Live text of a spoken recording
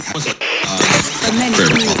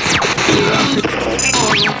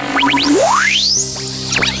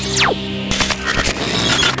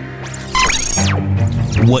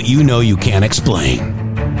What you know you can't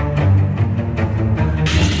explain.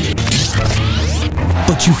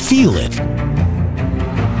 But you feel it.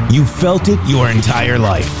 You felt it your entire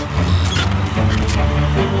life.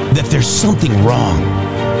 That there's something wrong.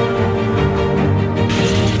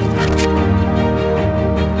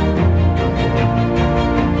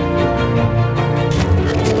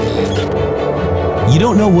 You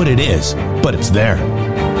don't know what it is, but it's there.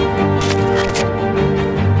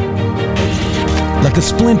 Like a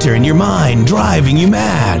splinter in your mind, driving you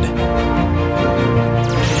mad.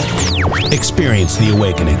 Experience the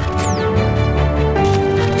awakening.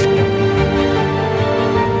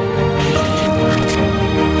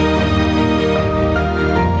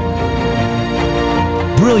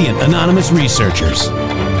 Brilliant anonymous researchers.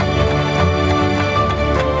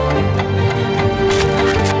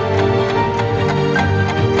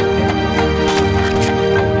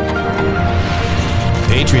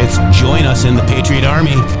 Patriots, join us in the Patriot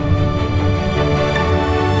Army.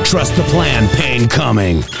 Trust the plan, pain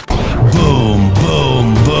coming. Boom,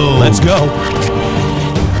 boom, boom. Let's go.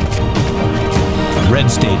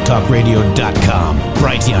 RedStateTalkRadio.com,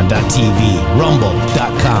 Brighteon.tv,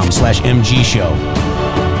 Rumble.com/MG Show.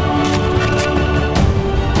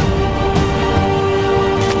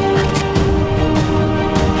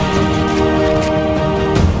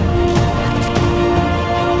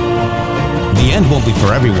 The end won't be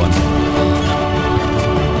for everyone.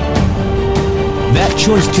 That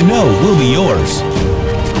choice to know will be yours.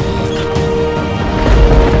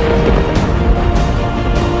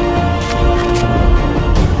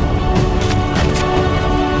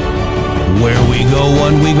 Where we go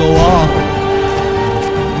one, we go all.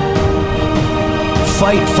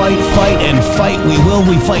 Fight, fight, fight, and fight we will.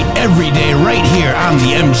 We fight every day right here on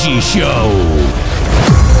the MG Show.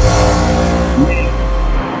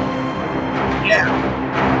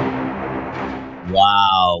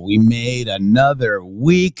 Wow, we made another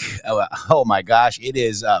week. Oh my gosh, it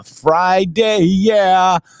is Friday,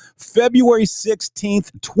 yeah, February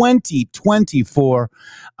 16th, 2024.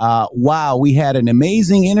 Wow, we had an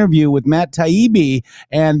amazing interview with Matt Taibbi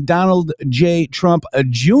and Donald J. Trump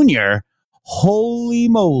Jr. Holy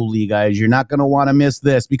moly, guys, you're not going to want to miss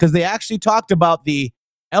this because they actually talked about the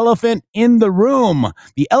elephant in the room,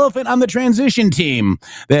 the elephant on the transition team.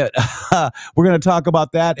 That we're going to talk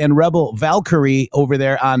about that. And Rebel Valkyrie over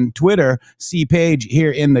there on Twitter, C Page here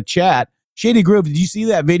in the chat. Shady Groove, did you see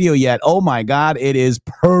that video yet? Oh my God, it is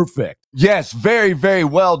perfect. Yes, very, very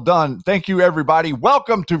well done. Thank you, everybody.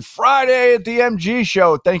 Welcome to Friday at the MG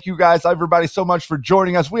Show. Thank you guys, everybody, so much for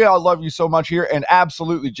joining us. We all love you so much here. And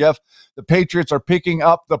absolutely, Jeff, the Patriots are picking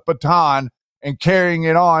up the baton and carrying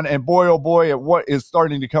it on. And boy, oh boy, at what is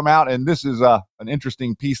starting to come out. And this is an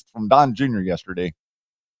interesting piece from Don Jr. yesterday.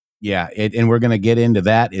 Yeah, and we're going to get into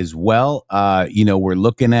that as well. We're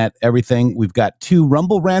looking at everything. We've got 2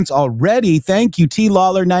 Rumble rants already. Thank you, T.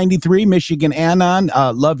 Lawler 93, Michigan Anon.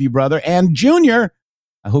 Love you, brother. And Junior,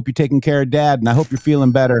 I hope you're taking care of Dad, and I hope you're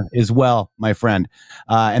feeling better as well, my friend.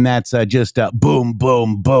 And that's just boom,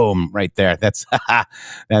 boom, boom right there. That's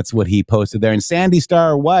that's what he posted there. And Sandy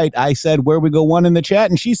Star White, I said, where we go one in the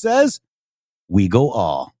chat, and she says, we go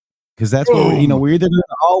all. Because that's what we're either going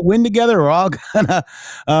to all win together or all going to,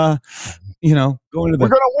 go into the We're going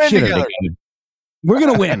to win together. We're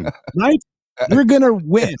going to win, right? We're going to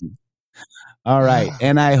win. All right.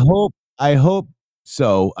 And I hope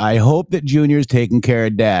so. I hope that Junior's taking care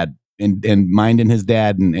of Dad and minding his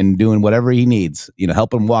dad and doing whatever he needs,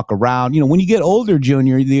 help him walk around. When you get older,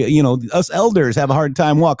 Junior, us elders have a hard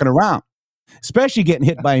time walking around, especially getting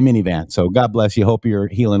hit by a minivan. So God bless you. Hope you're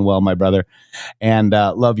healing well, my brother, and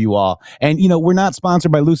love you all. And, we're not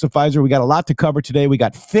sponsored by Lucifizer. We got a lot to cover today. We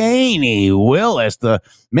got Fani, Willis, the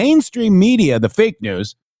mainstream media, the fake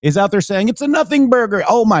news is out there saying it's a nothing burger.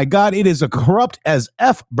 Oh my God, it is a corrupt as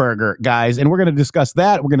F burger, guys. And we're going to discuss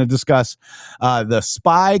that. We're going to discuss the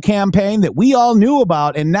spy campaign that we all knew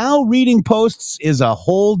about. And now reading posts is a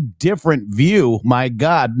whole different view. My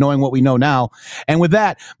God, knowing what we know now. And with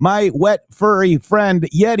that, my wet, furry friend,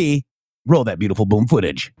 Yeti, roll that beautiful boom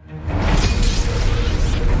footage.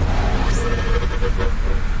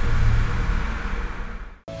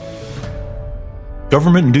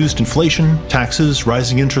 Government-induced inflation, taxes,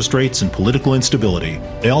 rising interest rates, and political instability,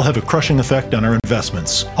 they all have a crushing effect on our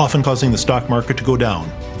investments, often causing the stock market to go down.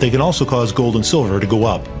 They can also cause gold and silver to go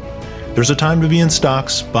up. There's a time to be in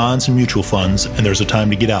stocks, bonds, and mutual funds, and there's a time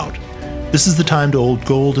to get out. This is the time to hold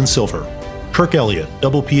gold and silver. Kirk Elliott,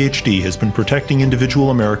 double PhD, has been protecting individual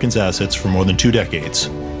Americans' assets for more than 2 decades.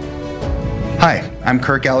 Hi, I'm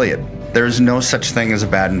Kirk Elliott. There is no such thing as a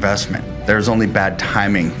bad investment. There is only bad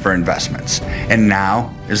timing for investments. And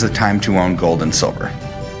now is the time to own gold and silver.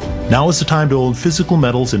 Now is the time to own physical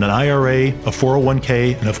metals in an IRA, a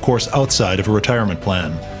 401k, and of course outside of a retirement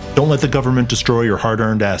plan. Don't let the government destroy your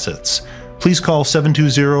hard-earned assets. Please call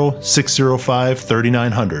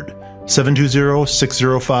 720-605-3900.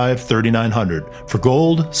 720-605-3900 for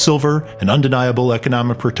gold, silver, and undeniable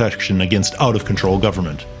economic protection against out-of-control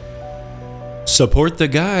government. Support the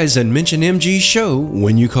guys and mention MG Show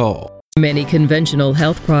when you call. Many conventional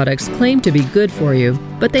health products claim to be good for you,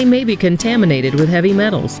 but they may be contaminated with heavy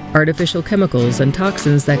metals, artificial chemicals, and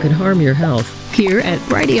toxins that could harm your health. Here at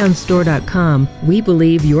BrighteonStore.com, we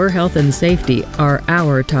believe your health and safety are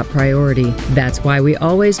our top priority. That's why we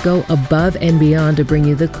always go above and beyond to bring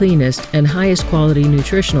you the cleanest and highest quality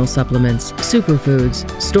nutritional supplements, superfoods,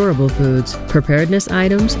 storable foods, preparedness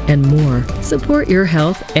items, and more. Support your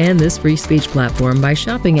health and this free speech platform by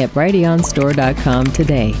shopping at BrighteonStore.com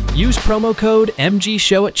today. Use promo code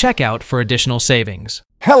MGSHOW at checkout for additional savings.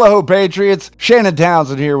 Hello, Patriots. Shannon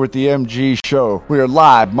Townsend here with the MG Show. We are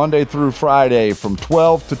live Monday through Friday from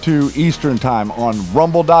 12 to 2 Eastern Time on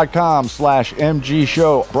rumble.com/MG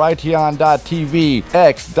Show, Brighteon.tv,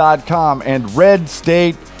 X.com, and Red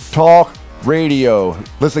State Talk Radio.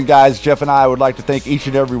 Listen, guys, Jeff and I would like to thank each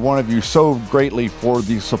and every one of you so greatly for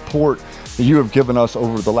the support that you have given us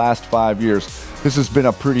over the last 5 years. This has been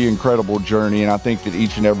a pretty incredible journey, and I think that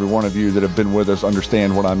each and every one of you that have been with us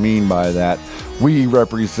understand what I mean by that. We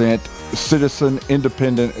represent citizen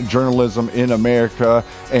independent journalism in America,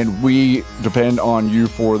 and we depend on you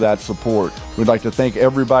for that support. We'd like to thank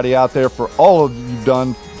everybody out there for all of you've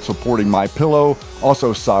done supporting MyPillow,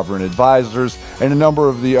 also Sovereign Advisors, and a number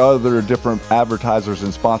of the other different advertisers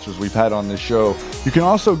and sponsors we've had on this show. You can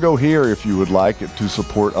also go here if you would like to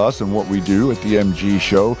support us and what we do at the MG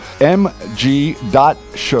Show,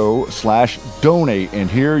 mg.show/donate. And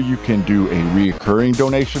here you can do a recurring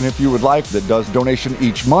donation if you would like that does donation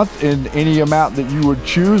each month in any amount that you would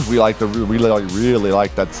choose. We really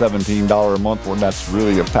like that $17 a month one. That's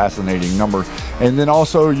really a fascinating number. And then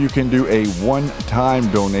also you can do a one-time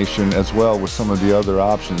donation as well with some of the other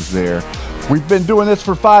options there. We've been doing this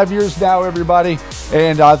for 5 years now, everybody,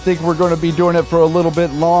 and I think we're going to be doing it for a little bit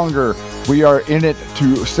longer. We are in it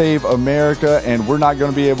to save America, and we're not going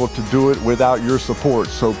to be able to do it without your support.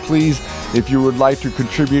 So please, if you would like to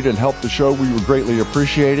contribute and help the show, we would greatly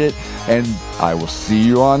appreciate it. And I will see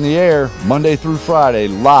you on the air Monday through Friday,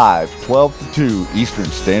 live, 12 to 2 Eastern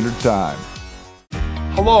Standard Time.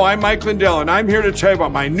 Hello, I'm Mike Lindell, and I'm here to tell you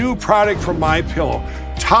about my new product from MyPillow,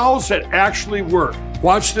 towels that actually work.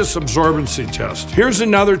 Watch this absorbency test. Here's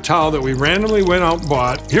another towel that we randomly went out and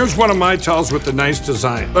bought. Here's one of my towels with the nice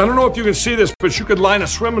design. I don't know if you can see this, but you could line a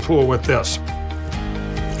swimming pool with this.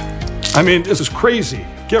 I mean, this is crazy.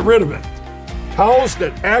 Get rid of it. Towels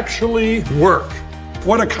that actually work.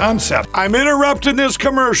 What a concept. I'm interrupting this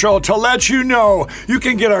commercial to let you know you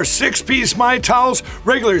can get our 6-piece My Towels,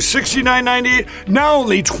 regular $69.98, now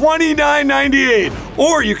only $29.98.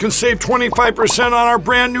 Or you can save 25% on our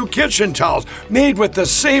brand new kitchen towels, made with the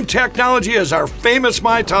same technology as our famous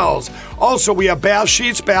My Towels. Also, we have bath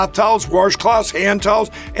sheets, bath towels, washcloths, hand towels,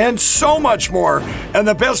 and so much more. And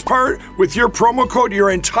the best part, with your promo code, your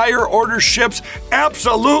entire order ships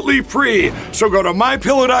absolutely free. So go to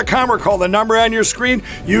MyPillow.com or call the number on your screen.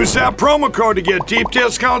 Use that promo code to get deep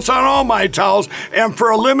discounts on all My Towels. And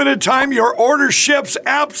for a limited time, your order ships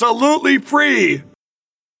absolutely free.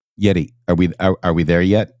 Yeti, are we there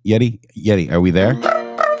yet? Yeti, are we there?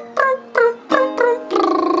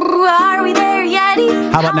 Are we there,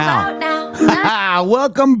 Yeti? How about now?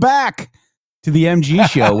 Welcome back to the MG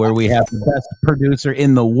Show, where we have the best producer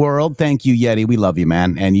in the world. Thank you, Yeti. We love you,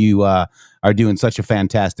 man. And you are doing such a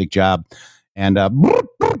fantastic job. And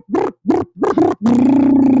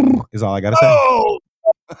is all I got to say. Oh!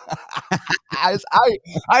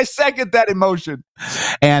 I second that emotion.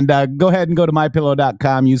 And go ahead and go to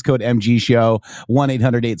mypillow.com. Use code MGSHOW,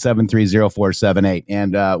 1-800-873-0478.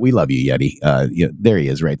 And we love you, Yeti. There he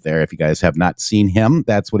is right there. If you guys have not seen him,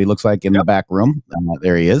 that's what he looks like in the back room.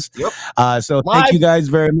 There he is. Yep. So thank you guys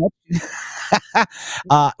very much.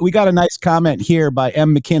 We got a nice comment here by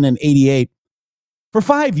M. McKinnon, 88. For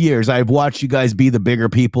 5 years, I've watched you guys be the bigger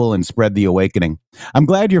people and spread the awakening. I'm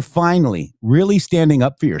glad you're finally really standing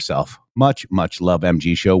up for yourself. Much, much love,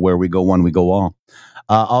 MG Show. Where we go one, we go all.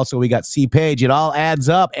 Also, we got C. Page. It all adds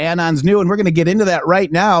up. Anon's new, and we're going to get into that right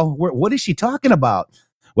now. What is she talking about?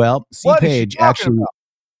 Well, C. Page actually.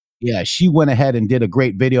 she went ahead and did a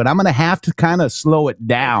great video, and I'm going to have to kind of slow it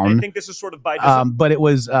down. I think this is sort of by design. But it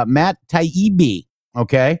was Matt Taibbi,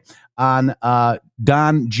 okay, on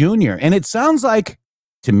Don Jr. And it sounds like,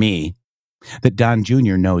 to me, that Don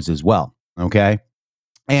Jr. knows as well, okay?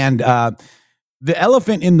 And the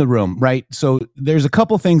elephant in the room, right? So there's a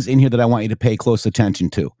couple things in here that I want you to pay close attention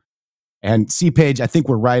to. And C-Page, I think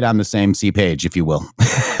we're right on the same C-Page, if you will.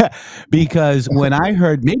 Because when I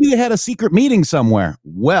heard maybe they had a secret meeting somewhere,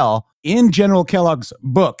 well, in General Kellogg's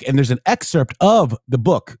book, and there's an excerpt of the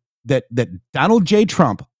book that Donald J.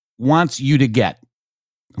 Trump wants you to get,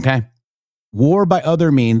 okay? War by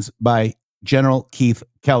Other Means by General Keith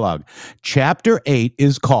Kellogg. Chapter 8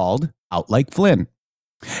 is called Out Like Flynn.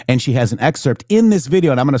 And she has an excerpt in this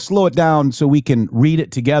video, and I'm going to slow it down so we can read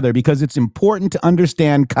it together because it's important to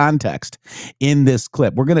understand context in this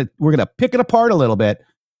clip. We're going to pick it apart a little bit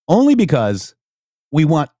only because we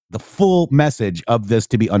want the full message of this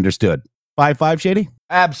to be understood. 5-5, Shady?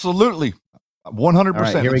 Absolutely. 100%.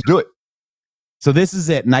 Right, Let's do it. So this is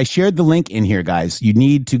it. And I shared the link in here, guys. You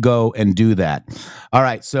need to go and do that. All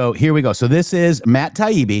right. So here we go. So this is Matt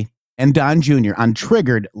Taibbi and Don Jr. on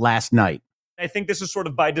Triggered last night. I think this is sort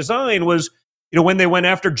of by design was, when they went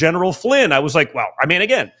after General Flynn, I was like, well, I mean,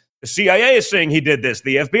 again, the CIA is saying he did this.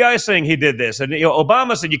 The FBI is saying he did this. And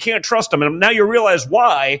Obama said you can't trust him. And now you realize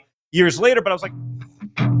why years later. But I was like.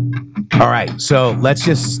 All right. So let's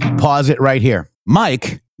just pause it right here.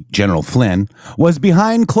 Mike, General Flynn, was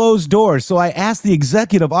behind closed doors. So I asked the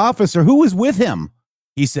executive officer who was with him.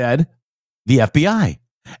 He said, the FBI.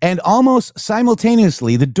 And almost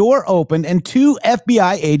simultaneously, the door opened and 2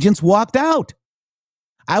 FBI agents walked out.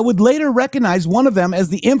 I would later recognize one of them as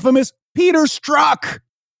the infamous Peter Strzok.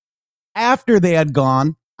 After they had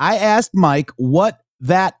gone, I asked Mike what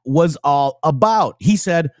that was all about. He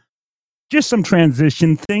said, just some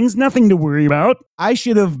transition things, nothing to worry about. I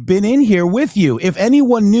should have been in here with you. If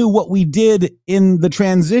anyone knew what we did in the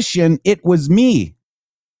transition, it was me.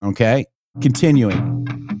 Okay, continuing.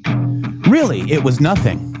 Really, it was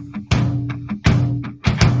nothing.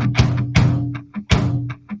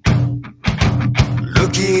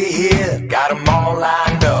 Looky here, got them all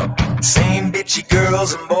lined up. Same bitchy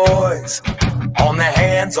girls and boys. On their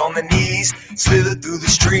hands, on their knees, slither through the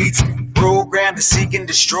streets. Programmed to seek and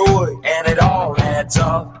destroy. And it all adds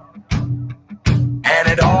up. And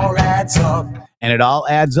it all adds up. And it all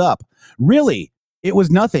adds up. Really? It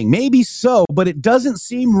was nothing. Maybe so, but it doesn't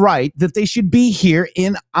seem right that they should be here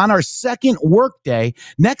on our second workday.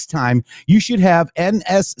 Next time, you should have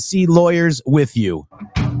NSC lawyers with you. Oh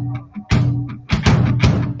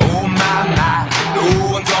my,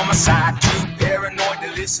 no one's on my side. Too paranoid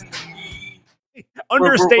to listen to me.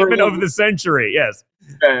 Understatement of the century, yes.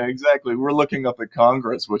 Yeah, exactly. We're looking up at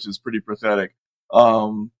Congress, which is pretty pathetic.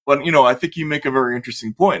 But I think you make a very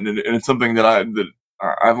interesting point, and it's something that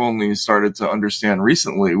I've only started to understand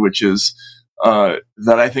recently, which is that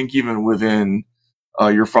I think even within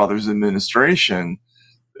your father's administration,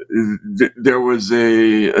 there was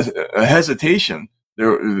a hesitation.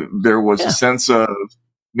 There was a sense of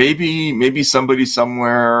maybe somebody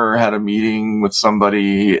somewhere had a meeting with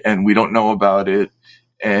somebody and we don't know about it,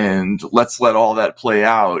 and let's let all that play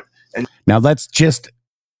out. And now let's just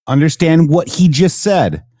understand what he just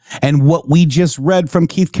said. And what we just read from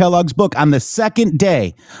Keith Kellogg's book. On the second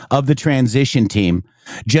day of the transition team,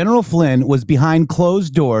 General Flynn was behind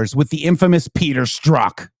closed doors with the infamous Peter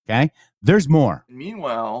Strzok. Okay, there's more.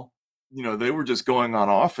 Meanwhile, they were just going on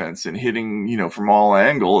offense and hitting, from all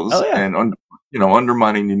angles and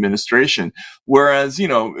undermining the administration. Whereas,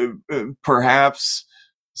 perhaps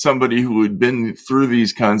somebody who had been through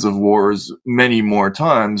these kinds of wars many more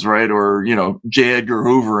times, right? Or, J. Edgar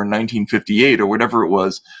Hoover in 1958 or whatever it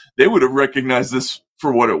was, they would have recognized this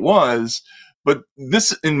for what it was. But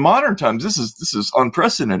this, in modern times, this is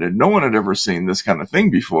unprecedented. No one had ever seen this kind of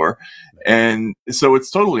thing before. And so it's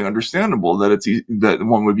totally understandable that that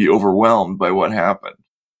one would be overwhelmed by what happened.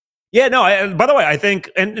 Yeah, no, by the way, I think,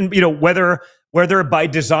 and whether by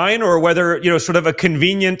design or whether, sort of a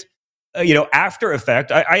convenient after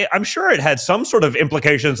effect, I'm sure it had some sort of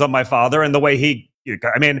implications on my father and the way hey,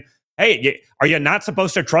 are you not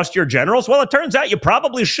supposed to trust your generals? Well, it turns out you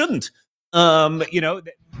probably shouldn't. Now,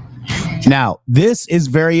 this is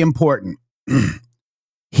very important.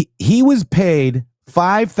 He was paid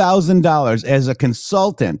 $5,000 as a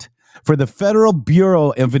consultant for the Federal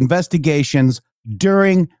Bureau of Investigations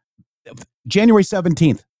during January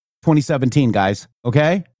 17th. 2017, guys.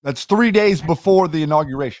 Okay? That's 3 days before the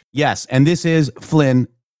inauguration. Yes, and this is Flynn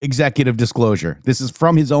executive disclosure. This is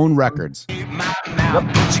from his own records. But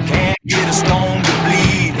you can't get a stone to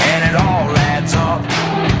bleed, and it all adds up.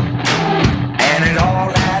 And it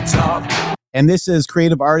all adds And this is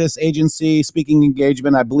Creative Artists Agency speaking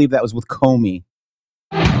engagement. I believe that was with Comey.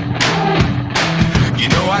 You know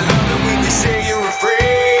I love it when you say you're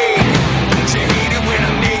afraid. Don't you hate it when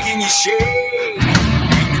I'm making you shake?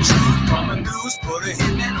 Make the truth from the news, put a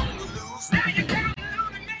hitman on the loose. Now you're counting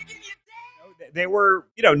on and making you dead. They were,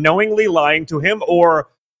 knowingly lying to him, or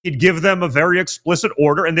he'd give them a very explicit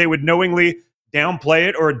order and they would knowingly downplay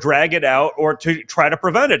it or drag it out or to try to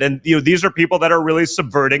prevent it. And, these are people that are really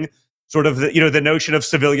subverting sort of the notion of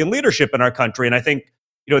civilian leadership in our country. And I think,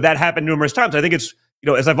 that happened numerous times. I think it's,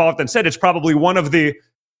 as I've often said, it's probably one of the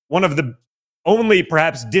only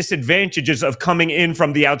perhaps disadvantages of coming in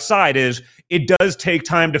from the outside is it does take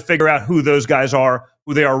time to figure out who those guys are,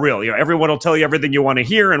 who they are really. Everyone will tell you everything you want to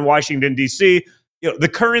hear in Washington, D.C. The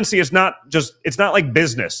currency is it's not like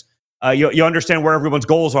business. You understand where everyone's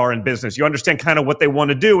goals are in business. You understand kind of what they want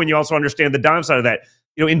to do, and you also understand the downside of that.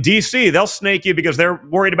 In D.C., they'll snake you because they're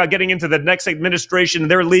worried about getting into the next administration.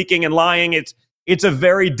 They're leaking and lying. It's a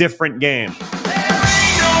very different game.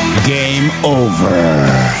 Game over.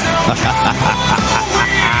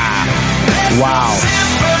 Wow.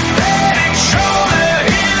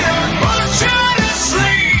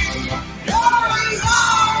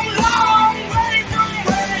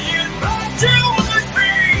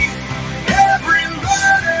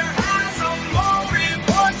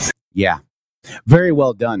 Yeah. Very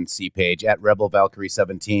well done, C-Page, at Rebel Valkyrie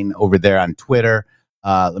 17 over there on Twitter.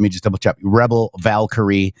 Let me just double check. Rebel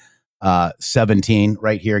Valkyrie 17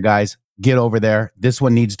 right here, guys. Get over there. This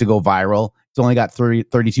one needs to go viral. It's only got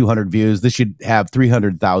 3,200 views. This should have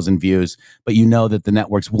 300,000 views, but you know that the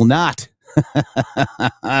networks will not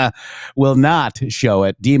show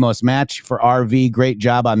it. Demos match for RV. Great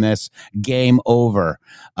job on this. Game over.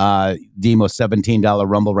 Demos $17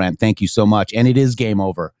 Rumble rant. Thank you so much. And it is game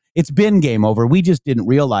over. It's been game over. We just didn't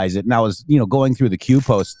realize it. And I was, going through the Q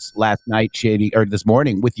posts last night, or this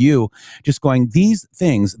morning with you, just going, these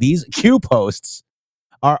Q posts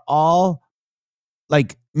are all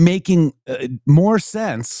like making more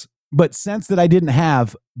sense, but sense that I didn't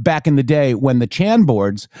have back in the day when the Chan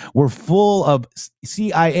boards were full of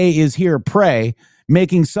CIA is here pray,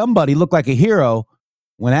 making somebody look like a hero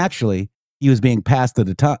when actually he was being passed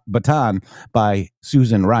the baton by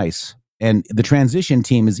Susan Rice. And the transition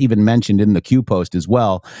team is even mentioned in the Q post as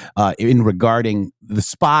well, in regarding the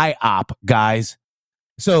spy op, guys.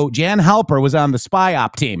 So Jan Halper was on the spy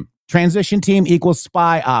op team. Transition team equals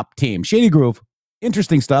spy op team. Shady Groove.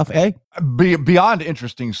 Interesting stuff, eh? Beyond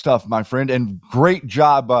interesting stuff, my friend, and great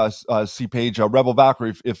job, C-Page, Rebel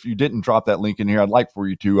Valkyrie. If you didn't drop that link in here, I'd like for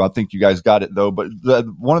you to. I think you guys got it, though. But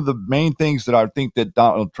one of the main things that I think that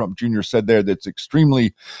Donald Trump Jr. said there that's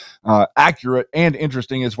extremely accurate and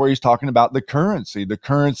interesting is where he's talking about the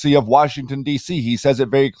currency of Washington, D.C. He says it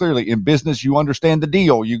very clearly. In business, you understand the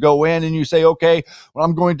deal. You go in and you say, okay, well,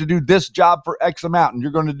 I'm going to do this job for X amount, and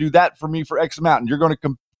you're going to do that for me for X amount, and you're going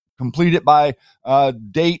to complete it by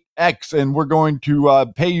date X, and we're going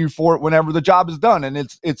to pay you for it whenever the job is done, and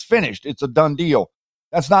it's finished. It's a done deal.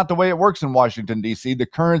 That's not the way it works in Washington, D.C. The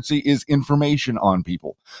currency is information on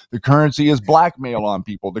people. The currency is blackmail on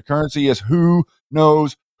people. The currency is who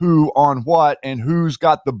knows who on what and who's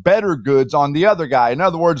got the better goods on the other guy. In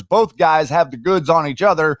other words, both guys have the goods on each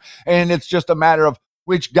other, and it's just a matter of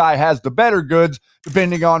which guy has the better goods,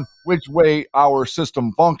 depending on which way our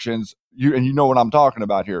system functions. You know what I'm talking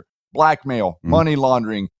about here. Blackmail, money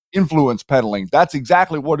laundering, influence peddling. That's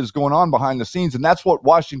exactly what is going on behind the scenes. And that's what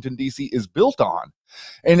Washington, D.C. is built on.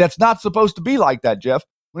 And it's not supposed to be like that, Jeff.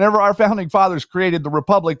 Whenever our founding fathers created the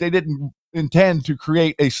republic, they didn't intend to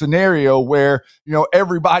create a scenario where,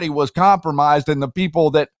 everybody was compromised and the people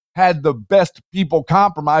that had the best people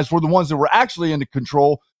compromised were the ones that were actually in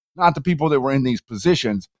control, not the people that were in these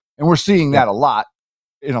positions. And we're seeing that a lot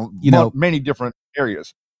in many different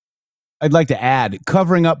areas. I'd like to add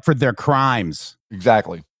covering up for their crimes.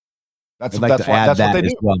 Exactly. That's what they do.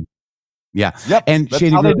 Well. Yeah. Yep. And that's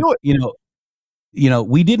Shady how Group, they do it.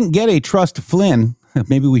 We didn't get a trust Flynn.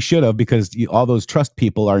 Maybe we should have, because all those trust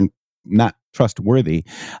people are not trustworthy.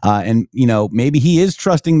 And maybe he is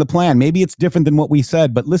trusting the plan. Maybe it's different than what we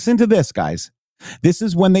said. But listen to this, guys. This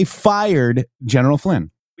is when they fired General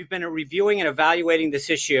Flynn. We've been reviewing and evaluating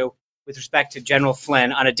this issue with respect to General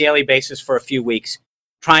Flynn on a daily basis for a few weeks,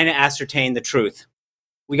 trying to ascertain the truth.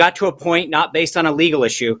 We got to a point not based on a legal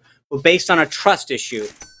issue, but based on a trust issue,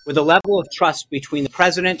 where the level of trust between the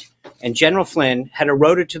president and General Flynn had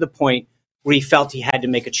eroded to the point where he felt he had to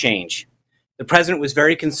make a change. The president was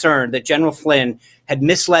very concerned that General Flynn had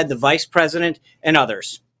misled the vice president and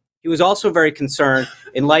others. He was also very concerned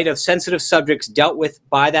in light of sensitive subjects dealt with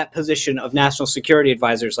by that position of national security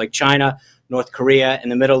advisors like China, North Korea,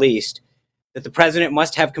 and the Middle East, that the president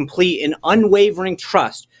must have complete and unwavering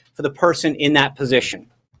trust for the person in that position.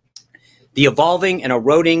 The evolving and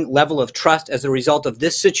eroding level of trust as a result of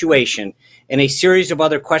this situation and a series of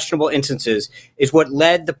other questionable instances is what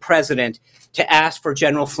led the president to ask for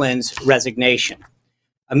General Flynn's resignation.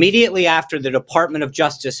 Immediately after the Department of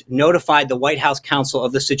Justice notified the White House counsel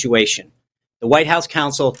of the situation, the White House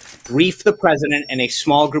counsel briefed the president and a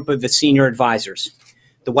small group of his senior advisors.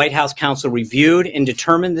 The White House counsel reviewed and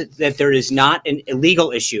determined that there is not an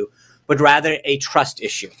illegal issue, but rather a trust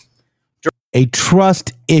issue. A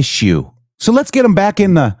trust issue. So let's get him back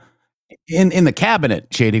in the cabinet,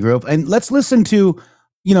 Shady Grove, and let's listen to,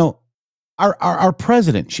 our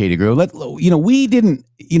president, Shady Grove. We didn't,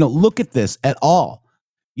 look at this at all.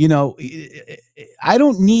 I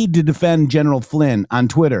don't need to defend General Flynn on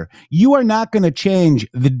Twitter. You are not going to change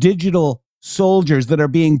the digital soldiers that are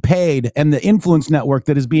being paid and the influence network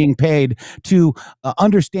that is being paid to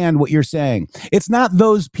understand what you're saying. It's not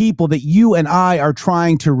those people that you and I are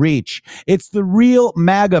trying to reach. It's the real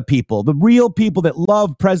MAGA people, the real people that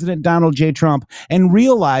love President Donald J. Trump and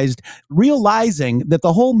realizing that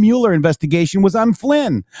the whole Mueller investigation was on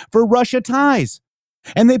Flynn for Russia ties.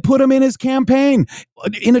 And they put him in his campaign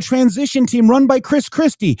in a transition team run by Chris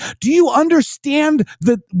Christie. Do you understand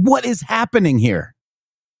what is happening here?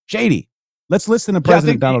 Shady. Let's listen to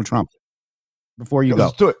President Donald Trump before you go.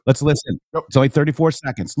 Let's do it. Let's listen. It's only 34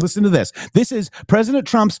 seconds. Listen to this. This is President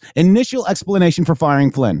Trump's initial explanation for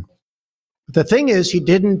firing Flynn. The thing is, he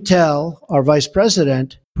didn't tell our vice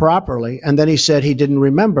president properly, and then he said he didn't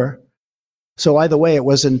remember. So either way, it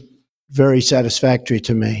wasn't very satisfactory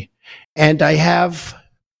to me. And I have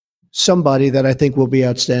somebody that I think will be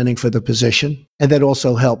outstanding for the position, and that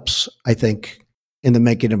also helps, I think, in the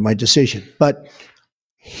making of my decision. But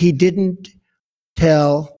he didn't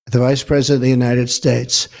tell the Vice President of the United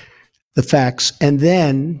States the facts, and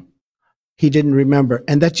then he didn't remember.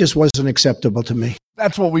 And that just wasn't acceptable to me.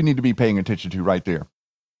 That's what we need to be paying attention to right there.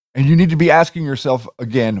 And you need to be asking yourself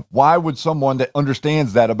again, why would someone that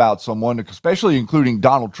understands that about someone, especially including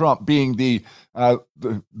Donald Trump being the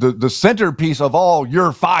centerpiece of all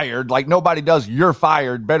 "you're fired," like nobody does "you're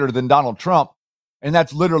fired" better than Donald Trump, and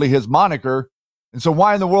that's literally his moniker. And so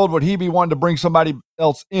why in the world would he be wanting to bring somebody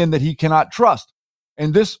else in that he cannot trust?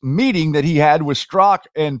 And this meeting that he had with Strzok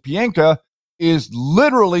and Pienka is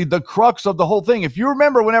literally the crux of the whole thing. If you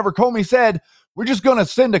remember, whenever Comey said, we're just going to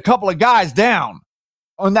send a couple of guys down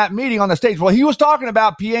on that meeting on the stage, well, he was talking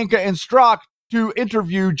about Pienka and Strzok to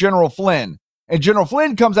interview General Flynn. And General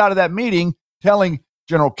Flynn comes out of that meeting telling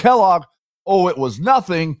General Kellogg, oh, it was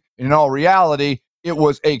nothing. And in all reality, it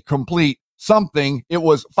was a complete something. It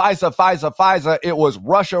was FISA. It was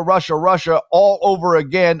Russia, all over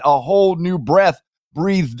again, a whole new breath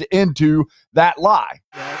breathed into that lie.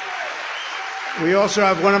 We also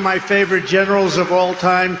have one of my favorite generals of all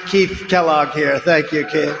time, Keith Kellogg, here. Thank you,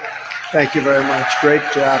 Keith. Thank you very much. Great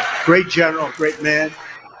job. Great general. Great man.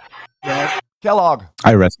 Yeah. Kellogg.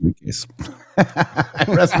 I rest my case. I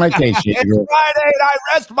rest my case. It's Friday and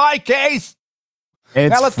I rest my case.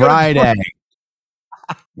 It's Friday.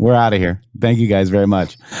 We're out of here. Thank you guys very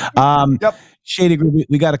much. Yep. Shady Group,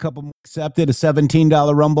 we got a couple more accepted. A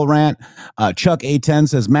 $17 Rumble rant. Chuck A10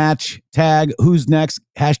 says match tag. Who's next?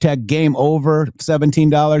 Hashtag game over.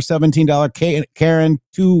 $17. Karen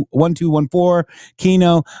 21214.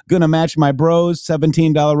 Kino gonna match my bros.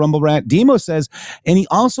 $17 Rumble rant. Demo says, and he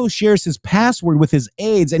also shares his password with his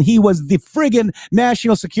aides, and he was the friggin'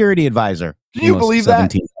 national security advisor. Can you believe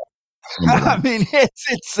that? I mean, it's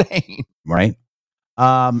insane, right?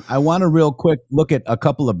 I want to real quick look at a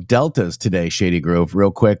couple of deltas today, Shady Grove, real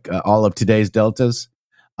quick. All of today's deltas.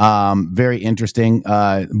 Very interesting.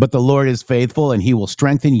 But the Lord is faithful, and he will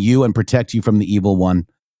strengthen you and protect you from the evil one.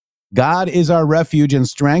 God is our refuge and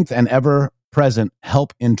strength and ever present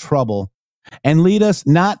help in trouble, and lead us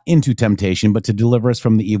not into temptation, but to deliver us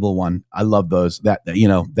from the evil one. I love those.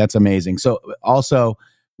 That's amazing. So also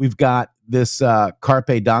we've got this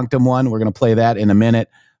Carpe Donctum one. We're going to play that in a minute.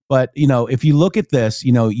 But, if you look at this,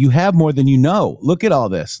 you have more than you know. Look at all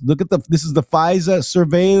this. This is the FISA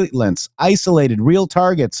surveillance, isolated, real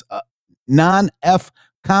targets, non-F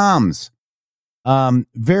comms.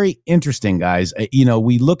 Very interesting, guys.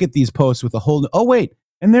 We look at these posts with a whole, oh, wait,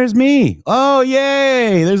 and there's me. Oh,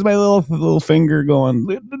 yay. There's my little finger going.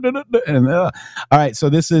 All right, so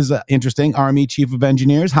this is interesting. Army Chief of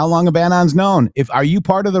Engineers. How long have Anons known? Are you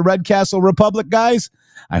part of the Red Castle Republic, guys?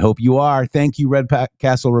 I hope you are. Thank you, Red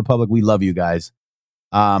Castle Republic. We love you guys.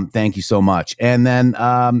 Thank you so much. And then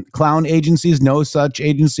clown agencies, no such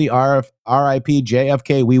agency, RIP,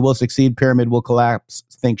 JFK, we will succeed, pyramid will collapse,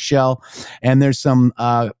 think Shell. And there's some,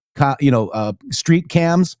 street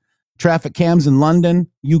cams. traffic cams in London,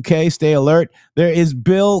 UK, stay alert. There is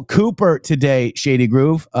Bill Cooper today, Shady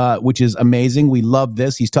Groove, which is amazing. We love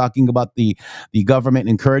this. He's talking about the government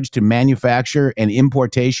encouraged to manufacture and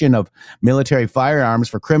importation of military firearms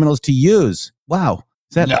for criminals to use. Wow.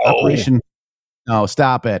 Is that Operation? No,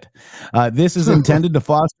 stop it. This is intended to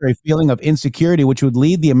foster a feeling of insecurity, which would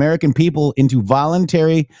lead the American people into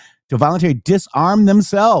voluntarily disarm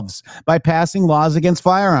themselves by passing laws against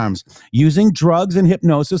firearms. Using drugs and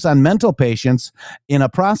hypnosis on mental patients in a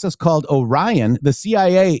process called Orion, the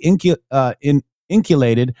CIA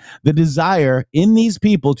inculcated the desire in these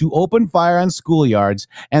people to open fire on schoolyards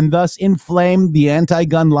and thus inflame the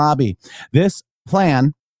anti-gun lobby. This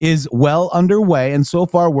plan is well underway and so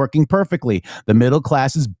far working perfectly. The middle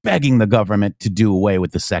class is begging the government to do away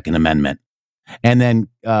with the Second Amendment. And then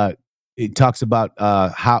it talks about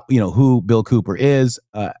how, who Bill Cooper is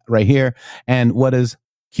right here. And what does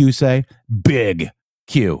Q say? Big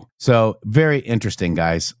Q. So very interesting,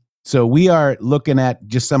 guys. So we are looking at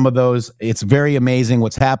just some of those. It's very amazing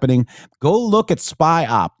what's happening. Go look at Spy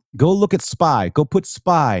Op. Go look at Spy. Go put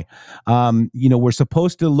Spy. We're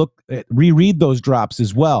supposed to reread those drops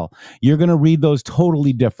as well. You're going to read those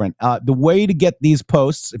totally different. The way to get these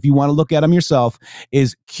posts, if you want to look at them yourself,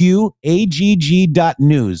 is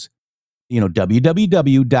qagg.news.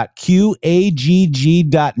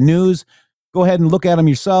 www.qagg.news. Go ahead and look at them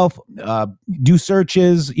yourself. Do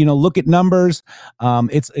searches. Look at numbers.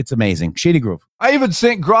 It's amazing. Shady Groove. I even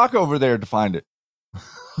sent Grok over there to find it.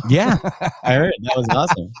 Yeah, I heard that was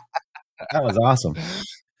awesome. That was awesome.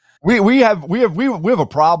 We have a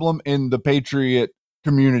problem in the Patriot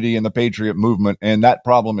community and the Patriot movement, and that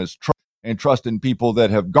problem is trust in people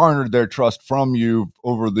that have garnered their trust from you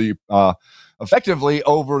over the effectively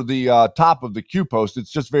over the top of the Q post. It's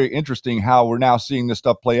just very interesting how we're now seeing this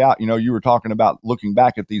stuff play out. You were talking about looking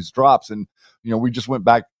back at these drops, and we just went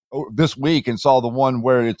back this week and saw the one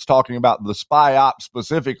where it's talking about the spy op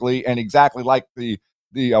specifically and exactly like the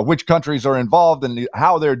which countries are involved and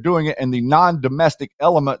how they're doing it and the non-domestic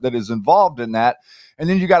element that is involved in that. And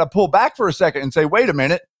then you got to pull back for a second and say, wait a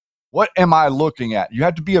minute, what am I looking at? You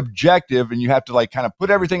have to be objective and you have to kind of put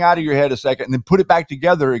everything out of your head a second and then put it back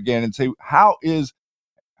together again and say, how is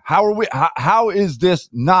this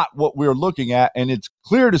not what we're looking at? And it's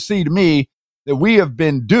clear to see to me that we have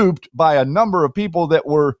been duped by a number of people that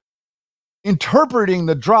were interpreting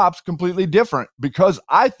the drops completely different, because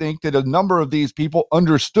I think that a number of these people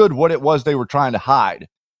understood what it was they were trying to hide,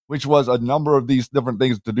 which was a number of these different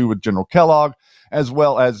things to do with General Kellogg, as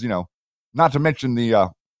well as, not to mention the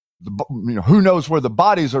who knows where the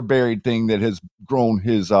bodies are buried thing that has grown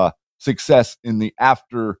his success in the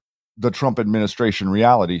after the Trump administration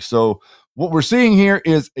reality. So what we're seeing here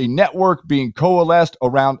is a network being coalesced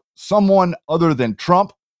around someone other than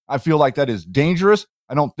Trump. I feel like that is dangerous.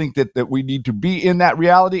 I don't think that we need to be in that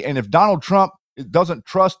reality. And if Donald Trump doesn't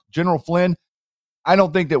trust General Flynn, I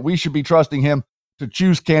don't think that we should be trusting him to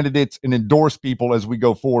choose candidates and endorse people as we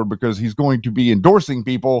go forward, because he's going to be endorsing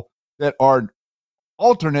people that are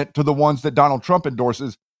alternate to the ones that Donald Trump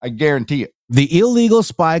endorses. I guarantee it. The illegal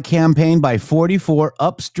spy campaign by 44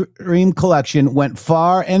 upstream collection went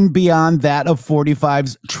far and beyond that of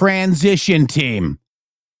 45's transition team.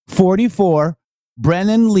 44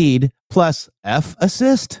 Brennan lead plus F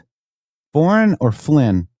assist. Foreign or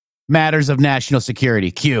Flynn? Matters of national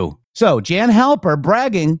security. Q. So Jan Halper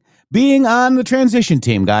bragging being on the transition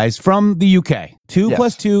team, guys, from the UK. 2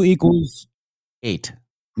 plus 2 equals 8.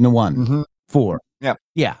 No 1. 4. Yeah.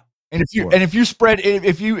 Yeah. And if you spread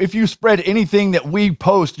anything that we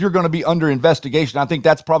post, you're going to be under investigation. I think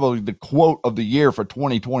that's probably the quote of the year for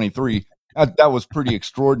 2023. That was pretty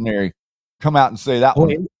extraordinary. Come out and say that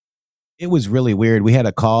one. It was really weird. We had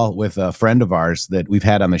a call with a friend of ours that we've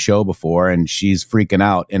had on the show before, and she's freaking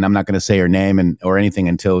out. And I'm not going to say her name or anything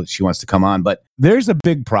until she wants to come on. But there's a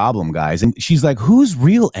big problem, guys. And she's like, "Who's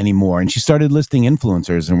real anymore?" And she started listing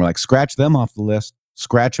influencers, and we're like, "Scratch them off the list.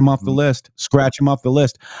 Scratch them off the list. Scratch them off the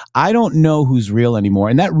list." I don't know who's real anymore,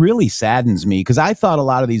 and that really saddens me, because I thought a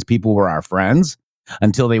lot of these people were our friends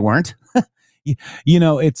until they weren't.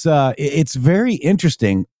 It's very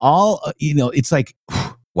interesting. It's like,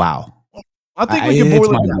 wow. I think we can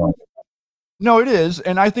boil it down. No, it is.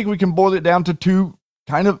 And I think we can boil it down to two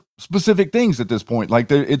kind of specific things at this point.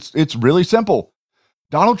 Like it's really simple.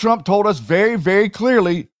 Donald Trump told us very, very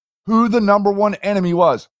clearly who the number one enemy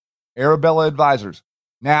was. Arabella Advisors.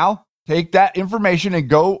 Now take that information and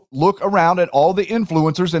go look around at all the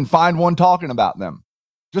influencers and find one talking about them.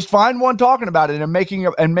 Just find one talking about it and making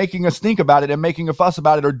a stink about it and making a fuss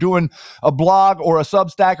about it, or doing a blog or a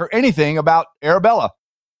Substack or anything about Arabella.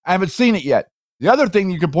 I haven't seen it yet. The other thing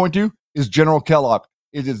you can point to is General Kellogg.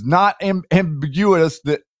 it is not ambiguous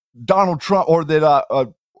that Donald Trump or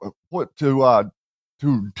that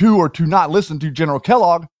to not listen to General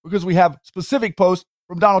Kellogg, because we have specific posts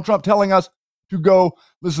from Donald Trump telling us to go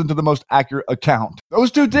listen to the most accurate account.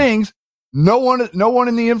 Those two things, no one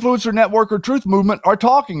in the influencer network or truth movement are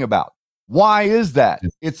talking about. Why is that?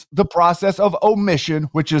 It's the process of omission,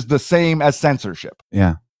 which is the same as censorship.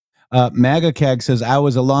 Yeah. MAGA Keg says, I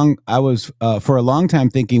was for a long time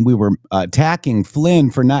thinking we were attacking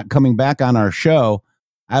Flynn for not coming back on our show.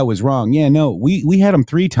 I was wrong. Yeah, no, we had him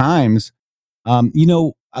 3 times.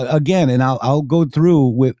 Again, and I'll go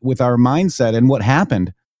through with our mindset and what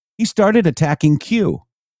happened. He started attacking Q.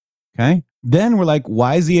 Okay. Then we're like,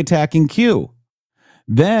 why is he attacking Q?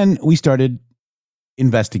 Then we started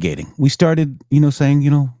investigating. We started,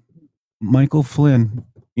 saying, Michael Flynn,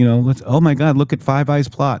 oh my God, look at Five Eyes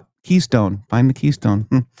plot. Keystone, find the Keystone.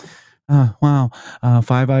 Wow.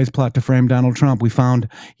 Five Eyes plot to frame Donald Trump. We found,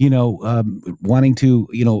 wanting to,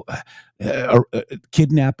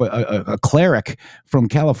 kidnap a cleric from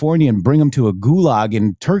California and bring him to a gulag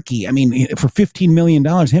in Turkey. I mean, for $15 million,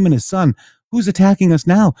 him and his son. Who's attacking us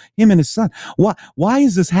now? Him and his son. Why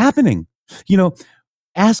is this happening?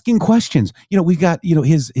 Asking questions. We got,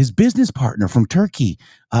 his business partner from Turkey,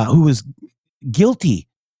 who was guilty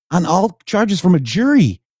on all charges from a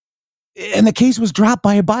jury. And the case was dropped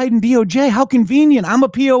by a Biden DOJ. How convenient. I'm a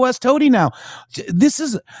POS toady now.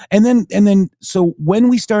 And then, so when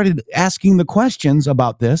we started asking the questions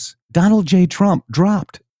about this, Donald J. Trump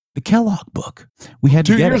dropped the Kellogg book. We had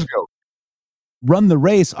to 2 years ago. Run the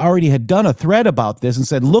Race already had done a thread about this and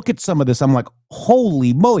said, look at some of this. I'm like,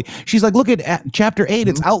 holy moly. She's like, look at chapter 8.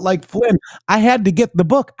 It's out like Flynn. I had to get the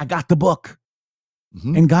book. I got the book.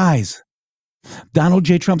 And guys, Donald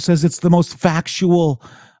J. Trump says it's the most factual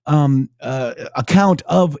account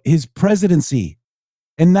of his presidency,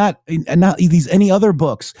 and not these any other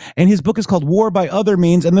books. And his book is called War by Other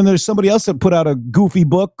Means. And then there's somebody else that put out a goofy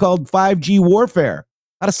book called 5G Warfare,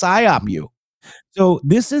 how to psyop you. So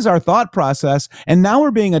this is our thought process, and now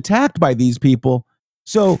we're being attacked by these people.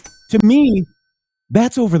 So to me,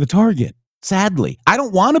 that's over the target. Sadly, I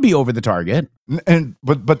don't want to be over the target.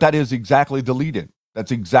 But that is exactly the lead-in.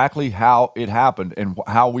 That's exactly how it happened and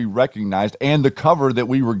how we recognized, and the cover that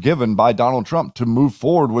we were given by Donald Trump to move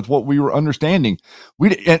forward with what we were understanding.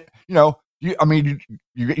 You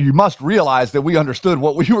must realize that we understood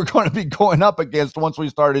what we were going to be going up against once we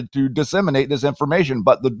started to disseminate this information.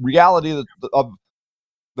 But the reality of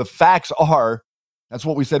the facts are, that's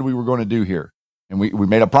what we said we were going to do here. And we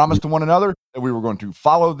made a promise to one another that we were going to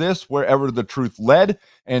follow this wherever the truth led.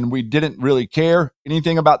 And we didn't really care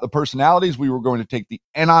anything about the personalities. We were going to take the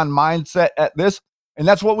Anon mindset at this. And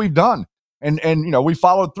that's what we've done. And we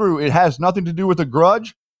followed through. It has nothing to do with a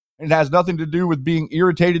grudge. It has nothing to do with being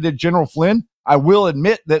irritated at General Flynn. I will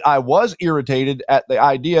admit that I was irritated at the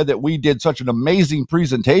idea that we did such an amazing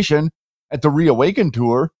presentation at the Reawaken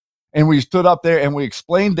tour. And we stood up there and we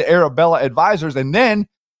explained the Arabella Advisors. And then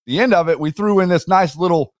the end of it, we threw in this nice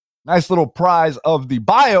little prize of the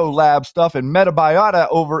biolab stuff and metabiota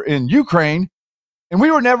over in Ukraine. And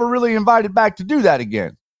we were never really invited back to do that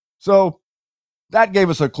again. So that gave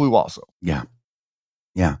us a clue also. Yeah.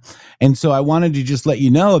 Yeah. And so I wanted to just let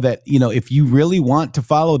you know that, if you really want to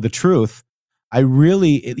follow the truth, I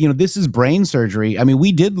really, this is brain surgery. I mean,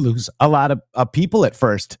 we did lose a lot of people at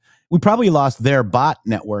first. We probably lost their bot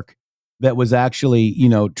network that was actually,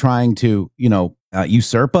 trying to,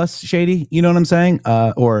 usurp us, Shady, you know what I'm saying?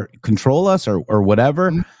 Or control us or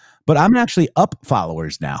whatever. Mm-hmm. But I'm actually up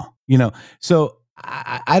followers now, so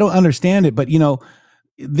I don't understand it. But,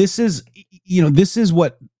 this is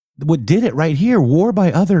what did it right here. War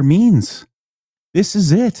by other means. This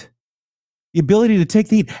is it. The ability to take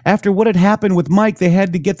the, after what had happened with Mike, they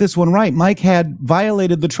had to get this one right. Mike had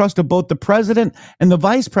violated the trust of both the president and the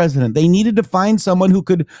vice president. They needed to find someone who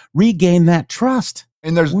could regain that trust.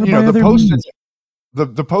 And there's,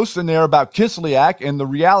 the post in there about Kislyak and the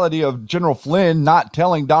reality of General Flynn not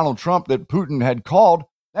telling Donald Trump that Putin had called.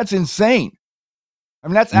 That's insane. I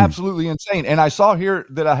mean, that's absolutely insane. And I saw here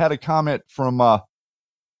that I had a comment from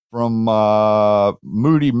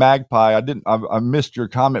Moody Magpie. I missed your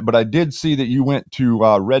comment, but I did see that you went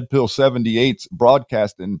to Red Pill 78's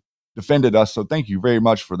broadcast and defended us. So thank you very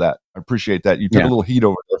much for that. I appreciate that. You took a little heat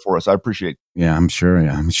over there for us. I appreciate it. Yeah, I'm sure.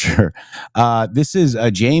 Yeah, I'm sure. This is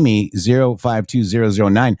Jamie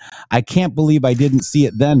 052009. I can't believe I didn't see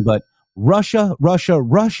it then, but Russia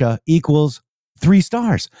equals 3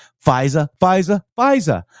 stars.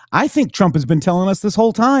 FISA. I think Trump has been telling us this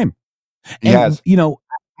whole time. And,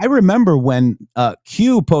 I remember when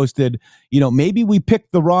Q posted, maybe we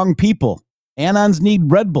picked the wrong people. Anons need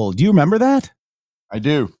Red Bull. Do you remember that? I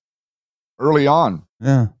do. Early on.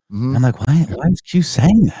 Yeah. Mhm. I'm like, why is Q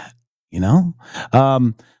saying that? You know?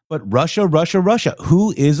 But Russia.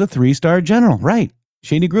 Who is a 3-star general? Right.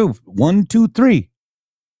 Shady Groove. 1, 2, 3.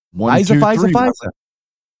 One, two, three. FISA.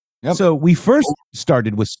 Yep. So we first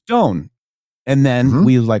started with Stone. And then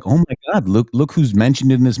we was like, oh my God, look who's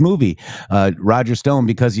mentioned in this movie. Roger Stone,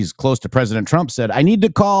 because he's close to President Trump, said, I need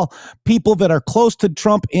to call people that are close to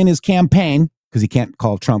Trump in his campaign, because he can't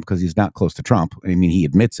call Trump because he's not close to Trump. I mean, he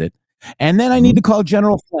admits it. And then I need to call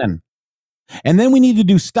General Flynn. And then we need to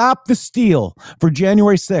do Stop the Steal for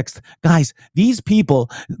January 6th. Guys, these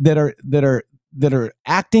people that are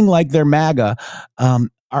acting like they're MAGA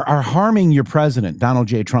are harming your president, Donald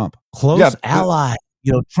J. Trump. Close ally.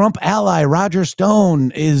 Trump ally Roger Stone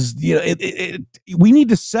is, we need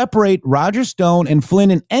to separate Roger Stone and Flynn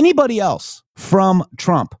and anybody else from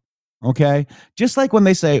Trump. Okay. Just like when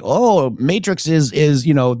they say, oh, Matrix is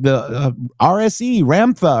the RSE,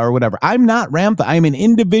 Ramtha or whatever. I'm not Ramtha. I'm an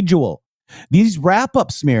individual. These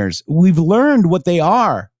wrap-up smears, we've learned what they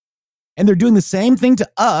are. And they're doing the same thing to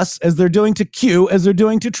us as they're doing to Q, as they're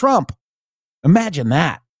doing to Trump. Imagine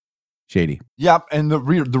that. Shady. Yep, and the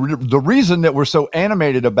reason that we're so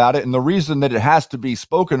animated about it, and the reason that it has to be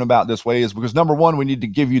spoken about this way, is because number one, we need to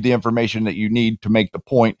give you the information that you need to make the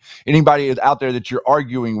point. Anybody out there that you're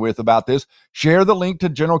arguing with about this, share the link to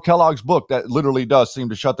General Kellogg's book. That literally does seem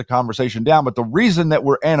to shut the conversation down. But the reason that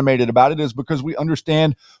we're animated about it is because we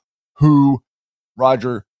understand who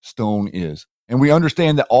Roger Stone is. And we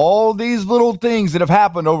understand that all these little things that have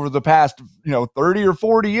happened over the past, 30 or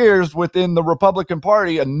 40 years within the Republican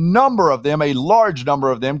Party, a large number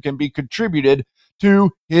of them can be contributed to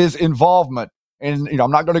his involvement. And,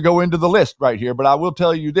 I'm not going to go into the list right here, but I will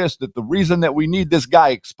tell you this, that the reason that we need this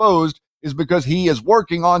guy exposed is because he is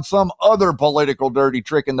working on some other political dirty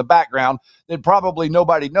trick in the background that probably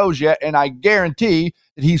nobody knows yet. And I guarantee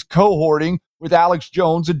that he's cohorting with Alex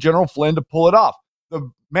Jones and General Flynn to pull it off. The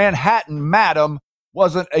Manhattan Madam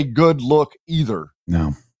wasn't a good look either.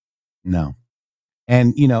 No.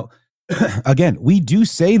 And, again, we do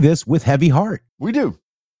say this with heavy heart. We do.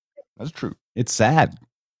 That's true. It's sad.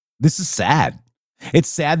 This is sad. It's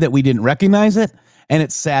sad that we didn't recognize it. And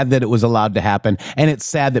it's sad that it was allowed to happen. And it's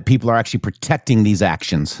sad that people are actually protecting these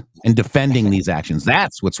actions and defending these actions.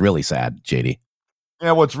 That's what's really sad, JD.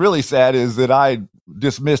 Yeah, what's really sad is that I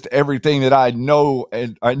dismissed everything that I know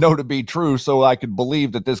to be true so I could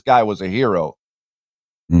believe that this guy was a hero.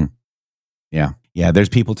 Yeah, there's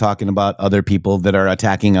people talking about other people that are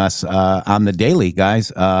attacking us on the daily,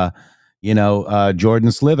 guys.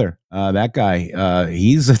 Jordan Slither, that guy,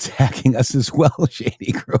 he's attacking us as well,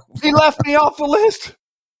 Shady Grove. He left me off the list.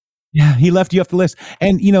 Yeah, he left you off the list.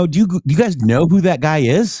 And, do you guys know who that guy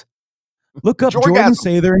is? Look up Jordan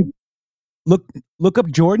Sather. Look up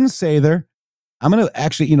Jordan Sather. I'm going to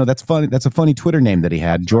actually, that's funny. That's a funny Twitter name that he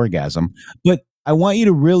had, Jorgasm. But I want you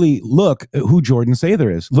to really look at who Jordan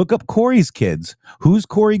Sather is. Look up Corey's kids. Who's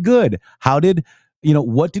Corey Good?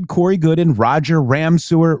 What did Corey Good and Roger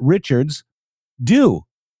Ramsewer Richards do?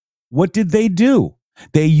 What did they do?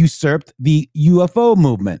 They usurped the UFO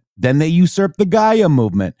movement. Then they usurped the Gaia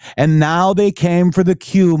movement. And now they came for the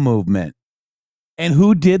Q movement. And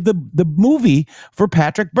who did the movie for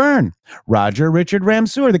Patrick Byrne? Roger Richard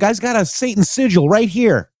Ramsewer. The guy's got a Satan sigil right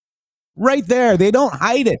here. Right there. They don't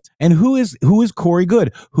hide it. And who is Corey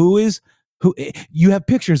Good? Who you have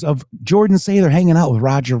pictures of Jordan Sather hanging out with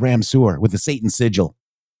Roger Ramsewer with the Satan sigil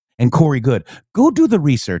and Corey Good. Go do the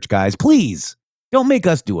research, guys, please. Don't make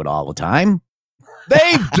us do it all the time.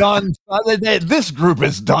 They've done this group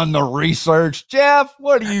has done the research. Jeff,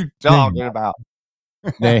 what are you talking about?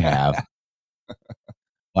 They have.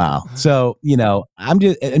 Wow. So, I'm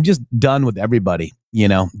just done with everybody,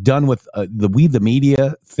 done with the We the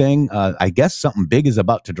Media thing. I guess something big is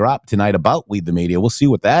about to drop tonight about We the Media. We'll see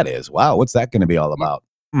what that is. Wow. What's that going to be all about?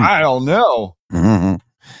 I don't know. Mm-hmm.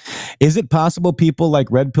 Is it possible people like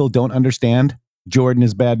Red Pill don't understand Jordan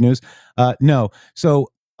is bad news? No. So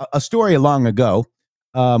a story long ago,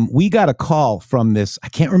 we got a call from this. I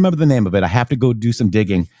can't remember the name of it. I have to go do some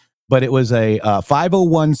digging, but it was a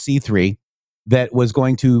 501c3 that was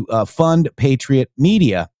going to fund Patriot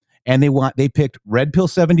Media, and they picked Red Pill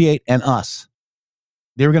 78 and us.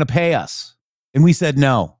 They were going to pay us, and we said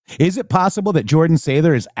no. Is it possible that Jordan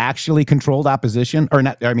Sather is actually controlled opposition, or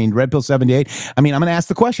not? I mean, Red Pill 78. I mean, I'm going to ask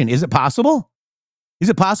the question: is it possible? Is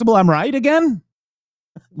it possible I'm right again?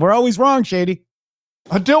 We're always wrong, Shady.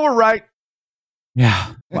 Until we're right.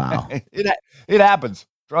 Yeah. Wow. It happens.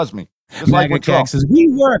 Trust me. Just like with Trump says, we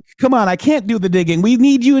work. Come on, I can't do the digging. We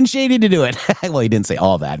need you and Shady to do it. Well, he didn't say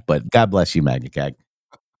all that, but God bless you, Magna Keg.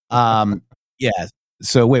 Yeah.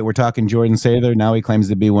 So wait, we're talking Jordan Sather. Now he claims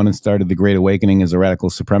to be one who started the Great Awakening as a radical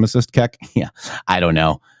supremacist. Keck? Yeah, I don't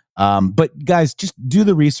know. But guys, just do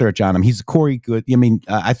the research on him. He's Corey Good. I mean,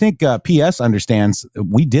 I think PS understands.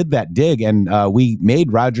 We did that dig, and we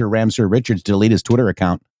made Roger Ramseur Richards delete his Twitter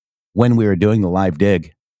account when we were doing the live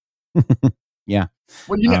dig. Yeah.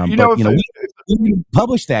 Well, we didn't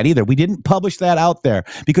publish that either. We didn't publish that out there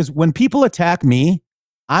because when people attack me,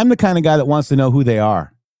 I'm the kind of guy that wants to know who they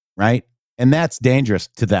are, right? And that's dangerous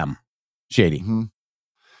to them. Shady. Mm-hmm.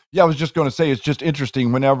 Yeah, I was just going to say it's just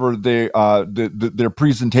interesting whenever they their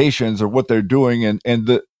presentations or what they're doing,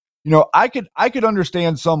 and I could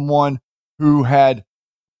understand someone who had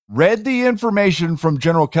read the information from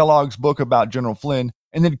General Kellogg's book about General Flynn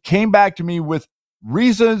and then came back to me with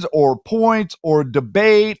reasons or points or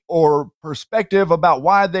debate or perspective about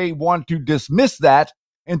why they want to dismiss that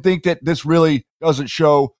and think that this really doesn't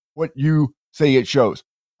show what you say it shows.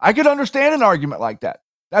 I could understand an argument like that.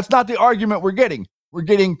 That's not the argument we're getting. We're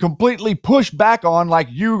getting completely pushed back on like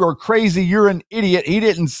you are crazy, you're an idiot, he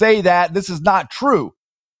didn't say that, this is not true.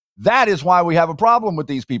 That is why we have a problem with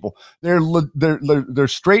these people. They're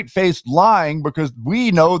straight-faced lying because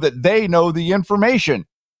we know that they know the information.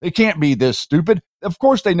 They can't be this stupid. Of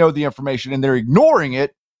course they know the information and they're ignoring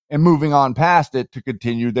it and moving on past it to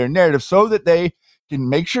continue their narrative so that they can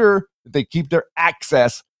make sure that they keep their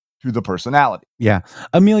access to the personality. Yeah.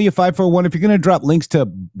 Amelia 541, if you're going to drop links to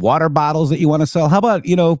water bottles that you want to sell, how about,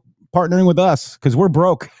 partnering with us? Because we're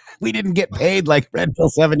broke. We didn't get paid like Red Pill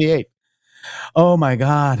 78. Oh my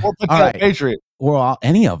God. Or all right. Patriot. Or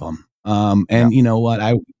any of them. You know what?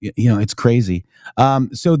 It's crazy.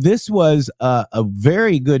 So this was a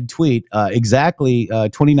very good tweet. Exactly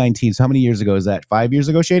 2019. So how many years ago is that? 5 years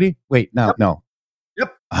ago, Shady? Wait, no.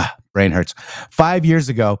 Yep. Brain hurts. 5 years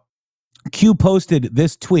ago, Q posted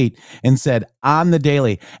this tweet and said, on the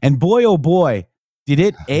daily. And boy, oh boy, did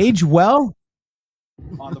it age well?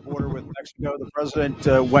 On the border with Mexico, the president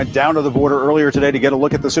went down to the border earlier today to get a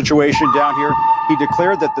look at the situation down here. He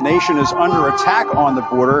declared that the nation is under attack on the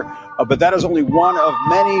border, but that is only one of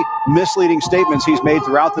many misleading statements he's made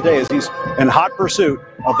throughout the day as he's in hot pursuit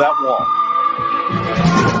of that wall.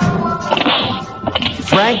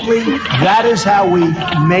 Frankly, that is how we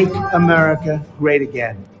make America great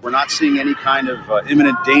again. We're not seeing any kind of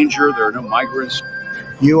imminent danger. There are no migrants.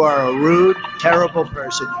 You are a rude, terrible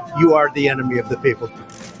person. You are the enemy of the people.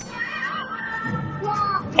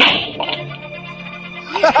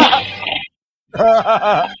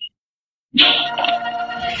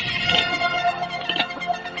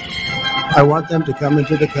 I want them to come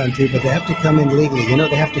into the country, but they have to come in legally.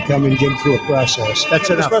 They have to come in through a process. That's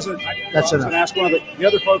enough. That's enough. Ask one of the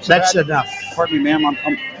other folks. That's enough. Pardon me, ma'am.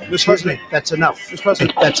 Excuse me. That's enough. Mr.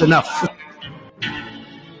 President. That's enough.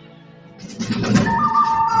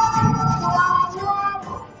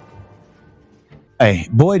 Hey,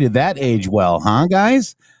 boy, did that age well, huh,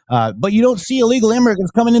 guys? But you don't see illegal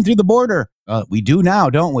immigrants coming in through the border. We do now,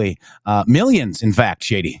 don't we? Millions, in fact,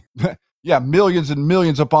 Shady. Yeah, millions and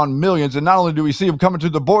millions upon millions. And not only do we see them coming to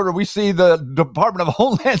the border, we see the Department of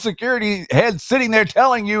Homeland Security head sitting there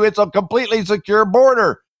telling you it's a completely secure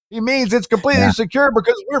border. He means it's completely secure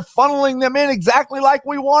because we're funneling them in exactly like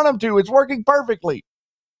we want them to. It's working perfectly.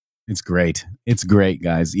 It's great. It's great,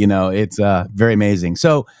 guys. It's very amazing.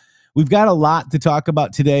 So we've got a lot to talk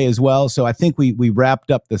about today as well. So I think we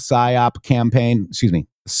wrapped up the PSYOP campaign,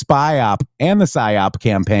 SPYOP and the PSYOP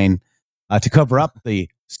campaign to cover up the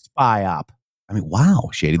SPYOP. I mean, wow,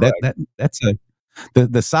 Shady. That's the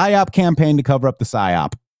PSYOP campaign to cover up the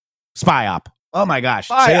PSYOP. SPYOP. Oh my gosh.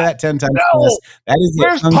 PSYOP. Say that 10 times. No. That is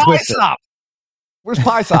Where's PSYOP? Where's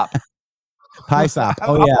PSYOP? PSYOP.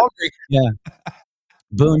 Oh yeah. Yeah.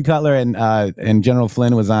 Boone Cutler and General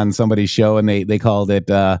Flynn was on somebody's show and they called it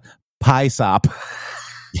PSYOP.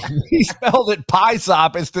 He spelled it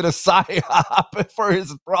PSYOP instead of PSYOP for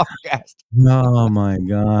his broadcast. Oh my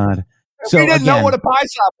God. So we didn't know what a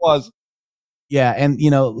PSYOP was. Yeah, and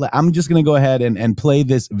I'm just gonna go ahead and play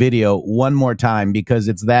this video one more time because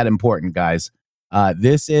it's that important, guys.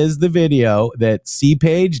 This is the video that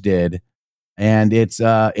C-Page did, and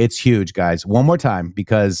it's huge, guys. One more time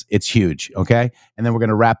because it's huge, okay? And then we're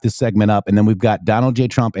gonna wrap this segment up, and then we've got Donald J.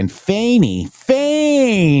 Trump and Fani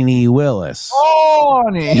Willis.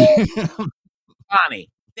 Fani.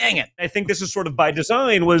 Dang it. I think this is sort of by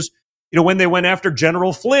design was, when they went after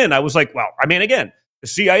General Flynn, I was like, well, I mean, again, the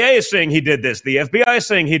CIA is saying he did this. The FBI is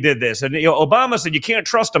saying he did this. And Obama said you can't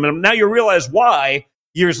trust him. And now you realize why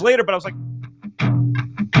years later. But I was like,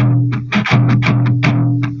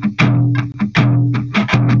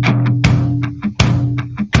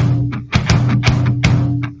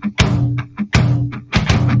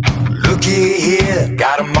 looky here,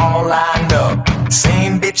 Got them all lined up,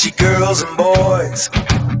 same bitchy girls and boys.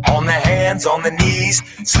 On their hands, on their knees,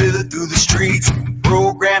 slither through the streets,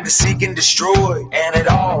 programmed to seek and destroy. And it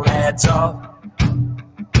all adds up,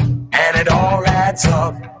 and it all adds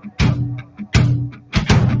up.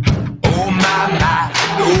 Oh my,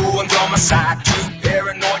 no one's on my side, too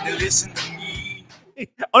paranoid to listen to me.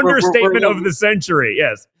 Understatement of the century,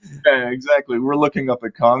 yes. Yeah, exactly. We're looking up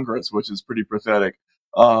at Congress, which is pretty pathetic.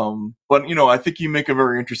 But you know, I think you make a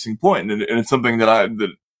very interesting point, and it's something that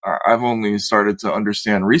I've only started to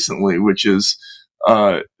understand recently, which is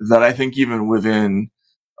that I think even within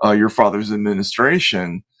your father's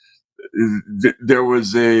administration, there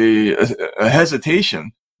was a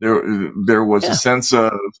hesitation. There was a sense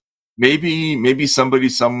of maybe somebody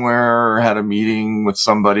somewhere had a meeting with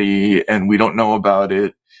somebody and we don't know about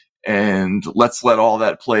it, and let's let all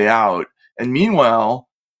that play out. And meanwhile,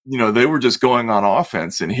 you know, they were just going on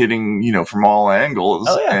offense and hitting, you know, from all angles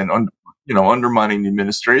and, you know, undermining the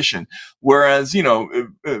administration. Whereas, you know,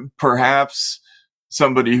 perhaps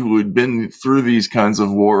somebody who had been through these kinds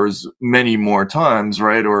of wars many more times,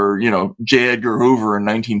 right? Or, you know, J. Edgar Hoover in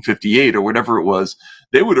 1958 or whatever it was,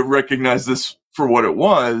 they would have recognized this for what it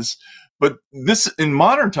was. But this, in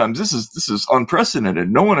modern times, this is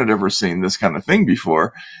unprecedented. No one had ever seen this kind of thing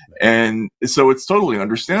before, and so it's totally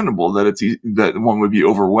understandable that that one would be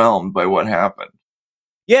overwhelmed by what happened.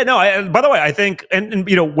 Yeah, no. By the way, I think, and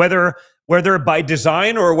you know, whether by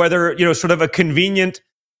design or whether, you know, sort of a convenient,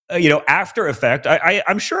 you know, after effect,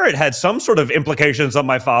 I'm sure it had some sort of implications on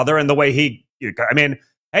my father and the way he. I mean,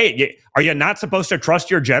 hey, are you not supposed to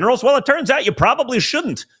trust your generals? Well, it turns out you probably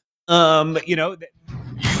shouldn't. You know.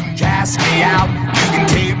 Cast me out, you can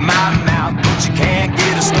tape my mouth, but you can't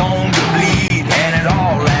get a stone to bleed. And it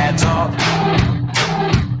all adds up,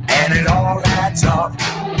 and it all adds up.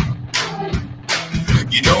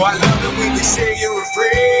 You know I love it when you say you're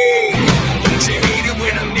afraid, but you hate it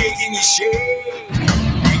when I'm making you shake.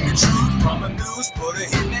 Bring the truth from a noose, put a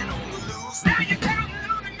hitman on the loose. Now you're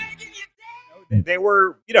counting on and making you dead. They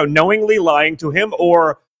were, you know, knowingly lying to him,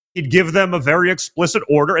 or he'd give them a very explicit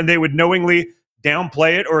order and they would knowingly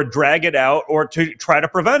downplay it or drag it out or to try to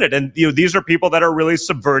prevent it. And, you know, these are people that are really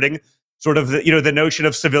subverting sort of the, you know, the notion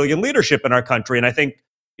of civilian leadership in our country. And I think,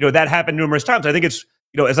 you know, that happened numerous times. I think it's,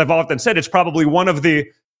 you know, as I've often said, it's probably one of the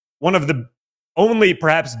only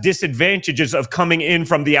perhaps disadvantages of coming in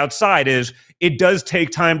from the outside is it does take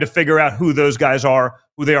time to figure out who those guys are,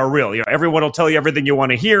 who they are really. You know, everyone will tell you everything you want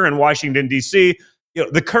to hear in Washington, D.C. You know,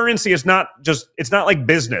 the currency is not just, it's not like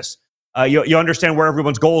business. You understand where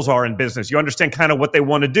everyone's goals are in business. You understand kind of what they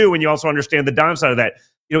want to do, and you also understand the downside of that.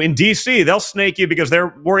 You know, in D.C., they'll snake you because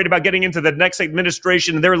they're worried about getting into the next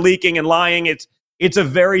administration, and they're leaking and lying. It's a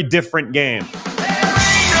very different game.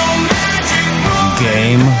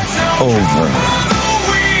 Game over.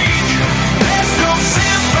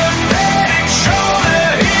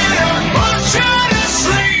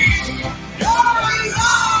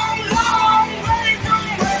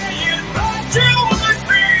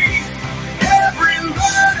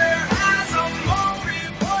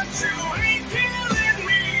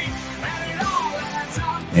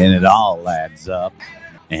 And it all adds up.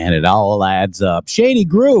 And it all adds up. Shady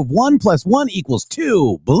Groove, 1 + 1 =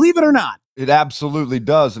 2. Believe it or not. It absolutely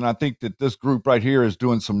does. And I think that this group right here is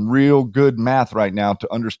doing some real good math right now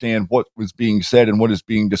to understand what was being said and what is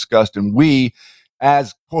being discussed. And we,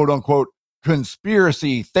 as quote unquote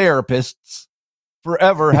conspiracy therapists,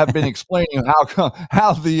 forever have been explaining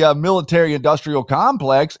how the military industrial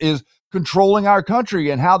complex is controlling our country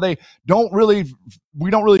and how we don't really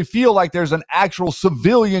feel like there's an actual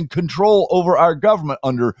civilian control over our government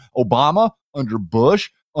under Obama, under Bush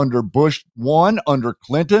 1, under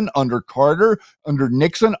Clinton, under Carter, under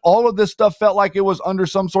Nixon. All of this stuff felt like it was under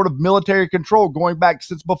some sort of military control going back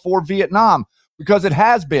since before Vietnam, because it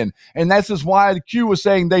has been. And this is why the Q was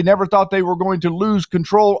saying they never thought they were going to lose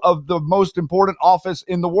control of the most important office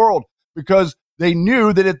in the world, because they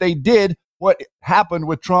knew that if they did, what happened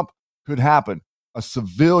with Trump could happen. A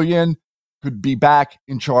civilian could be back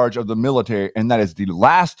in charge of the military, and that is the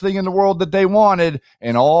last thing in the world that they wanted.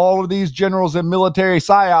 And all of these generals and military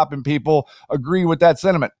psyop and people agree with that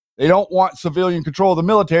sentiment. They don't want civilian control of the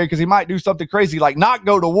military because he might do something crazy like not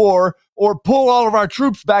go to war or pull all of our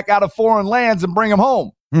troops back out of foreign lands and bring them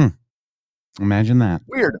home. Imagine that.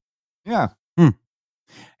 Weird. Yeah.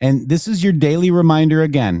 And this is your daily reminder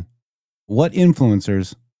again. What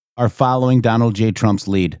influencers are following Donald J. Trump's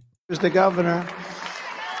lead? Was the governor.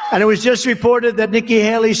 And it was just reported that Nikki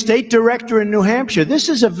Haley, state director in New Hampshire, this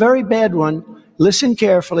is a very bad one. Listen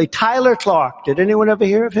carefully. Tyler Clark. Did anyone ever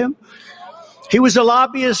hear of him? He was a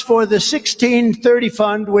lobbyist for the 1630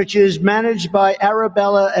 Fund, which is managed by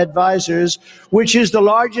Arabella Advisors, which is the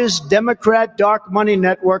largest Democrat dark money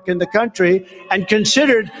network in the country and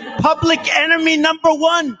considered public enemy number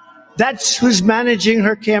one. That's who's managing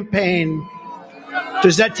her campaign.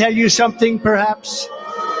 Does that tell you something, perhaps?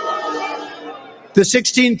 The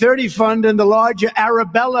 1630 Fund and the larger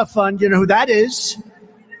Arabella Fund, you know who that is?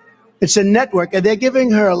 It's a network, and they're giving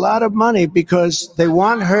her a lot of money because they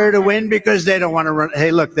want her to win because they don't want to run. Hey,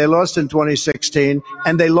 look, they lost in 2016,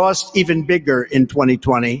 and they lost even bigger in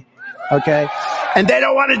 2020, okay? And they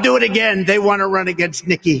don't want to do it again. They want to run against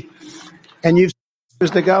Nikki. And you've as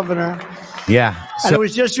the governor. Yeah. And it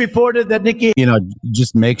was just reported that Nikki...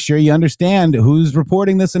 Just make sure you understand who's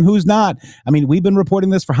reporting this and who's not. I mean, we've been reporting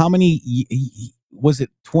this for how many... Was it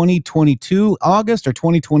 2022 August or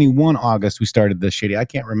 2021 August we started this, Shady? I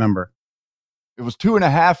can't remember. It was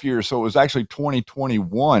 2.5 years, so it was actually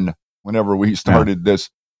 2021 whenever we started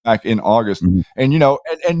this back in August. Mm-hmm. And,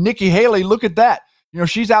 and Nikki Haley, look at that.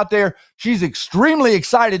 She's out there. She's extremely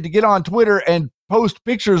excited to get on Twitter and post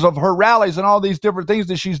pictures of her rallies and all these different things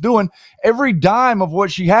that she's doing. Every dime of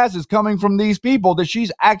what she has is coming from these people that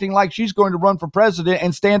she's acting like she's going to run for president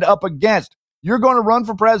and stand up against. You're going to run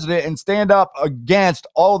for president and stand up against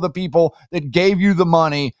all of the people that gave you the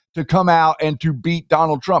money to come out and to beat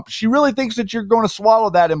Donald Trump. She really thinks that you're going to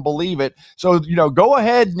swallow that and believe it. So, go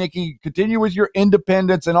ahead, Nikki, continue with your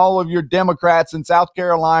independents and all of your Democrats in South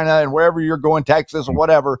Carolina and wherever you're going, Texas or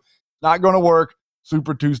whatever. Not going to work.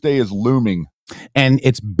 Super Tuesday is looming. And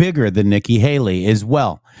it's bigger than Nikki Haley as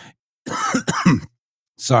well.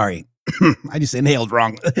 Sorry. I just inhaled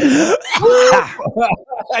wrong. You're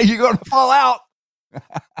going to fall out.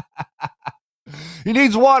 He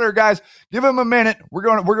needs water, guys. Give him a minute. We're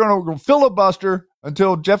going to filibuster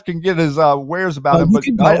until Jeff can get his wares about him. But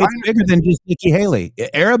it's bigger than just Nikki Haley.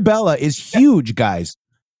 Arabella is huge, guys.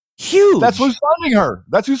 Huge. That's who's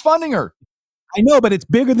funding her. I know, but it's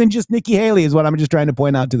bigger than just Nikki Haley is what I'm just trying to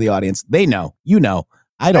point out to the audience. They know. You know.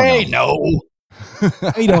 I don't know. They know.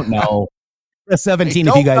 They don't know. 17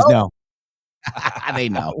 if you guys know. They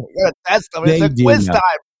know. It's a quiz time.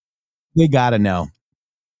 They gotta know.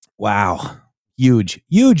 Wow. Huge,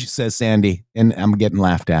 says Sandy. And I'm getting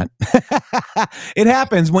laughed at. It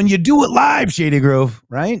happens when you do it live, Shady Grove,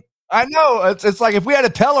 right? I know. It's like if we had a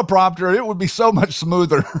teleprompter, it would be so much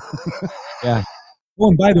smoother. Yeah. Oh,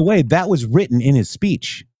 and by the way, that was written in his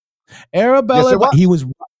speech. Arabella, yes, he was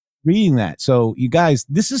reading that. So you guys,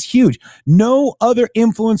 this is huge. No other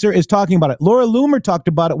influencer is talking about it. Laura Loomer talked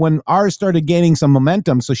about it when ours started gaining some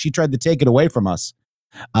momentum. So she tried to take it away from us.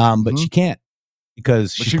 But she can't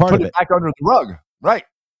because she's part of it. Back under the rug. Right.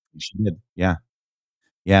 She did. Yeah.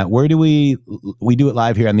 Yeah. Where do we do it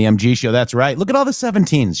live here on the MG show? That's right. Look at all the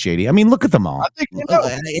 17s, Shady. I mean, look at them all. I think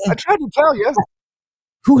I tried to tell you.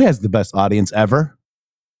 Who has the best audience ever?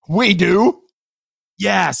 We do.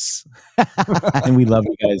 Yes. And we love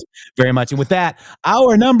you guys very much. And with that,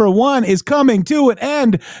 our number one is coming to an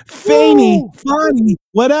end. Fani,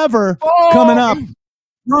 whatever, coming up.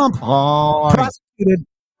 Trump, prosecuted,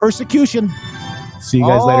 persecution. See you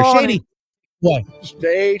guys later. Shady. What?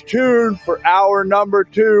 Stay tuned for hour number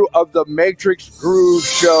 2 of the Matrix Groove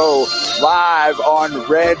Show live on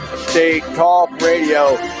Red State Talk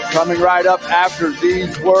Radio. Coming right up after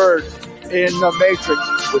these words in the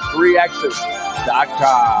Matrix with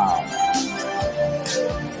 3X's.com.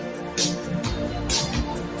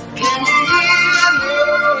 Can you hear me?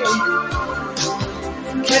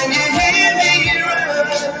 Can you hear me running?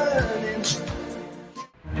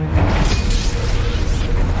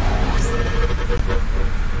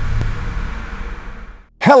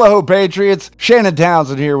 Hello, Patriots. Shannon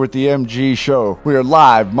Townsend here with the MG Show. We are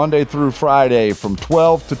live Monday through Friday from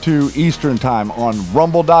 12 to 2 Eastern Time on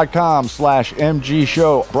rumble.com/MG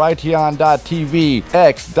Show, Brighteon.tv,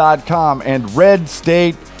 X.com, and Red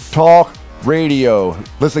State Talk Radio.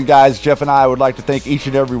 Listen, guys, Jeff and I would like to thank each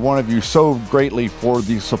and every one of you so greatly for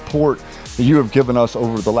the support that you have given us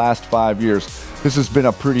over the last 5 years. This has been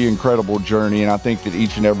a pretty incredible journey, and I think that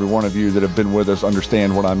each and every one of you that have been with us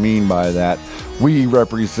understand what I mean by that. We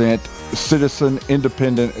represent citizen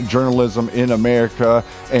independent journalism in America,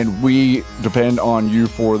 and we depend on you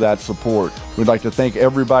for that support. We'd like to thank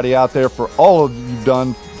everybody out there for all of you've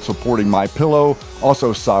done supporting MyPillow,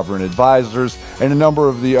 also Sovereign Advisors, and a number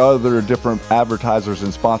of the other different advertisers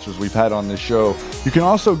and sponsors we've had on this show. You can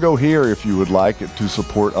also go here if you would like to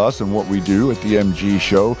support us and what we do at the MG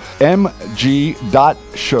Show,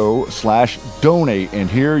 mg.show/donate. And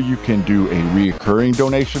here you can do a recurring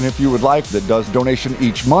donation if you would like that does donation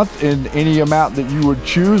each month in any amount that you would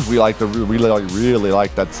choose. We really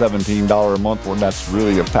like that $17 a month one. That's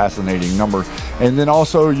really a fascinating number. And then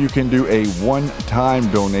also you can do a one-time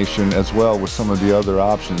donation as well with some of the other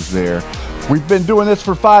options there. We've been doing this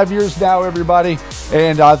for 5 years now, everybody,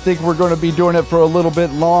 and I think we're going to be doing it for a little bit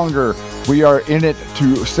longer. We are in it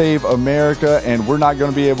to save America, and we're not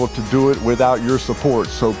going to be able to do it without your support.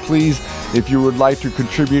 So please, if you would like to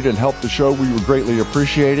contribute and help the show, we would greatly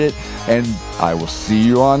appreciate it. And I will see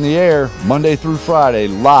you on the air Monday through Friday,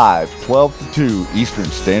 live, 12 to 2 Eastern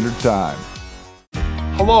Standard Time.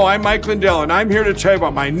 Hello, I'm Mike Lindell, and I'm here to tell you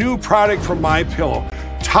about my new product from MyPillow.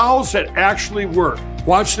 Towels that actually work.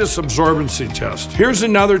 Watch this absorbency test. Here's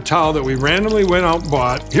another towel that we randomly went out and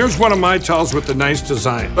bought. Here's one of my towels with the nice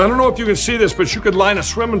design. I don't know if you can see this, but you could line a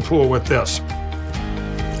swimming pool with this.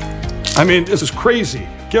 I mean, this is crazy.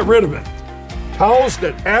 Get rid of it. Towels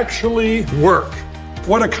that actually work.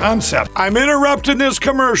 What a concept. I'm interrupting this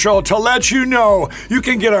commercial to let you know you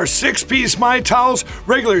can get our 6-piece My Towels,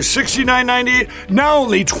 regular $69.98, now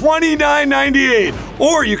only $29.98.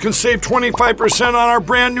 Or you can save 25% on our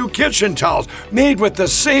brand new kitchen towels, made with the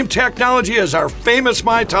same technology as our famous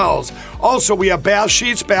My Towels. Also, we have bath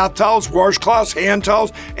sheets, bath towels, washcloths, hand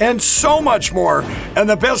towels, and so much more. And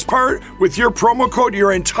the best part, with your promo code,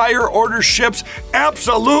 your entire order ships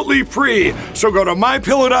absolutely free. So go to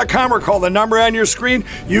mypillow.com or call the number on your screen.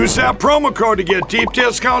 Use that promo code to get deep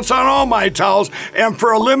discounts on all My Towels. And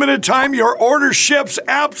for a limited time, your order ships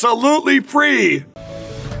absolutely free.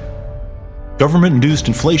 Government-induced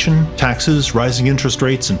inflation, taxes, rising interest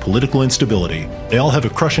rates, and political instability, they all have a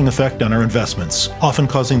crushing effect on our investments, often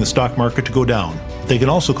causing the stock market to go down. They can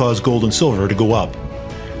also cause gold and silver to go up.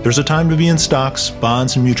 There's a time to be in stocks,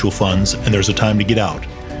 bonds, and mutual funds, and there's a time to get out.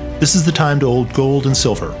 This is the time to hold gold and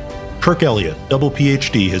silver. Kirk Elliott, double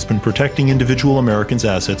PhD, has been protecting individual Americans'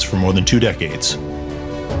 assets for more than 2 decades.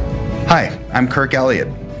 Hi, I'm Kirk Elliott.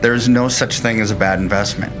 There is no such thing as a bad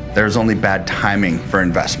investment. There is only bad timing for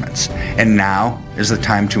investments. And now is the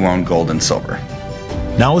time to own gold and silver.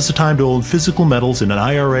 Now is the time to own physical metals in an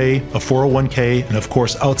IRA, a 401k, and of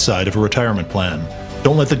course outside of a retirement plan.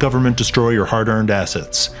 Don't let the government destroy your hard-earned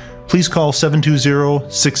assets. Please call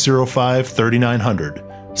 720-605-3900.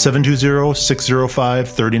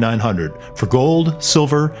 720-605-3900 for gold,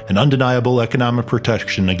 silver, and undeniable economic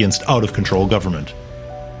protection against out-of-control government.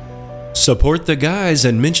 Support the guys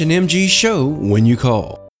and mention MG Show when you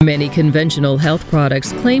call. Many conventional health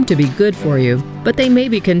products claim to be good for you, but they may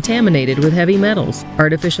be contaminated with heavy metals,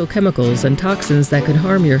 artificial chemicals, and toxins that could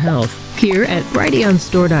harm your health. Here at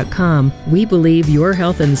BrighteonStore.com, we believe your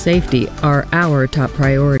health and safety are our top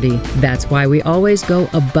priority. That's why we always go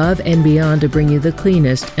above and beyond to bring you the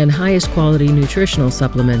cleanest and highest quality nutritional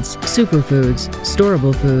supplements, superfoods,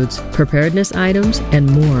 storable foods, preparedness items,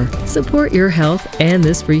 and more. Support your health and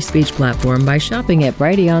this free speech platform by shopping at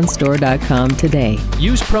BrighteonStore.com today.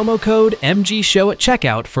 Use promo code MGSHOW at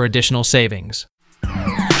checkout for additional savings.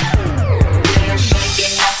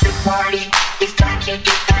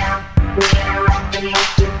 We're rocking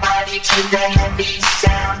with your body to the heavy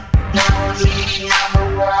sound. No leaning on the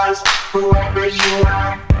walls, whoever you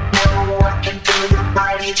are. No walking through the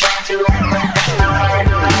party trying to act like a star.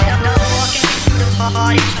 No walking through the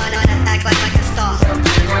party trying to act like a star.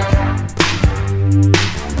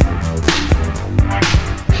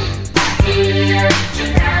 I hear you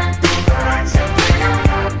down the line, so when I'm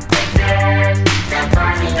up there, that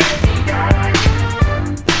party let me go.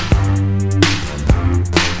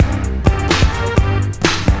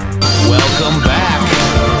 Welcome back.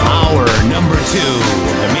 Hour number 2,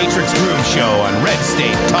 The Matrix Groove Show on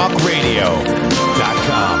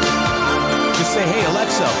RedStateTalkRadio.com. Just say, hey,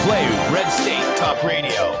 Alexa, play Red State Talk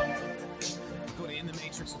Radio. Go to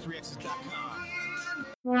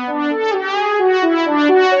InTheMatrix3X's.com.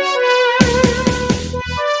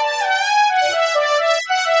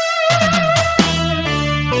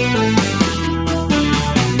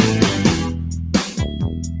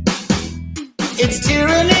 It's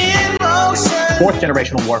tyranny in motion. 4th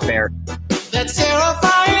generational warfare. That's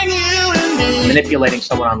terrifying you and me. Manipulating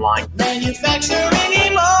someone online. Manufacturing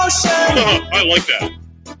emotion. I like that.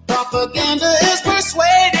 Propaganda is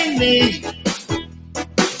persuading me.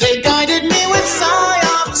 They guided me with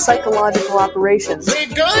psyops. Psychological operations. They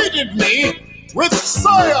guided me with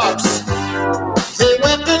psyops. They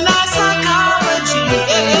weaponize psychology.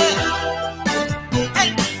 Hey.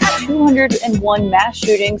 101 mass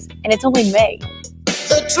shootings, and it's only May.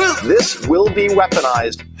 The truth. This will be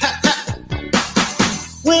weaponized.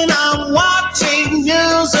 When I'm watching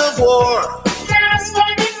news of war.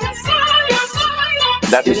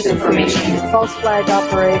 That's disinformation. False flag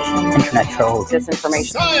operations. Internet trolls.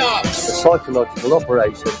 Disinformation. PSYOPs. A psychological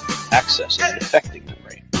operation accessing and affecting the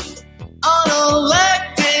brain.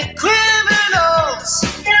 Unelected criminals.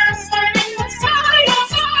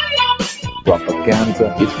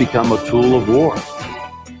 Propaganda. It's become a tool of war.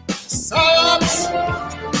 PSYOPs.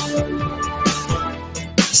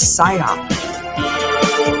 PSYOP.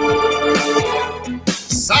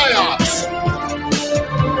 PSYOPs.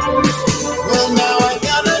 Well, now I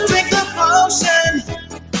gotta drink the potion.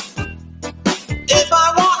 If I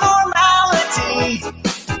want normality,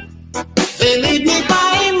 they lead me by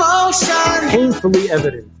emotion. Painfully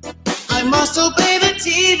evident. I must obey the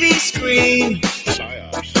TV screen.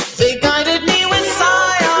 PSYOPs. They guided me with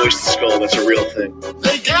PSYOPs. Voice the skull, that's a real thing.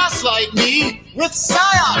 They gaslight me with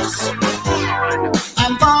PSYOPs.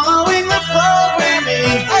 I'm following the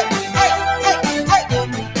programming.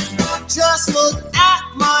 Just look at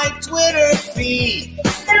my Twitter feed.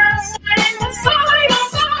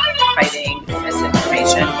 Fighting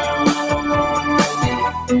misinformation.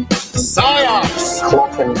 PSYOPs.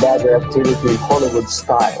 Clock and dagger activity Hollywood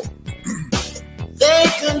style. They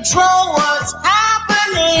control what's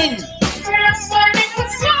happening.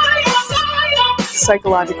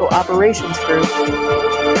 Psychological operations group.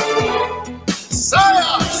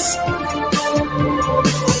 PSYOPs.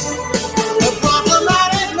 A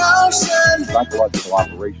problematic notion. Psychological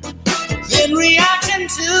operation. In reaction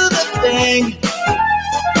to the thing.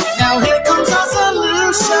 Now here comes a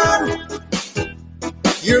solution.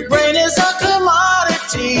 Your brain is a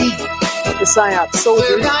commodity. The PSYOP soldiers.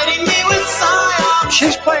 They're guiding me with PSYOPs.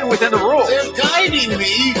 She's playing within the rules. They're guiding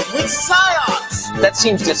me with PSYOPs. That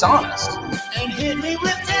seems dishonest. And hit me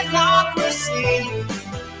with technocracy.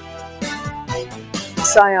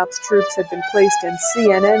 PSYOP's troops had been placed in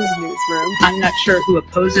CNN's newsroom. I'm not sure who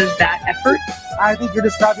opposes that effort. I think you're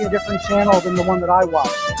describing a different channel than the one that I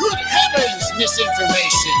watch. Good heavens,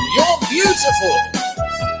 misinformation. You're beautiful.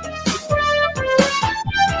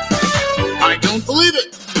 I don't believe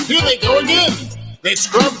it. Here they go again. They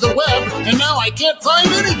scrubbed the web, and now I can't find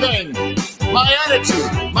anything. My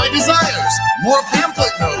attitude, my desires, more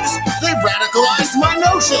pamphlet notes. They've radicalized my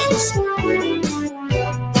notions.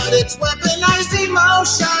 But it's weaponized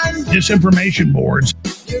emotion. Disinformation boards.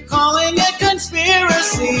 You're calling it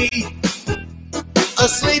conspiracy.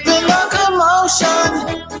 Asleep in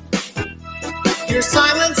locomotion. Your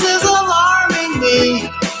silence is alarming me.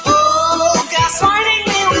 Oh, gaslighting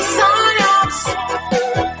me with PSYOPs.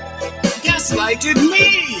 Gaslighted me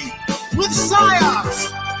with PSYOPs.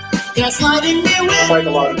 Gaslighting me with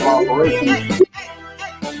psychological operations.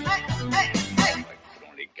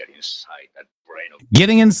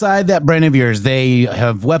 Getting inside that brain of yours. They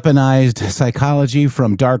have weaponized psychology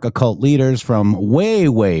from dark occult leaders from way,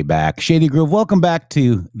 way back. Shady Groove, welcome back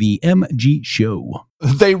to the MG Show.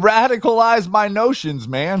 They radicalized my notions,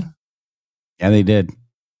 man. Yeah, they did.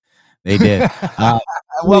 They did.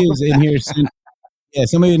 Somebody was in here. Yeah,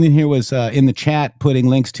 somebody in here was in the chat putting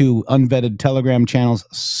links to unvetted Telegram channels.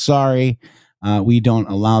 Sorry, we don't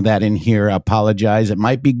allow that in here. I apologize. It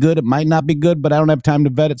might be good. It might not be good, but I don't have time to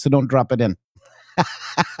vet it, so don't drop it in.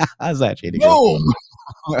 How's that, Shady? Boom.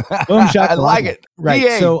 Boom, shot. I like it. Right.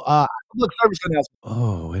 EA. So, public service announcement.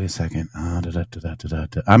 oh, wait a second.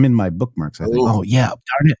 I'm in my bookmarks, I think. Oh, yeah.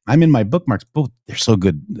 Darn it. I'm in my bookmarks. Both. They're so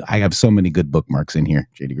good. I have so many good bookmarks in here,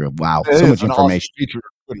 Shady Grove. Wow. It So is much an awesome information. feature of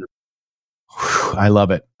Twitter. Whew, I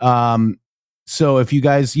love it. So if you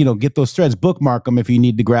guys, get those threads, bookmark them if you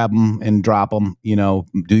need to grab them and drop them,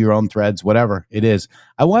 do your own threads, whatever it is.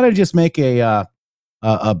 I want to just make a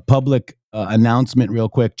public announcement real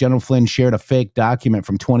quick. General Flynn shared a fake document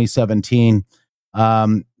from 2017.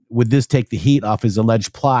 Would this take the heat off his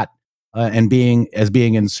alleged plot and being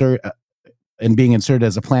inserted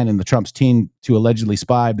as a plan in the Trump's team to allegedly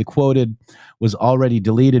spy? The quoted was already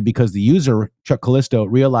deleted because the user, Chuck Callisto,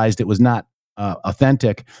 realized it was not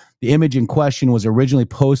authentic. The image in question was originally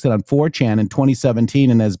posted on 4chan in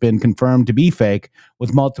 2017 and has been confirmed to be fake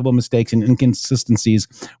with multiple mistakes and inconsistencies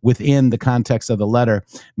within the context of the letter.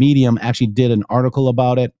 Medium actually did an article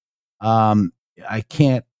about it. I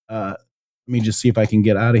can't, let me just see if I can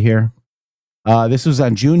get out of here. This was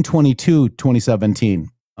on June 22, 2017,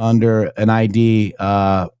 under an ID,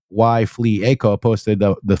 Y Flea Echo posted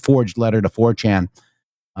the forged letter to 4chan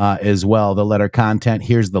as well. The letter content,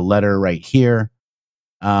 here's the letter right here.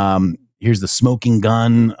 Here's the smoking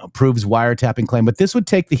gun, proves wiretapping claim. But this would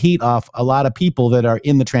take the heat off a lot of people that are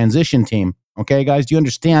in the transition team Okay, guys, do you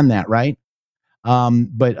understand that, right?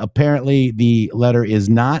 But apparently the letter is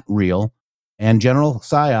not real, and General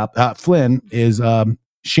PSYOP Flynn is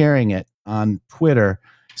sharing it on Twitter,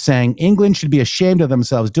 saying England should be ashamed of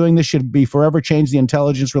themselves. Doing this should be forever change the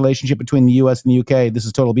intelligence relationship between the U.S. and the U.K. This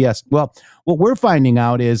is total BS. Well, what we're finding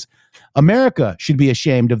out is America should be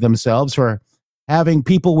ashamed of themselves for having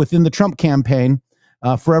people within the Trump campaign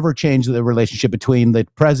forever change the relationship between the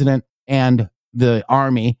president and the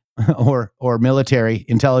army or military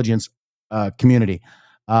intelligence community.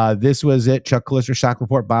 This was it. Chuck Callister shock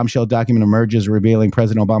report bombshell document emerges revealing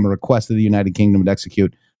President Obama requested the United Kingdom to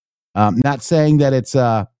execute. Not saying that it's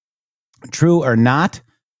true or not.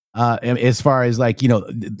 As far as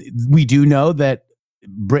we do know that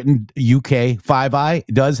Britain, UK, Five Eye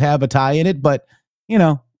does have a tie in it, but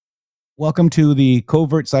welcome to the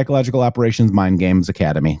Covert Psychological Operations Mind Games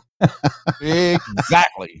Academy.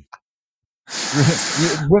 Exactly.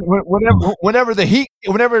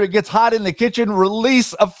 Whenever it gets hot in the kitchen,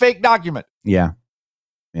 release a fake document. Yeah.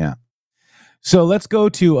 So let's go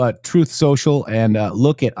to Truth Social and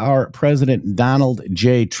look at our President Donald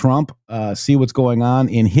J. Trump, see what's going on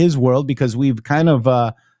in his world, because we've kind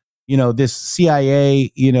of, this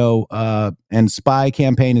CIA, and spy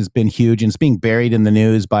campaign has been huge, and it's being buried in the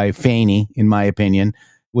news by Fani, in my opinion,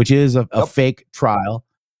 which is a fake trial.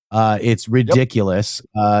 It's ridiculous.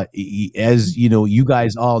 As you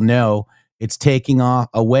guys all know, it's taking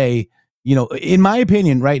away, in my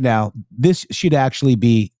opinion right now, this should actually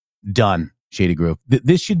be done. Shady Group.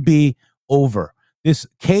 This should be over. This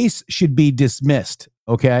case should be dismissed.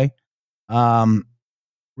 Okay.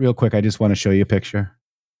 Real quick, I just want to show you a picture.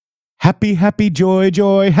 Happy, happy, joy,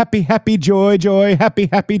 joy. Happy, happy, joy, joy. Happy,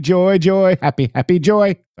 happy, joy, joy. Happy, happy,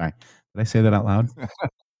 joy. Sorry, did I say that out loud?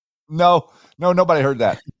 No, nobody heard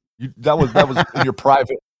that. That was in your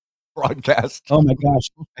private broadcast. Oh my gosh,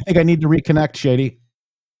 I think I need to reconnect, Shady.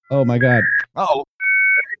 Oh my God. Oh.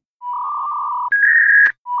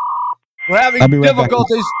 We're having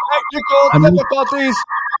difficulties. Technical difficulties.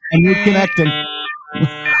 I'm reconnecting.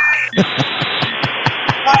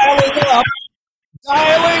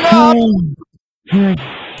 Dialing up.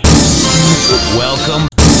 Welcome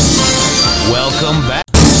back.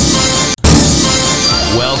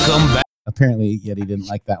 Welcome back. Apparently, Yeti didn't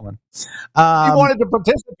like that one. He wanted to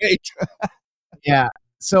participate. Yeah.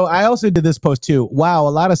 So I also did this post too. Wow, a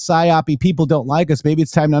lot of psyop people don't like us. Maybe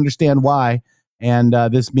it's time to understand why. And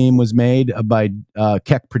this meme was made by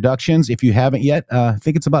Keck Productions. If you haven't yet, I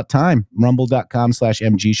think it's about time.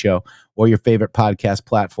 Rumble.com/MG show or your favorite podcast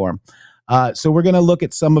platform. So we're going to look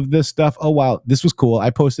at some of this stuff. Oh, wow. This was cool. I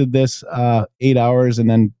posted this 8 hours and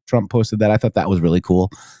then Trump posted that. I thought that was really cool.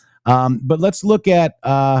 But let's look at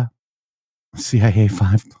CIA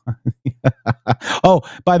 5. Oh,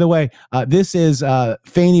 by the way, this is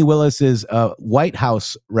Fani Willis's White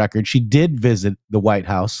House record. She did visit the White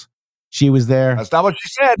House. She was there. That's not what she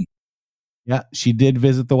said. Yeah, she did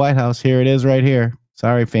visit the White House. Here it is right here.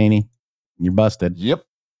 Sorry, Fani. You're busted. Yep.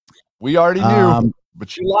 We already knew. But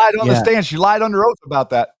she lied on the stand. She lied under oath about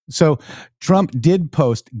that. So Trump did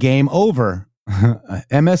post game over.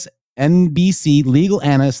 MSNBC legal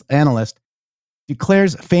analyst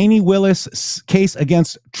declares Fani Willis' case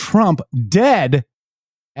against Trump dead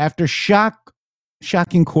after shocking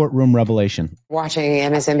courtroom revelation. Watching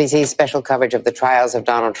MSNBC's special coverage of the trials of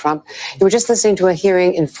Donald Trump, you were just listening to a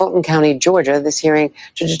hearing in Fulton County, Georgia. This hearing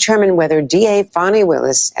to determine whether DA Fani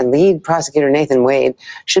Willis and lead prosecutor Nathan Wade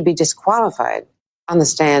should be disqualified. On the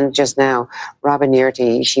stand just now, Robin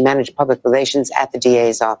Yerty, she managed public relations at the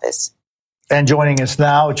DA's office. And joining us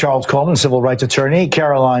now, Charles Coleman, civil rights attorney,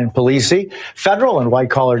 Caroline Polisi, federal and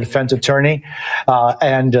white-collar defense attorney,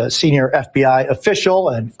 and senior FBI official,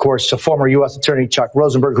 and, of course, a former U.S. attorney, Chuck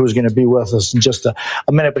Rosenberg, who's going to be with us in just a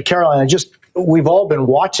minute. But, Caroline, we've all been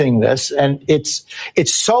watching this, and it's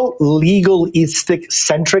so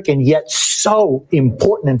legalistic-centric and yet so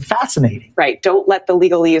important and fascinating. Right. Don't let the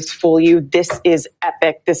legalese fool you. This is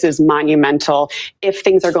epic. This is monumental. If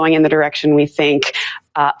things are going in the direction we think,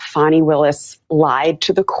 Fani Willis lied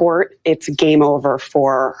to the court. It's game over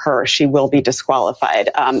for her. She will be disqualified.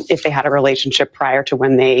 If they had a relationship prior to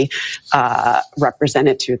when they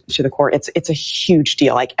represented to the court, it's a huge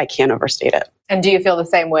deal. I can't overstate it. And do you feel the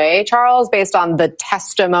same way, Charles, based on the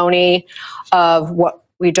testimony of what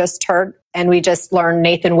we just heard? And we just learned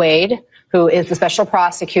Nathan Wade, who is the special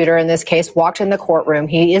prosecutor in this case, walked in the courtroom.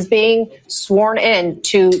 He is being sworn in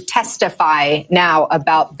to testify now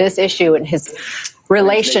about this issue and his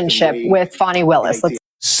relationship with Fani Willis.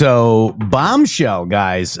 So bombshell,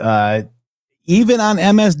 guys. Even on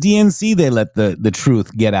MSDNC, they let the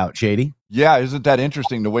truth get out, Shady. Yeah, isn't that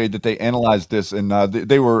interesting the way that they analyzed this? And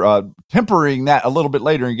they were tempering that a little bit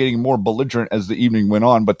later and getting more belligerent as the evening went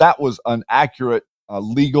on. But that was an accurate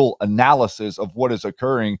legal analysis of what is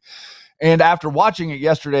occurring. And after watching it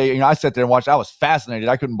yesterday, I sat there and watched. I was fascinated.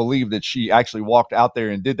 I couldn't believe that she actually walked out there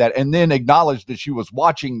and did that, and then acknowledged that she was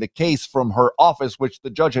watching the case from her office, which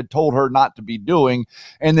the judge had told her not to be doing,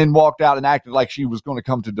 and then walked out and acted like she was going to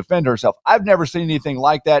come to defend herself. I've never seen anything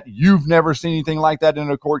like that. You've never seen anything like that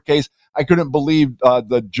in a court case. I couldn't believe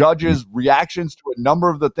the judge's reactions to a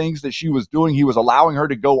number of the things that she was doing. He was allowing her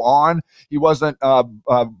to go on. He wasn't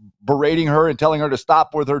berating her and telling her to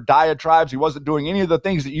stop with her diatribes. He wasn't doing any of the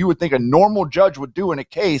things that you would think a normal judge would do in a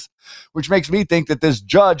case, which makes me think that this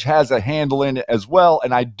judge has a handle in it as well.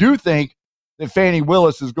 And I do think that Fani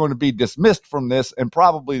Willis is going to be dismissed from this, and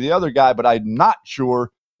probably the other guy, but I'm not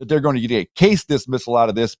sure that they're going to get a case dismissal out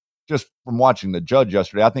of this just from watching the judge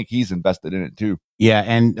yesterday. I think he's invested in it too. Yeah,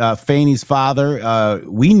 and Fani's father,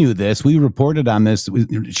 we knew this. We reported on this,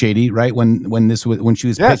 Shady, right? When she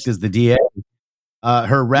was picked as the DA.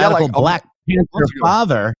 Her radical Black Panther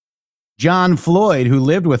father, John Floyd, who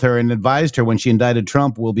lived with her and advised her when she indicted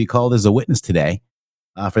Trump, will be called as a witness today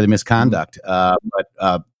for the misconduct.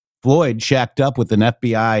 But Floyd shacked up with an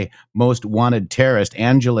FBI most wanted terrorist,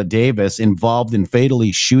 Angela Davis, involved in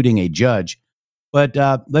fatally shooting a judge. But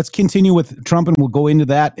let's continue with Trump, and we'll go into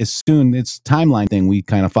that as soon. It's a timeline thing we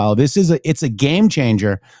kind of follow. It's a game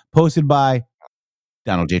changer posted by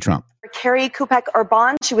Donald J. Trump. Carrie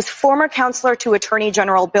Kupek-Urban. She was former counselor to Attorney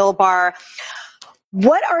General Bill Barr.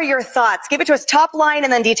 What are your thoughts? Give it to us top line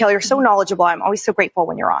and then detail. You're so knowledgeable. I'm always so grateful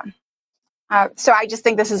when you're on. So I just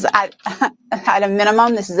think this is at a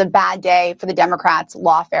minimum, this is a bad day for the Democrats'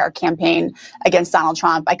 lawfare campaign against Donald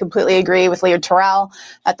Trump. I completely agree with Leo Terrell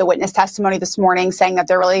at the witness testimony this morning, saying that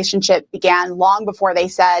their relationship began long before they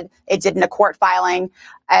said it did in a court filing.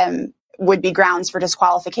 Would be grounds for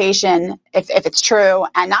disqualification if it's true.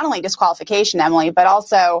 And not only disqualification, Emily, but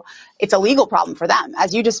also it's a legal problem for them.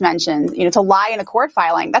 As you just mentioned, to lie in a court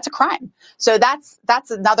filing, that's a crime. So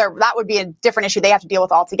that would be a different issue they have to deal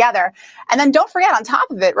with altogether. And then don't forget, on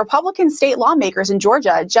top of it, Republican state lawmakers in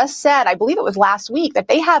Georgia just said, I believe it was last week, that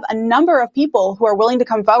they have a number of people who are willing to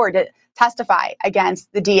come forward to testify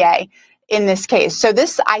against the DA in this case. So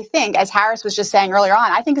this, I think, as Harris was just saying earlier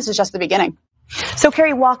on, I think this is just the beginning. So,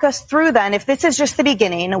 Carrie, walk us through then. If this is just the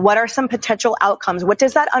beginning, what are some potential outcomes? What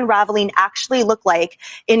does that unraveling actually look like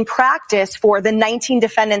in practice for the 19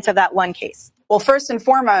 defendants of that one case? Well, first and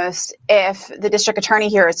foremost, if the district attorney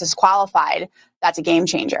here is disqualified, that's a game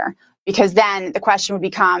changer. Because then the question would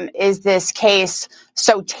become, is this case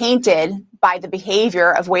so tainted by the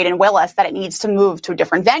behavior of Wade and Willis that it needs to move to a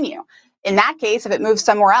different venue? In that case, if it moves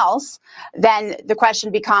somewhere else, then the question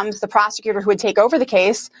becomes the prosecutor who would take over the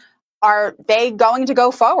case, are they going to go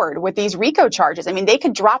forward with these RICO charges? I mean, they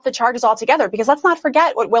could drop the charges altogether, because let's not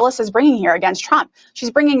forget what Willis is bringing here against Trump. She's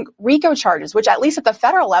bringing RICO charges, which at least at the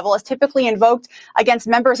federal level is typically invoked against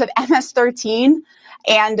members of MS-13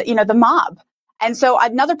 and, the mob. And so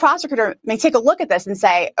another prosecutor may take a look at this and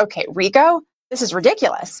say, okay, RICO, this is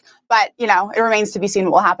ridiculous. But, it remains to be seen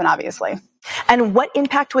what will happen, obviously. And what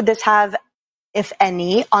impact would this have, if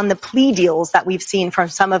any, on the plea deals that we've seen from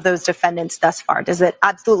some of those defendants thus far? Does it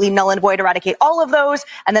absolutely null and void eradicate all of those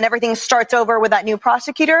and then everything starts over with that new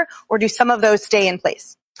prosecutor, or do some of those stay in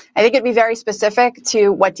place? I think it'd be very specific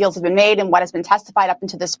to what deals have been made and what has been testified up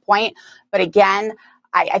until this point. But again,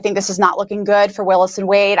 I think this is not looking good for Willis and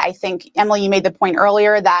Wade. I think, Emily, you made the point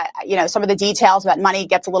earlier that, some of the details about money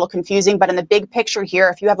gets a little confusing. But in the big picture here,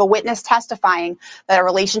 if you have a witness testifying that a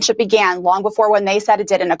relationship began long before when they said it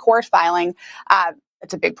did in a court filing,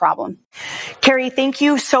 it's a big problem. Carrie, thank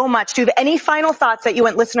you so much. Do you have any final thoughts that you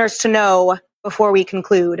want listeners to know before we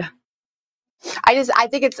conclude? I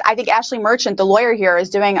think Ashley Merchant, the lawyer here, is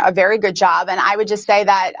doing a very good job. And I would just say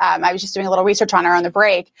that I was just doing a little research on her on the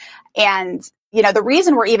break. And the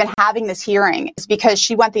reason we're even having this hearing is because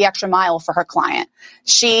she went the extra mile for her client.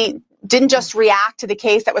 She didn't just react to the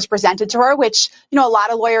case that was presented to her, which, a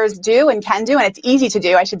lot of lawyers do and can do, and it's easy to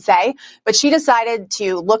do, I should say. But she decided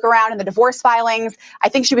to look around in the divorce filings. I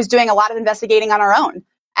think she was doing a lot of investigating on her own.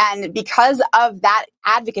 And because of that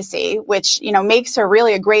advocacy, which, makes her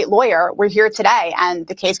really a great lawyer, we're here today, and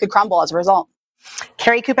the case could crumble as a result.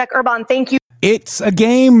 Carrie Kupek-Urban, thank you. It's a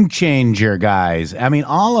game changer, guys. I mean,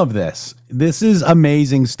 all of this is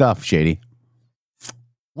amazing stuff, Shady.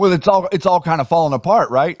 Well, it's all kind of falling apart,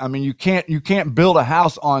 right? I mean, you can't build a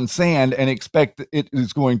house on sand and expect that it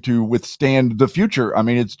is going to withstand the future. I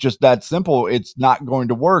mean, it's just that simple. It's not going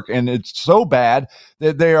to work, and it's so bad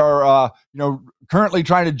that they are, currently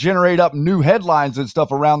trying to generate up new headlines and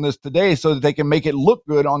stuff around this today so that they can make it look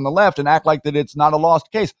good on the left and act like that it's not a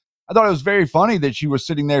lost case. I thought it was very funny that she was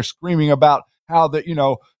sitting there screaming about how that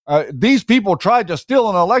these people tried to steal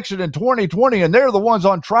an election in 2020 and they're the ones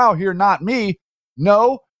on trial here, not me.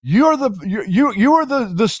 No, you are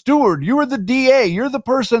the steward. You are the DA. You're the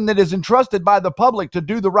person that is entrusted by the public to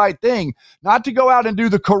do the right thing, not to go out and do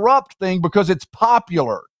the corrupt thing because it's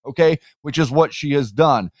popular. Okay, which is what she has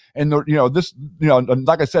done. And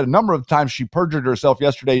like I said, a number of times she perjured herself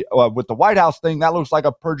yesterday with the White House thing. That looks like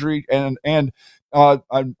a perjury, and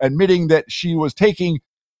admitting that she was taking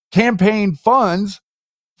campaign funds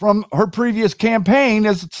from her previous campaign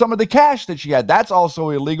as some of the cash that she had. That's also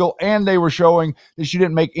illegal. And they were showing that she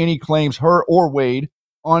didn't make any claims, her or Wade,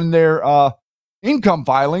 on their income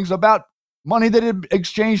filings about money that had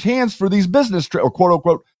exchanged hands for these business or quote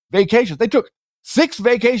unquote vacations. They took 6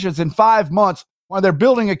 vacations in 5 months while they're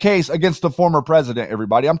building a case against the former president,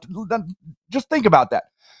 everybody. Just think about that.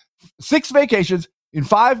 6 vacations in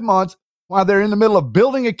 5 months while they're in the middle of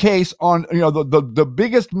building a case on, the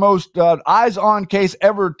biggest, most eyes-on case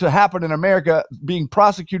ever to happen in America, being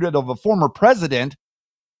prosecuted of a former president,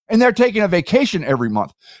 and they're taking a vacation every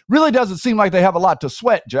month. Really doesn't seem like they have a lot to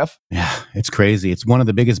sweat, Jeff. Yeah, it's crazy. It's one of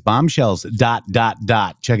the biggest bombshells, ...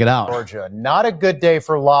 Check it out. Georgia, not a good day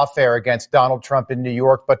for lawfare against Donald Trump in New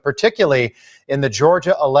York, but particularly in the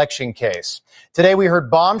Georgia election case. Today, we heard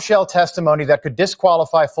bombshell testimony that could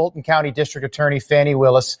disqualify Fulton County District Attorney Fani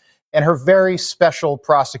Willis and her very special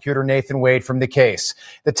prosecutor, Nathan Wade, from the case.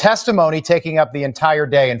 The testimony taking up the entire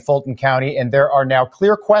day in Fulton County, and there are now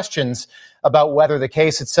clear questions about whether the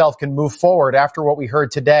case itself can move forward after what we heard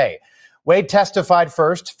today. Wade testified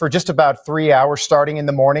first for just about 3 hours, starting in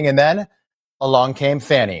the morning, and then along came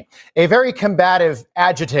Fani, a very combative,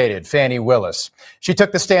 agitated Fani Willis. She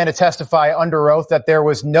took the stand to testify under oath that there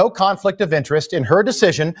was no conflict of interest in her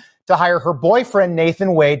decision to hire her boyfriend,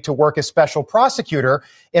 Nathan Wade, to work as special prosecutor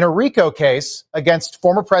in a RICO case against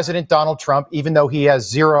former President Donald Trump, even though he has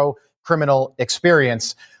zero criminal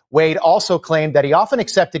experience. Wade also claimed that he often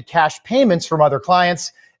accepted cash payments from other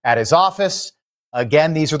clients at his office.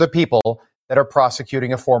 Again, these are the people that are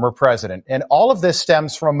prosecuting a former president. And all of this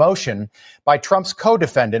stems from a motion by Trump's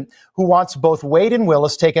co-defendant who wants both Wade and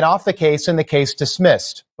Willis taken off the case and the case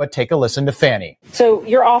dismissed. But take a listen to Fani. So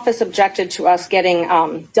your office objected to us getting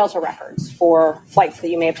Delta records for flights that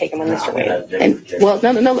you may have taken with Mr. Wade.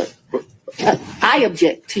 No. Look, I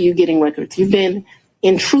object to you getting records. You've been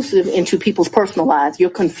intrusive into people's personal lives. You're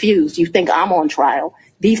confused. You think I'm on trial.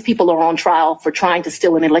 These people are on trial for trying to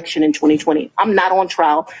steal an election in 2020. I'm not on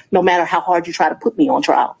trial, no matter how hard you try to put me on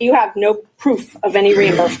trial. You have no proof of any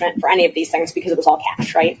reimbursement for any of these things because it was all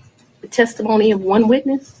cash, right? The testimony of one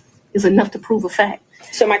witness is enough to prove a fact.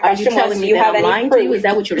 So my question was, telling me that I'm lying to you? Is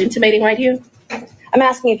that what you're intimating right here? I'm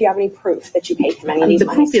asking if you have any proof that you paid him any of these The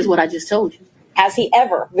proof is what I just told you. Has he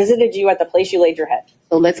ever visited you at the place you laid your head?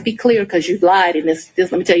 So let's be clear, because you lied in this.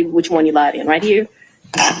 Let me tell you which one you lied in. Right here.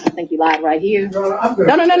 I think you lied right here.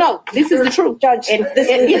 No. This is the truth, Judge. And it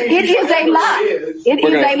is a lie. It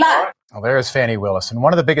is a lie. Well, there's Fani Willis. And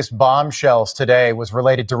one of the biggest bombshells today was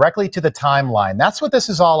related directly to the timeline. That's what this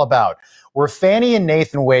is all about. Were Fani and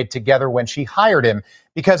Nathan Wade together when she hired him?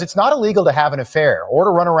 Because it's not illegal to have an affair or to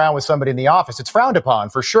run around with somebody in the office. It's frowned upon,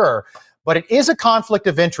 for sure. But it is a conflict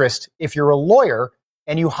of interest if you're a lawyer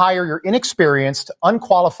and you hire your inexperienced,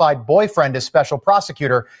 unqualified boyfriend as special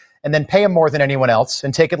prosecutor and then pay him more than anyone else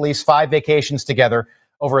and take at least 5 vacations together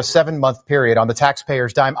over a 7-month period on the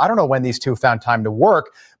taxpayer's dime. I don't know when these two found time to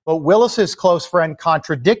work, but Willis's close friend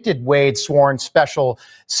contradicted Wade's sworn special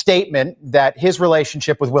statement that his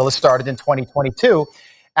relationship with Willis started in 2022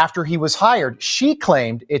 after he was hired. She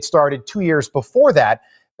claimed it started 2 years before that,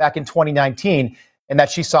 back in 2019, and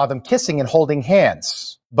that she saw them kissing and holding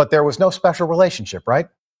hands. But there was no special relationship, right?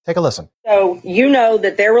 Take a listen. So you know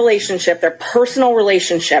that their relationship, their personal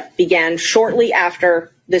relationship, began shortly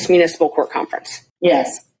after this municipal court conference.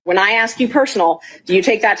 Yes. When I ask you personal, do you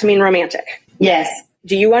take that to mean romantic? Yes.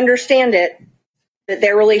 Do you understand it that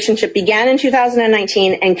their relationship began in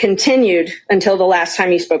 2019 and continued until the last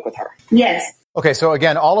time you spoke with her? Yes. Okay, so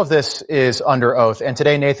again, all of this is under oath. And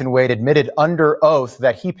today, Nathan Wade admitted under oath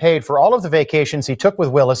that he paid for all of the vacations he took with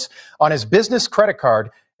Willis on his business credit card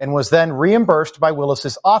and was then reimbursed by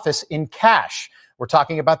Willis's office in cash. We're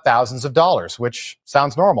talking about thousands of dollars, which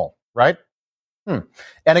sounds normal, right?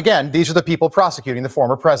 And again, these are the people prosecuting the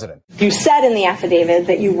former president. You said in the affidavit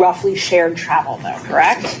that you roughly shared travel, though,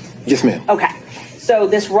 correct? Yes, ma'am. Okay. So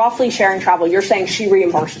this roughly sharing travel, you're saying she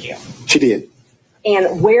reimbursed you. She did.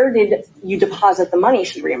 And where did you deposit the money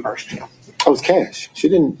she reimbursed you? It was cash. She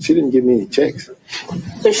didn't give me any checks.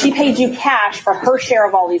 So she paid you cash for her share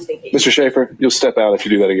of all these vacations. Mr. Schaefer, you'll step out if you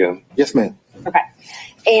do that again. Yes, ma'am. Okay.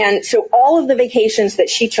 And so all of the vacations that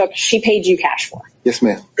she took, she paid you cash for. Yes,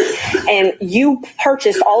 ma'am. And you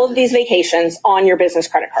purchased all of these vacations on your business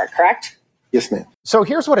credit card, correct? Yes, ma'am. So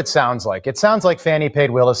here's what it sounds like. It sounds like Fani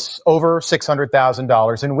paid Willis over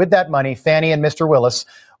 $600,000. And with that money, Fani and Mr. Willis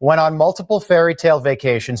went on multiple fairy tale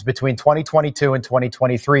vacations between 2022 and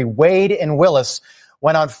 2023. Wade and Willis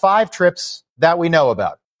went on 5 trips that we know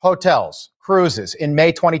about. Hotels, cruises. In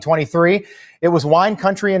May 2023, it was wine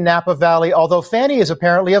country in Napa Valley, although Fani is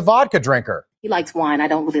apparently a vodka drinker. He likes wine. I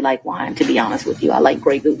don't really like wine, to be honest with you. I like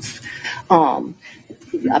Grey Goose. I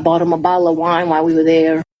bought him a bottle of wine while we were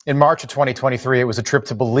there. In March of 2023, it was a trip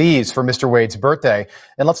to Belize for Mr. Wade's birthday.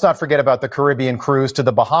 And let's not forget about the Caribbean cruise to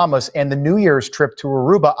the Bahamas and the New Year's trip to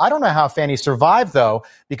Aruba. I don't know how Fani survived, though,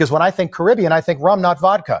 because when I think Caribbean, I think rum, not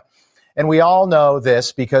vodka. And we all know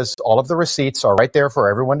this because all of the receipts are right there for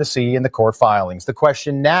everyone to see in the court filings. The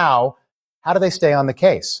question now, how do they stay on the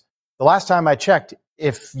case? The last time I checked,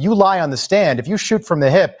 if you lie on the stand, if you shoot from the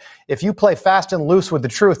hip, if you play fast and loose with the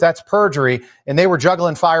truth, that's perjury. And they were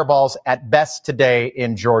juggling fireballs at best today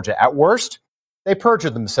in Georgia. At worst, they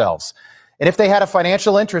perjured themselves. And if they had a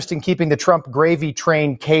financial interest in keeping the Trump gravy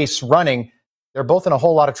train case running, they're both in a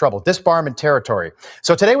whole lot of trouble. Disbarment territory.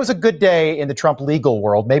 So today was a good day in the Trump legal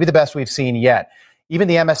world, maybe the best we've seen yet. Even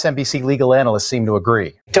the MSNBC legal analysts seem to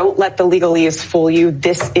agree. Don't let the legalese fool you.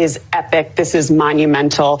 This is epic. This is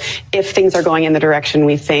monumental. If things are going in the direction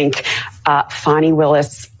we think, Fani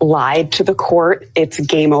Willis lied to the court. It's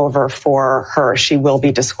game over for her. She will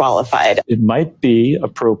be disqualified. It might be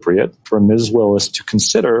appropriate for Ms. Willis to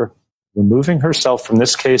consider removing herself from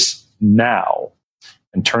this case now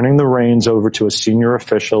and turning the reins over to a senior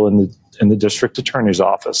official in the district attorney's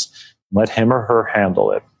office. Let him or her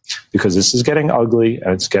handle it. Because this is getting ugly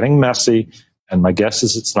and it's getting messy, and my guess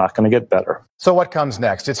is it's not going to get better. So what comes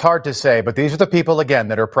next? It's hard to say, but these are the people, again,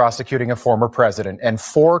 that are prosecuting a former president, and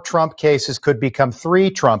 4 Trump cases could become 3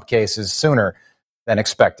 Trump cases sooner than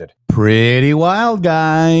expected. Pretty wild,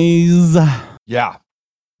 guys. Yeah,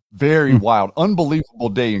 very wild. Unbelievable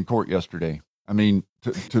day in court yesterday. I mean,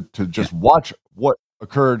 to just watch what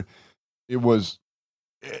occurred, it was,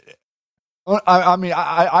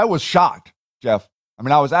 I was shocked, Jeff. I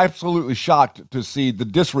mean, I was absolutely shocked to see the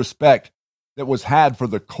disrespect that was had for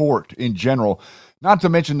the court in general, not to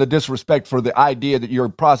mention the disrespect for the idea that you're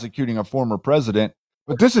prosecuting a former president.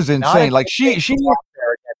 But this is insane. Like she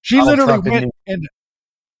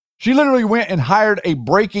literally went and hired a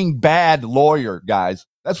Breaking Bad lawyer, guys.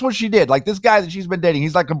 That's what she did. Like this guy that she's been dating,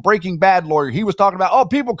 he's like a Breaking Bad lawyer. He was talking about,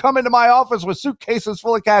 people come into my office with suitcases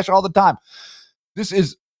full of cash all the time. This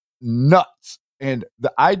is nuts. And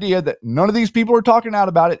the idea that none of these people are talking out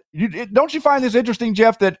about it, don't you find this interesting,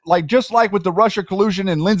 Jeff, that just like with the Russia collusion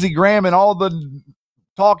and Lindsey Graham and all the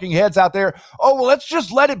talking heads out there, let's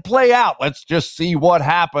just let it play out. Let's just see what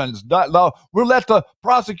happens. We'll let the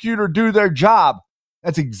prosecutor do their job.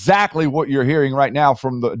 That's exactly what you're hearing right now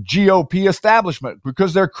from the GOP establishment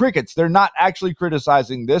because they're crickets. They're not actually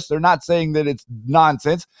criticizing this. They're not saying that it's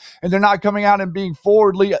nonsense, and they're not coming out and being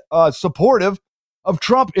forwardly supportive of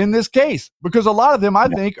Trump in this case, because a lot of them, I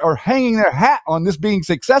think, are hanging their hat on this being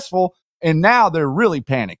successful, and now they're really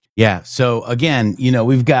panicked. Yeah. So again,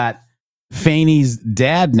 we've got Fani's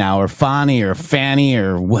dad now, or Fani, or Fani,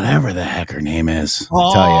 or whatever the heck her name is.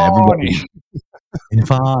 I'll tell you, everybody,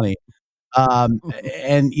 Fani.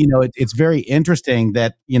 And it's very interesting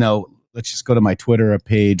that let's just go to my Twitter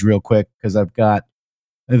page real quick because I've got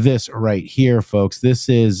this right here, folks. This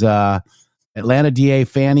is Atlanta DA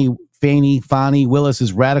Fani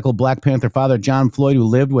Willis's radical Black Panther father, John Floyd, who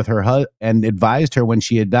lived with her and advised her when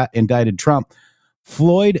she indicted Trump.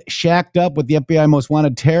 Floyd shacked up with the FBI most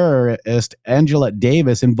wanted terrorist, Angela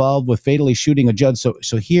Davis, involved with fatally shooting a judge.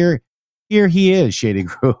 So here he is, Shady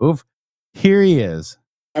Groove. Here he is.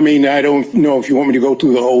 I mean, I don't know if you want me to go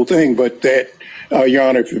through the whole thing, but that, Your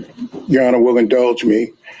Honor, if Your Honor will indulge me.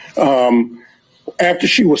 After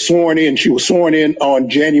she was sworn in on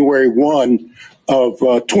January 1 of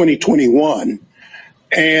 2021,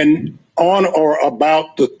 and on or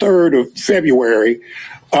about the 3rd of February,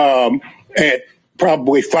 at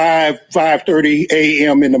probably 5:30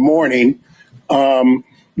 a.m. in the morning,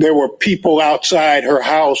 there were people outside her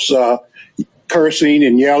house cursing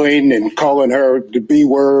and yelling and calling her the B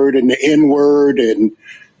word and the N word and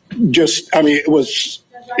it was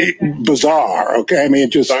bizarre. Okay, I mean,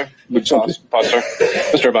 it just. Sorry, pause, sir.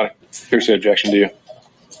 Mr. Arabella, here's the objection to you.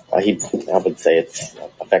 I would say it's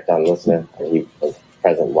effect on listener. He was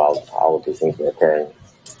present while all of these things were occurring,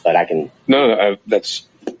 but I can. No, that's.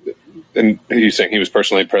 And he's saying he was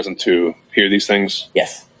personally present to hear these things?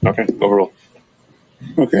 Yes. Okay, overruled.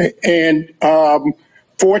 Okay, and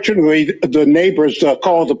fortunately, the neighbors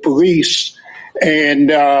called the police and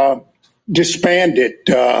disbanded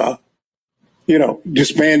the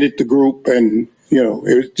group, and it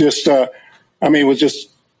was just. It was just.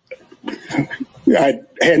 I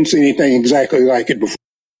hadn't seen anything exactly like it before.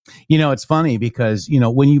 It's funny because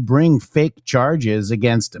when you bring fake charges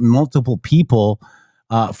against multiple people.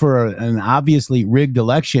 For an obviously rigged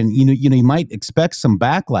election, you might expect some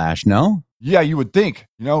backlash. No? Yeah, you would think.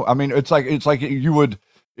 It's like you would.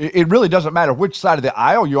 It really doesn't matter which side of the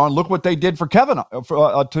aisle you're on. Look what they did for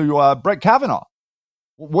Brett Kavanaugh.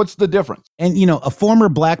 What's the difference? And a former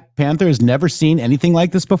Black Panther has never seen anything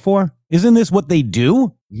like this before. Isn't this what they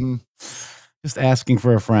do? Mm-hmm. Just asking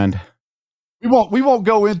for a friend. We won't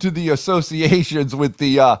go into the associations with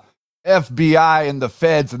the FBI and the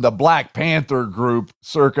feds and the Black Panther group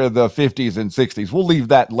circa the 50s and 60s. We'll leave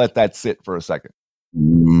that and let that sit for a second.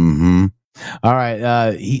 Mm-hmm. All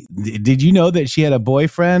right. Did you know that she had a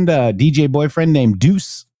boyfriend, DJ boyfriend named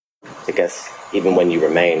Deuce? I guess even when you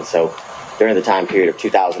remain. So during the time period of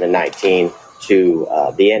 2019 to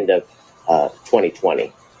the end of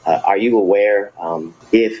 2020, are you aware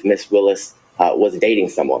if Miss Willis was dating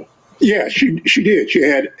someone? Yeah, she did. She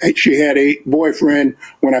had a boyfriend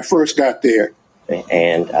when I first got there.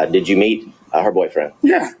 And did you meet her boyfriend?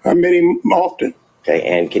 Yeah, I met him often. Okay,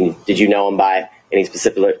 and did you know him by any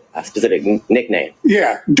specific nickname?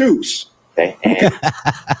 Yeah, Deuce. Okay, and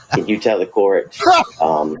can you tell the court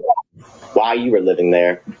while you were living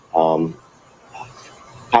there, how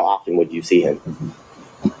often would you see him?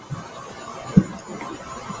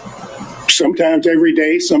 Sometimes every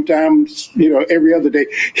day, sometimes every other day.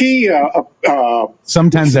 He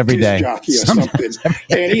sometimes every day, jockey or something,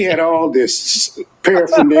 and he had all this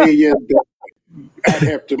paraphernalia that I'd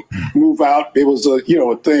have to move out. There was a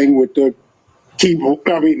thing with the keyboard.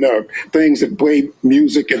 Things that play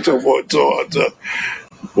music and so forth. So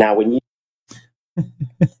now, when you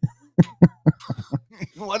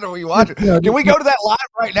what are we watching? Can we go to that live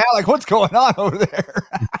right now? Like, what's going on over there?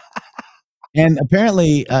 And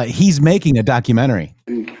apparently he's making a documentary.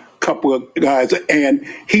 A couple of guys, and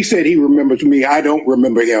he said he remembers me. I don't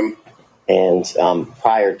remember him. And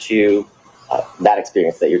prior to that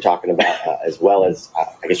experience that you're talking about, as well as,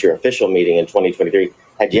 I guess, your official meeting in 2023,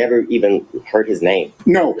 had you ever even heard his name?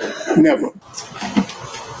 No, never.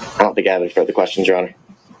 I don't think I have any further questions, Your Honor.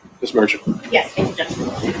 Ms. Merchant. Yes, thank you, Judge.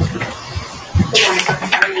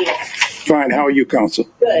 Fine. How are you, counsel?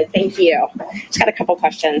 Good, thank you. Just got a couple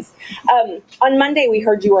questions. On Monday, we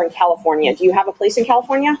heard you were in California. Do you have a place in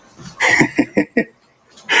California?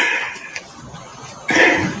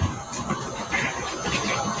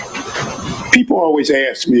 People always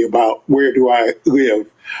ask me about where do I live.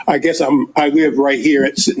 I guess I live right here,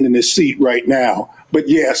 sitting in this seat right now. But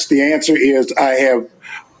yes, the answer is I have a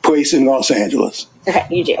place in Los Angeles. Okay,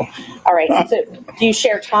 you do. All right. So do you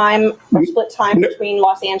share time or split time between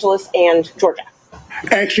Los Angeles and Georgia?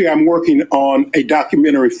 Actually, I'm working on a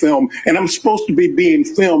documentary film, and I'm supposed to be being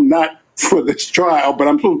filmed not for this trial, but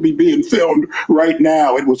I'm supposed to be being filmed right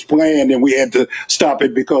now. It was planned, and we had to stop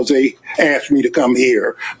it because they asked me to come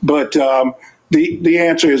here. But the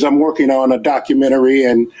answer is I'm working on a documentary,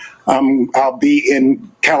 and I'll be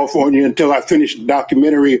in California until I finish the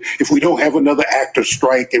documentary if we don't have another actor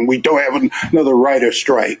strike and we don't have another writer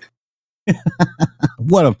strike.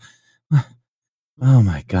 Oh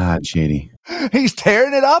my God, Shady. He's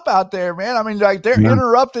tearing it up out there, man. I mean, like they're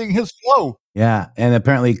interrupting his flow. Yeah. And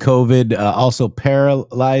apparently COVID also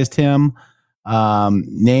paralyzed him.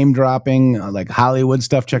 Name dropping, like Hollywood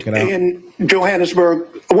stuff. Check it out. In Johannesburg,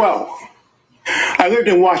 well, I lived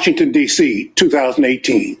in Washington, D.C.,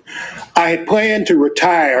 2018. I had planned to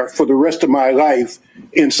retire for the rest of my life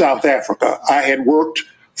in South Africa. I had worked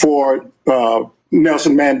for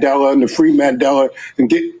Nelson Mandela and the Free Mandela and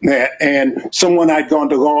getting that. And someone I'd gone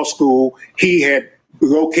to law school, he had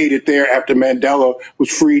located there after Mandela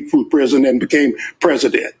was freed from prison and became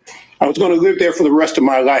president. I was going to live there for the rest of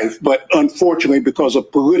my life, but unfortunately, because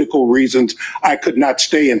of political reasons, I could not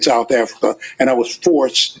stay in South Africa, and I was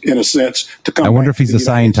forced, in a sense, to come. I wonder if he's a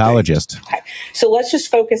Scientologist. Okay. So let's just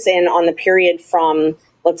focus in on the period from,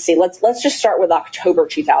 let's just start with October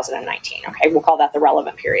 2019. Okay, we'll call that the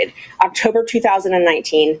relevant period. October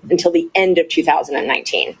 2019 until the end of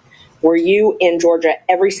 2019. Were you in Georgia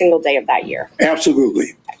every single day of that year?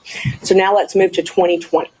 Absolutely. So now let's move to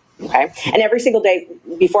 2020. Okay. And every single day,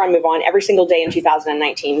 before I move on, every single day in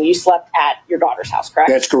 2019, you slept at your daughter's house,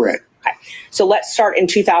 correct? That's correct. Okay. So let's start in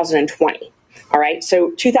 2020. All right.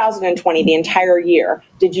 So 2020, the entire year,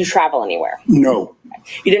 did you travel anywhere? No. Okay.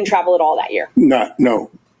 You didn't travel at all that year?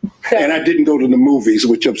 No. So, and I didn't go to the movies,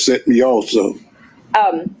 which upset me also.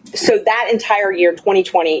 So that entire year,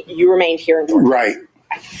 2020, you remained here in Georgia? Right.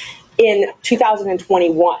 In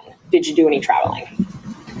 2021, did you do any traveling?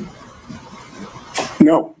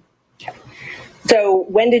 No. So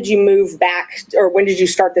when did you move back, or when did you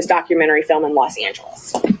start this documentary film in Los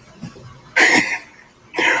Angeles?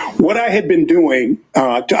 What I had been doing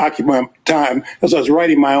to occupy time is I was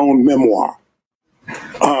writing my own memoir.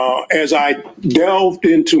 As I delved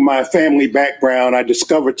into my family background, I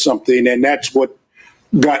discovered something, and that's what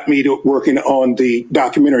got me to working on the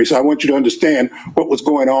documentary. So I want you to understand what was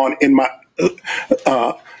going on in my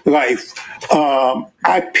life.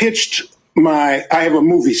 I pitched I have a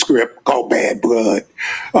movie script called Bad Blood.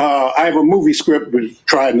 I have a movie script we're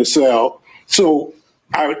trying to sell. So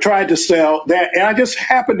I tried to sell that, and I just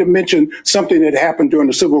happened to mention something that happened during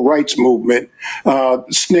the civil rights movement.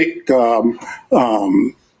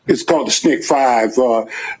 SNCC, it's called the SNCC 5.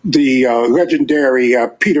 The legendary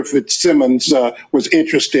Peter Fitzsimmons was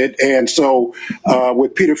interested, and so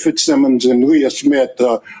with Peter Fitzsimmons and Leah Smith,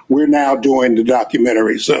 we're now doing the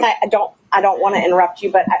documentary. So I don't want to interrupt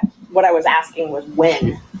you, but what I was asking was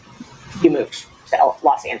when you moved to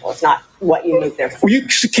Los Angeles, not what you moved there for. Well, you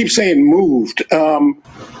keep saying moved.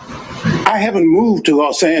 I haven't moved to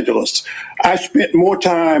Los Angeles. I spent more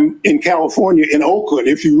time in California, in Oakland,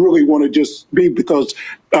 if you really want to just be, because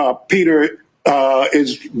Peter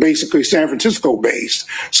is basically San Francisco based.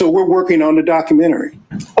 So we're working on the documentary.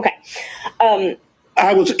 Okay.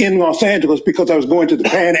 I was in Los Angeles because I was going to the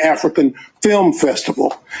Pan-African Film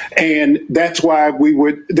Festival, and that's why we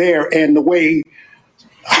were there. And the way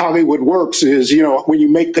Hollywood works is, when you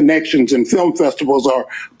make connections, and film festivals are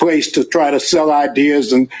a place to try to sell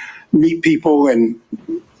ideas and meet people and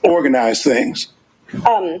organize things.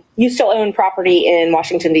 You still own property in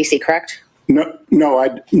Washington, D.C., correct? No,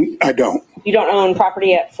 I don't. You don't own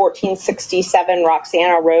property at 1467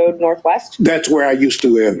 Roxana Road Northwest? That's where I used to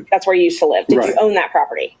live. That's where you used to live. Did Right. you own that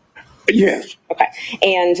property? Yes. Okay.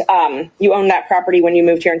 And you owned that property when you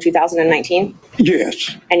moved here in 2019?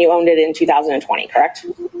 Yes. And you owned it in 2020, correct?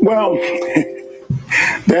 Well,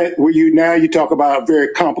 now you talk about a very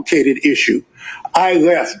complicated issue. I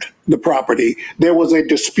left the property. There was a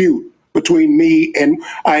dispute between me, and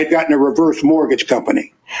I had gotten a reverse mortgage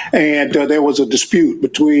company. And there was a dispute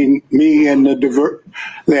between me and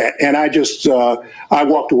that. And I just, I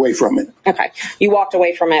walked away from it. Okay. You walked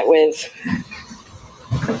away from it with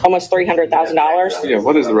almost $300,000? Yeah,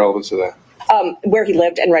 what is the relevance of that? Where he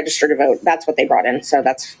lived and registered to vote. That's what they brought in. So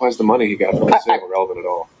that's... Why is the money he got from the sale relevant at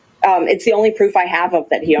all? It's the only proof I have of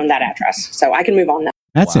that he owned that address. So I can move on now.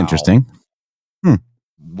 That's interesting.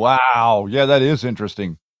 Wow. Yeah, that is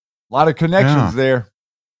interesting. A lot of connections there.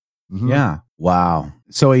 Mm-hmm. Yeah. Wow.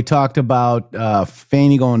 So he talked about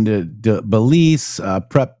Fani going to Willis,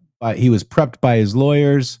 he was prepped by his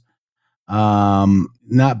lawyers,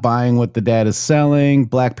 not buying what the dad is selling,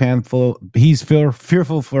 Black Panther, he's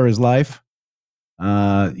fearful for his life,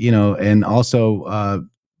 and also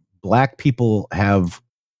black people have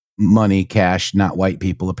money, cash, not white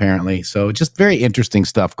people, apparently. So just very interesting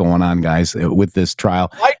stuff going on, guys, with this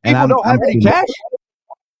trial. White people don't have any cash?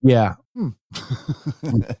 Yeah.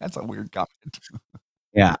 That's a weird comment.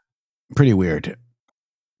 Yeah. Pretty weird.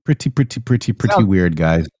 Pretty weird,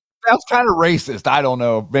 guys. Sounds kind of racist. I don't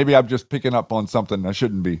know. Maybe I'm just picking up on something I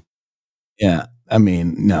shouldn't be. Yeah. I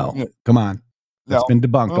mean, no. Yeah. Come on. That's been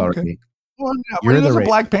debunked Okay. already. Well, yeah, You're the a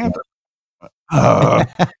Black Panther.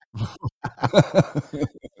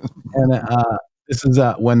 And this is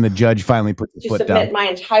when the judge finally put his To foot submit down. my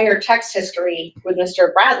entire text history with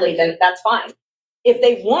Mr. Bradley, then that's fine. If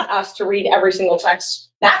they want us to read every single text,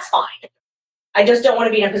 that's fine. I just don't want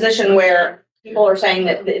to be in a position where people are saying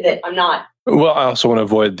that I'm not. Well, I also want to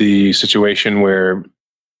avoid the situation where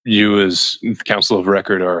you as counsel of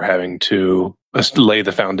record are having to lay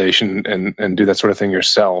the foundation and do that sort of thing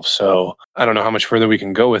yourself. So I don't know how much further we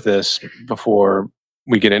can go with this before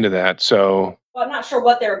we get into that. So Well, I'm not sure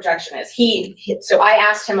what their objection is. So I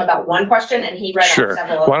asked him about one question and he read sure. off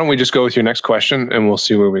several. Why don't we just go with your next question and we'll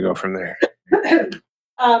see where we go from there.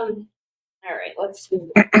 All right, let's see.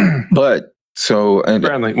 But so, and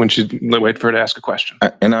Bradley, when you wait for her to ask a question.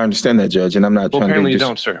 And I understand that, Judge, and I'm not Well, trying apparently to you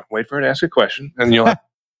don't, sir. Wait for her to ask a question, and you'll.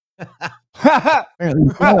 Apparently,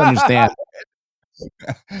 you don't understand.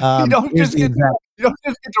 You don't just get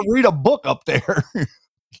to read a book up there.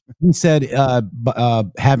 He said,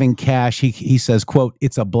 having cash, he says, quote,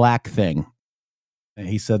 it's a black thing. And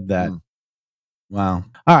he said that. Wow.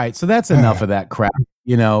 All right. So that's enough of that crap.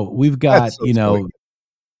 We've got,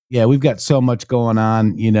 we've got so much going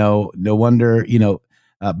on, no wonder,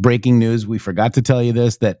 breaking news. We forgot to tell you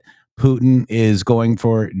this, that Putin is going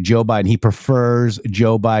for Joe Biden. He prefers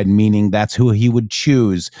Joe Biden, meaning that's who he would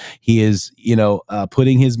choose. He is,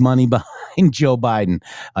 putting his money behind Joe Biden,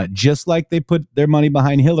 just like they put their money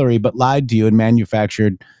behind Hillary, but lied to you and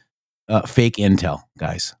manufactured fake intel,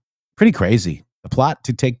 guys. Pretty crazy. The plot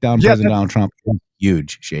to take down President Donald Trump is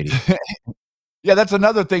huge, Shady. Yeah, that's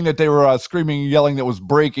another thing that they were screaming and yelling that was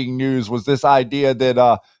breaking news, was this idea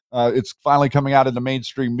that it's finally coming out in the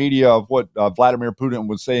mainstream media of what Vladimir Putin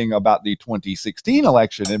was saying about the 2016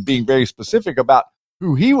 election and being very specific about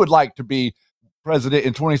who he would like to be president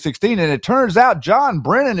in 2016. And it turns out John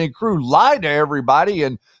Brennan and crew lied to everybody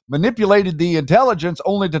and manipulated the intelligence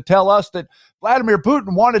only to tell us that Vladimir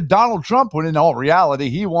Putin wanted Donald Trump, when in all reality,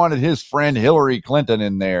 he wanted his friend Hillary Clinton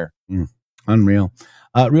in there. Unreal.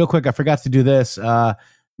 Real quick, I forgot to do this.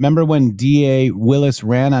 Remember when DA Willis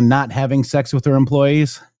ran on not having sex with her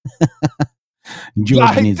employees?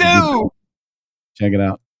 I do. Check it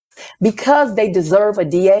out. Because they deserve a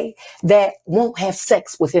DA that won't have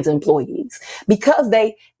sex with his employees. Because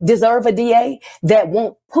they deserve a DA that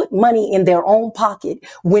won't put money in their own pocket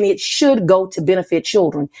when it should go to benefit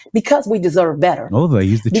children. Because we deserve better. Oh, they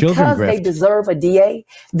use the children grift. Because they deserve a DA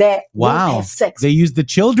that won't have sex. They use the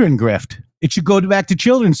children grift. It should go back to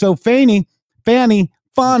children. So Fani,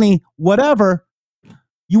 whatever,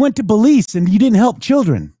 you went to Belize and you didn't help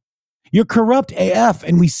children. You're corrupt AF,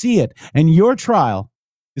 and we see it. And your trial,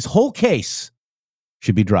 this whole case,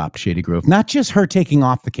 should be dropped, Shady Grove. Not just her taking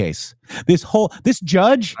off the case. This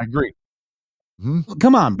judge. I agree.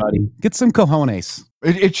 Come on, buddy. Get some cojones.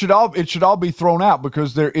 It should all be thrown out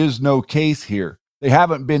because there is no case here. They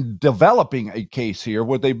haven't been developing a case here.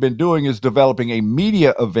 What they've been doing is developing a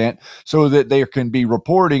media event so that there can be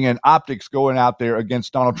reporting and optics going out there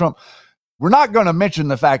against Donald Trump. We're not going to mention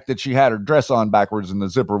the fact that she had her dress on backwards and the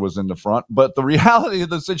zipper was in the front, but the reality of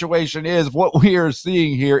the situation is what we are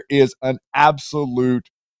seeing here is an absolute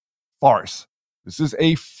farce. This is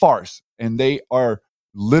a farce, and they are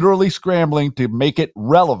literally scrambling to make it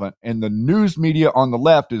relevant, and the news media on the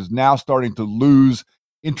left is now starting to lose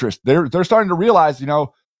interest. They're starting to realize,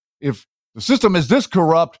 if the system is this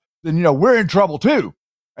corrupt, then, we're in trouble too.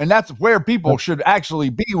 And that's where people should actually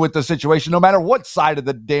be with the situation, no matter what side of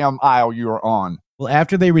the damn aisle you're on. Well,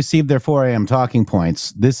 after they received their 4 a.m. talking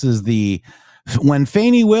points, this is when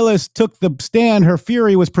Fani Willis took the stand, her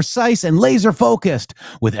fury was precise and laser focused.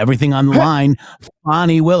 With everything on the line,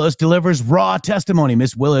 Fani Willis delivers raw testimony.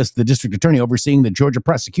 Miss Willis, the district attorney overseeing the Georgia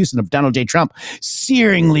prosecution of Donald J. Trump,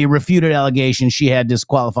 searingly refuted allegations she had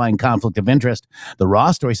disqualifying conflict of interest. The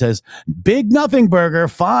raw story says, big nothing burger,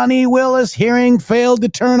 Fani Willis hearing failed to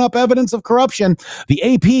turn up evidence of corruption. The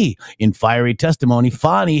AP, in fiery testimony,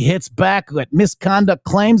 Fani hits back at misconduct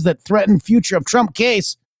claims that threaten future of Trump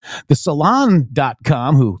case. The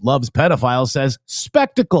Salon.com, who loves pedophiles, says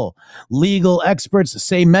spectacle. Legal experts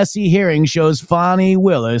say messy hearing shows Fani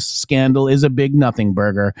Willis scandal is a big nothing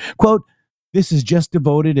burger. Quote, this is just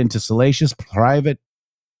devoted into salacious, private,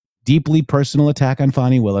 deeply personal attack on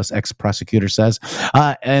Fani Willis, ex-prosecutor says.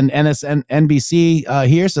 And MSNBC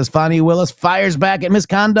here says Fani Willis fires back at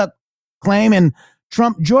misconduct claim in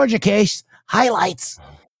Trump Georgia case. Highlights.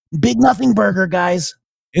 Big nothing burger, guys.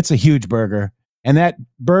 It's a huge burger. And that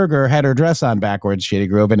burger had her dress on backwards, Shady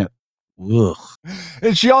Grove, and ugh.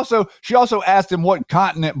 And she also asked him what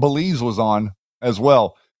continent Belize was on as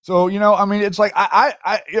well. So, it's like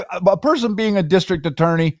a person being a district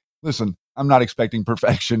attorney, listen, I'm not expecting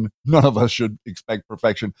perfection. None of us should expect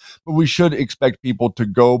perfection, but we should expect people to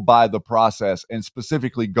go by the process, and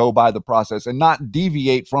specifically go by the process and not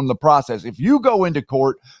deviate from the process. If you go into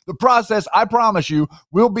court, the process, I promise you,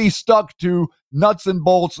 will be stuck to nuts and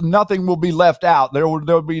bolts. Nothing will be left out.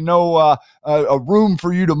 There'll be no a room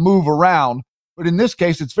for you to move around. But in this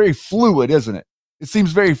case, it's very fluid, isn't it? It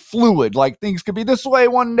seems very fluid. Like things could be this way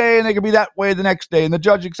one day and they could be that way the next day. And the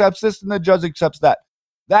judge accepts this and the judge accepts that.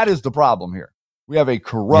 That is the problem here. We have a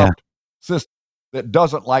corrupt system that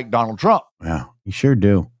doesn't like Donald Trump. Yeah, you sure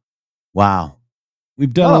do. Wow.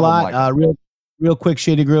 We've done a lot. Real quick,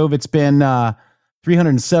 Shady Grove. It's been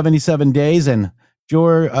 377 days, and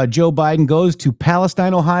Joe Biden goes to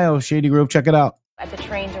Palestine, Ohio. Shady Grove, check it out. At the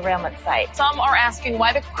train derailment site. Some are asking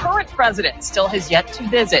why the current president still has yet to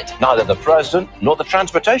visit. Neither the president nor the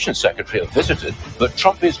transportation secretary have visited, but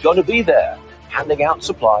Trump is going to be there. handing out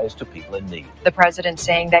supplies to people in need. The president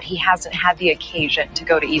saying that he hasn't had the occasion to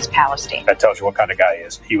go to East Palestine. That tells you what kind of guy he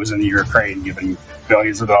is. He was in the Ukraine giving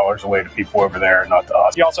billions of dollars away to people over there, not to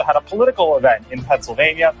us. He also had a political event in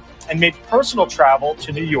Pennsylvania and made personal travel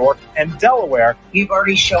to New York and Delaware. You've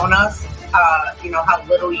already shown us, how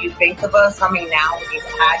little you think of us. I mean, now we've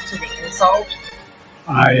added to the insult.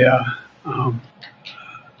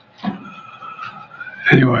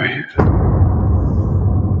 Anyway.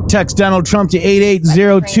 Text Donald Trump to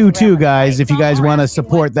 88022, guys, if you guys want to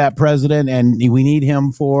support that president, and we need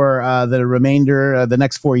him for the remainder, the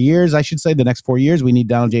next 4 years, I should say, the next 4 years, we need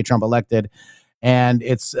Donald J. Trump elected. And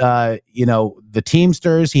it's, the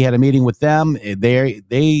Teamsters, he had a meeting with them.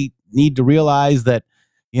 They need to realize that,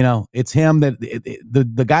 it's him, that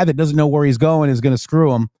the guy that doesn't know where he's going is going to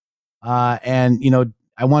screw him.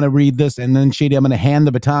 I want to read this, and then Shady, I'm going to hand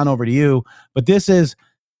the baton over to you. But this is,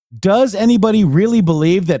 does anybody really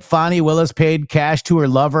believe that Fani Willis paid cash to her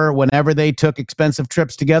lover whenever they took expensive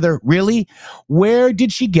trips together? Really? Where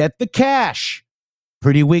did she get the cash?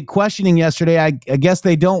 Pretty weak questioning yesterday. I guess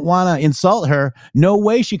they don't want to insult her. No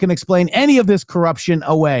way she can explain any of this corruption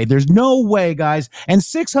away. There's no way, guys. And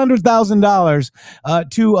 $600,000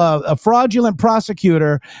 to a fraudulent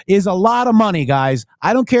prosecutor is a lot of money, guys.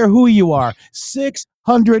 I don't care who you are.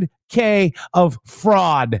 $600K of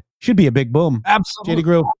fraud. Should be a big boom. Absolutely. Shady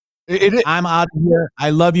Group. I'm out of here.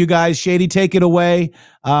 I love you guys. Shady, take it away.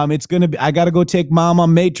 It's going to be, I got to go take Mama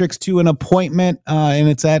Matrix to an appointment.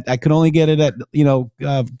 And I can only get it at,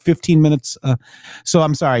 15 minutes. So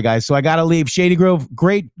I'm sorry, guys. So I got to leave. Shady Grove,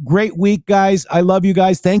 great week, guys. I love you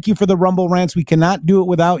guys. Thank you for the Rumble rants. We cannot do it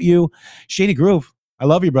without you. Shady Grove, I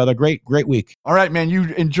love you, brother. Great week. All right, man. You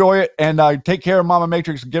enjoy it, and take care of Mama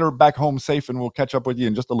Matrix. Get her back home safe, and we'll catch up with you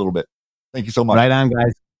in just a little bit. Thank you so much. Right on,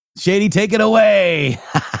 guys. Shady, take it away.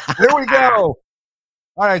 There we go.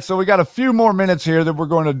 All right, so we got a few more minutes here that we're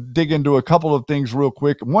going to dig into a couple of things real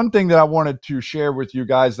quick. One thing that I wanted to share with you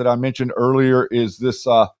guys that I mentioned earlier is this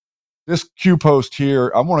Q post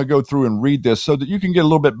here. I want to go through and read this so that you can get a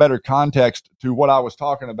little bit better context to what I was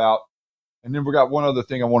talking about. And then we got one other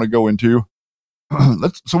thing I want to go into.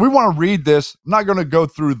 So we want to read this. I'm not going to go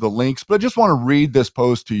through the links, but I just want to read this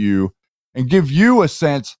post to you and give you a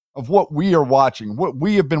sense of what we are watching, what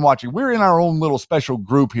we have been watching. We're in our own little special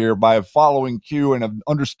group here by following Q and have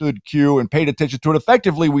understood Q and paid attention to it.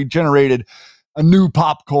 Effectively, we generated a new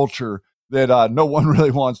pop culture that no one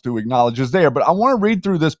really wants to acknowledge is there. But I want to read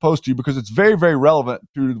through this post to you because it's very, very relevant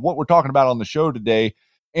to what we're talking about on the show today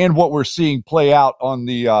and what we're seeing play out on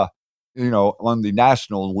the, on the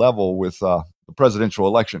national level with the presidential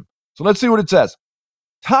election. So let's see what it says.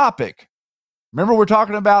 Topic. Remember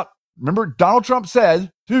Donald Trump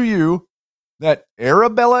said to you that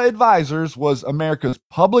Arabella Advisors was America's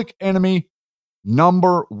public enemy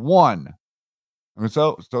number one. And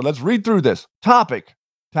so let's read through this. Topic,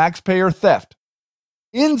 taxpayer theft.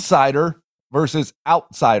 Insider versus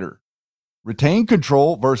outsider. Retain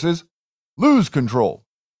control versus lose control.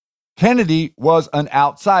 Kennedy was an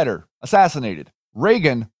outsider, assassinated.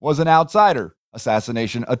 Reagan was an outsider,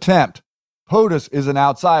 assassination attempt. POTUS is an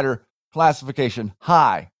outsider, classification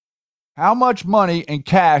high. How much money and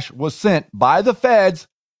cash was sent by the feds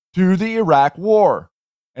to the Iraq war?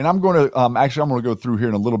 And I'm going to, I'm going to go through here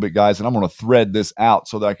in a little bit, guys, and I'm going to thread this out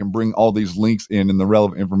so that I can bring all these links in and the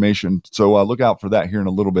relevant information. So look out for that here in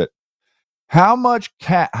a little bit. How much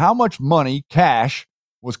money, cash,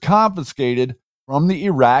 was confiscated from the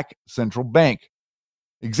Iraq Central Bank?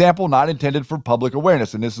 Example not intended for public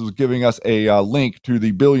awareness. And this is giving us a link to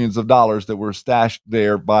the billions of dollars that were stashed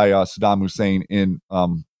there by Saddam Hussein in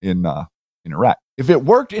Iraq. If it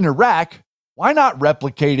worked in Iraq, why not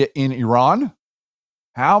replicate it in Iran?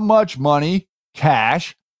 How much money,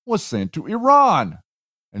 cash, was sent to Iran?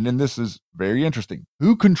 And then this is very interesting.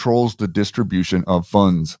 Who controls the distribution of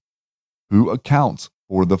funds? Who accounts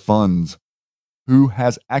for the funds? Who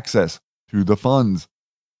has access to the funds?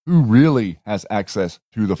 Who really has access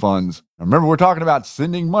to the funds? Now remember, we're talking about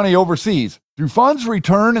sending money overseas. Do funds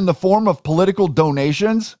return in the form of political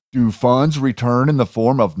donations? Do funds return in the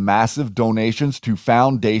form of massive donations to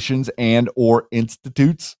foundations and or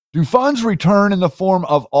institutes? Do funds return in the form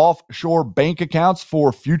of offshore bank accounts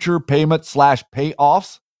for future payment /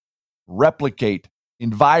 payoffs? Replicate,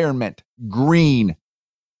 environment, green,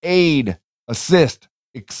 aid, assist,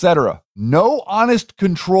 etc. No honest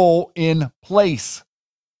control in place.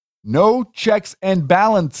 No checks and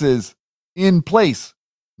balances in place.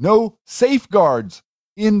 No safeguards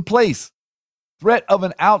in place. Threat of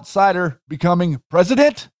an outsider becoming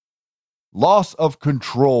president. Loss of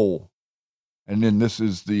control. And then this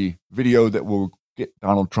is the video that will get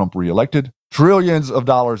Donald Trump reelected. Trillions of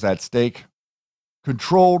dollars at stake.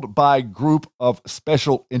 controlled by a group of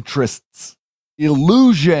special interests.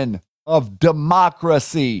 Illusion of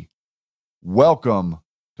democracy. Welcome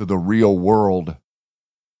to the real world.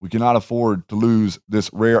 We cannot afford to lose this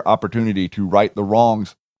rare opportunity to right the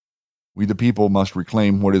wrongs. We, the people, must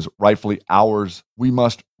reclaim what is rightfully ours. We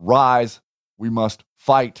must rise. We must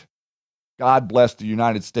fight. God bless the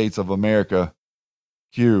United States of America.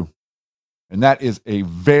 Q. And that is a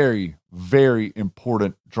very, very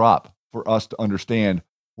important drop for us to understand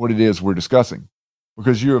what it is we're discussing.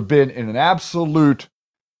 Because you have been in an absolute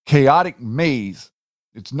chaotic maze.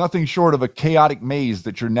 It's nothing short of a chaotic maze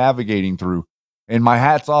that you're navigating through. And my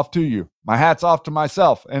hat's off to you. My hat's off to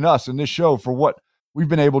myself and us in this show for what we've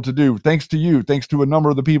been able to do. Thanks to you. Thanks to a number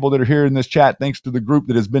of the people that are here in this chat. Thanks to the group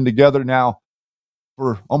that has been together now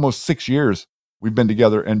for almost 6 years. We've been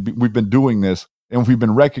together and we've been doing this. And we've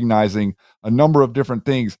been recognizing a number of different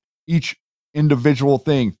things. Each individual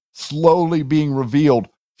thing slowly being revealed,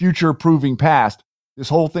 future proving past. This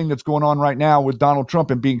whole thing that's going on right now with Donald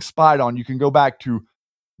Trump and being spied on. You can go back to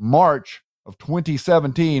March of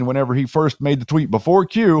 2017, whenever he first made the tweet before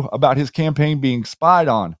Q about his campaign being spied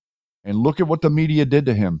on. And look at what the media did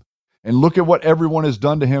to him. And look at what everyone has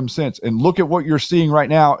done to him since. And look at what you're seeing right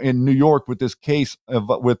now in New York with this case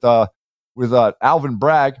with Alvin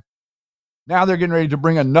Bragg. Now they're getting ready to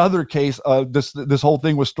bring another case. This whole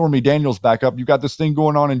thing with Stormy Daniels back up. You've got this thing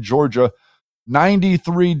going on in Georgia.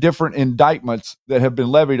 93 different indictments that have been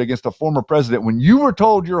levied against a former president when you were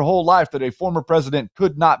told your whole life that a former president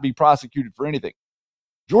could not be prosecuted for anything.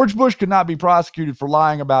 George Bush could not be prosecuted for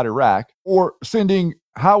lying about Iraq or sending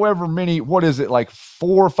however many, like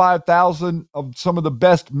 4,000 or 5,000 of some of the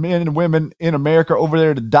best men and women in America over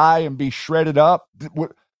there to die and be shredded up.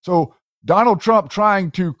 So Donald Trump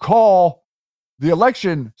trying to call the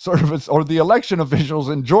election service or the election officials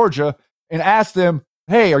in Georgia and ask them,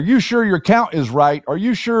 hey, are you sure your count is right? Are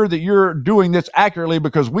you sure that you're doing this accurately?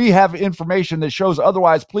 Because we have information that shows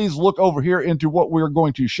otherwise. Please look over here into what we're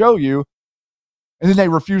going to show you. And then they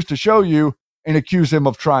refuse to show you and accuse him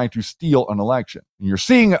of trying to steal an election. And you're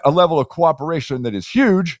seeing a level of cooperation that is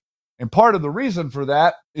huge. And part of the reason for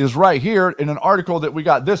that is right here in an article that we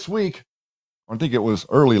got this week. I think it was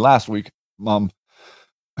early last week.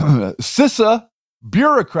 CISA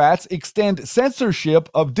bureaucrats extend censorship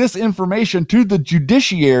of disinformation to the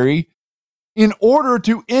judiciary in order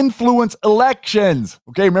to influence elections.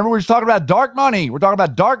 Okay, remember we were talking about dark money. We're talking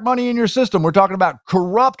about dark money in your system. We're talking about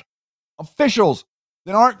corrupt officials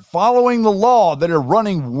that aren't following the law, that are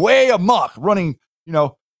running way amok,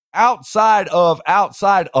 outside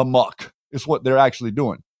amok is what they're actually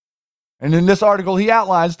doing. And in this article, he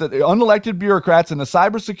outlines that the unelected bureaucrats in the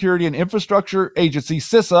Cybersecurity and Infrastructure Agency,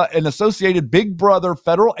 CISA, and associated Big Brother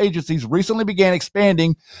federal agencies recently began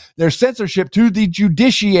expanding their censorship to the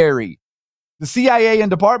judiciary. The CIA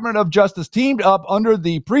and Department of Justice teamed up under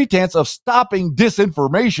the pretense of stopping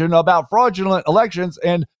disinformation about fraudulent elections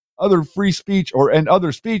and other free speech and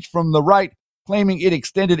other speech from the right, claiming it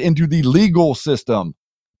extended into the legal system.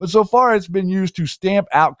 But so far, it's been used to stamp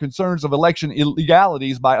out concerns of election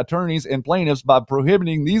illegalities by attorneys and plaintiffs. By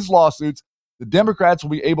prohibiting these lawsuits, the Democrats will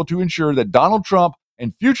be able to ensure that Donald Trump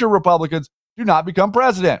and future Republicans do not become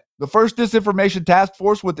president. The first disinformation task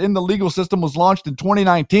force within the legal system was launched in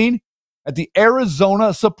 2019 at the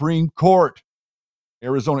Arizona Supreme Court.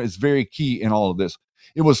 Arizona is very key in all of this.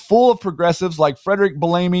 It was full of progressives like Frederick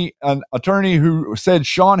Bellamy, an attorney who said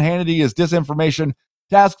Sean Hannity is disinformation.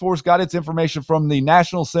 Task force got its information from the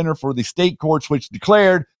National Center for the State Courts, which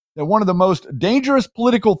declared that one of the most dangerous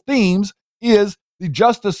political themes is the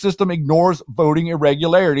justice system ignores voting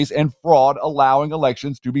irregularities and fraud, allowing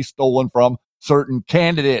elections to be stolen from certain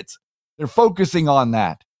candidates. They're focusing on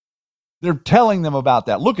that. They're telling them about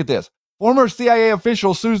that. Look at this. Former CIA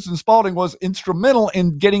official Susan Spalding was instrumental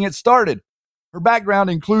in getting it started. Her background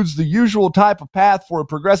includes the usual type of path for a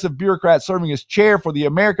progressive bureaucrat serving as chair for the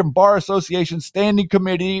American Bar Association Standing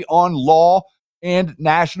Committee on Law and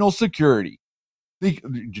National Security. Did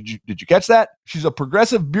you catch that? She's a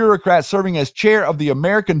progressive bureaucrat serving as chair of the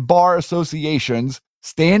American Bar Association's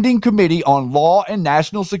Standing Committee on Law and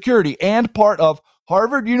National Security and part of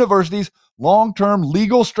Harvard University's long-term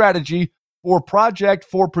legal strategy for Project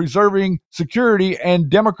for Preserving Security and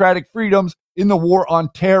Democratic Freedoms in the War on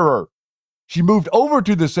Terror. She moved over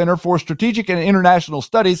to the Center for Strategic and International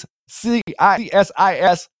Studies,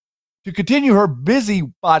 CISIS, to continue her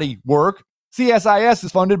busybody work. CSIS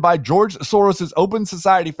is funded by George Soros' Open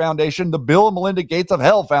Society Foundation, the Bill and Melinda Gates of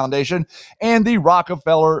Hell Foundation, and the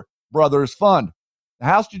Rockefeller Brothers Fund. The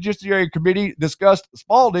House Judiciary Committee discussed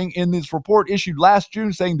Spalding in this report issued last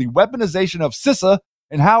June, saying the weaponization of CISA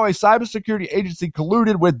and how a cybersecurity agency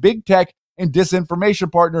colluded with big tech and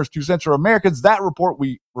disinformation partners to censor Americans. That report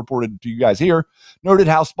we reported to you guys here noted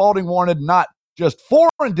how Spalding wanted not just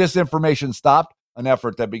foreign disinformation stopped, an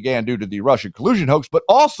effort that began due to the Russian collusion hoax, but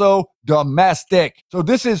also domestic. So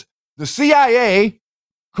this is the CIA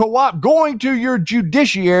going to your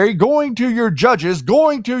judiciary, going to your judges,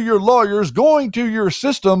 going to your lawyers, going to your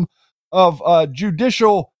system of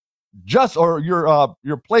judicial or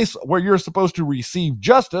your place where you're supposed to receive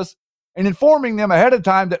justice, and informing them ahead of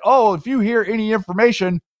time that, oh, if you hear any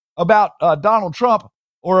information about Donald Trump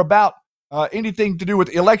or about anything to do with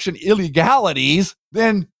election illegalities,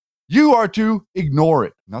 then you are to ignore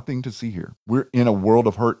it. Nothing to see here. We're in a world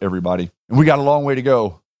of hurt, everybody, and we got a long way to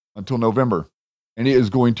go until November. And it is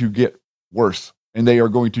going to get worse, and they are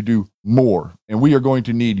going to do more. And we are going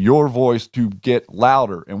to need your voice to get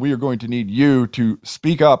louder, and we are going to need you to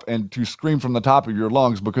speak up and to scream from the top of your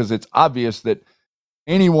lungs, because it's obvious that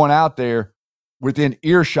anyone out there within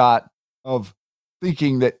earshot of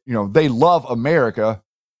thinking that, they love America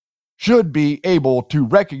should be able to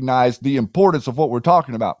recognize the importance of what we're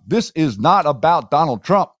talking about. This is not about Donald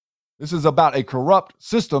Trump. This is about a corrupt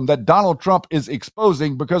system that Donald Trump is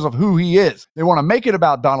exposing because of who he is. They want to make it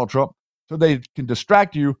about Donald Trump so they can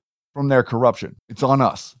distract you from their corruption. It's on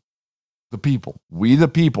us, the people. We, the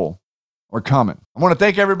people, are coming. I want to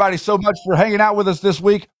thank everybody so much for hanging out with us this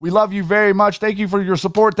week. We love you very much. Thank you for your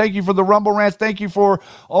support. Thank you for the Rumble Rants. Thank you for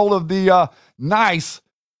all of the nice,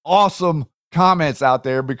 awesome comments out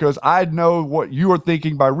there, because I know what you are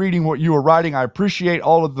thinking by reading what you are writing. I appreciate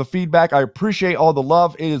all of the feedback. I appreciate all the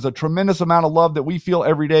love. It is a tremendous amount of love that we feel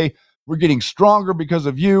every day. We're getting stronger because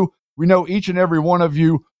of you. We know each and every one of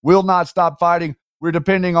you will not stop fighting. We're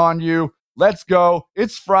depending on you. Let's go.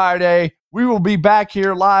 It's Friday. We will be back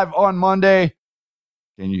here live on Monday.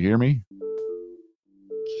 Can you hear me?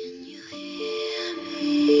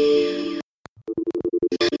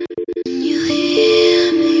 Can you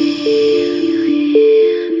hear me?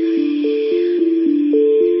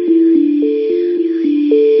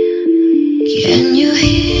 Can you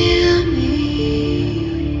hear me?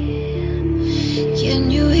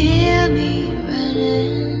 Can you hear me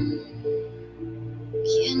running?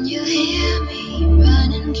 Can you hear me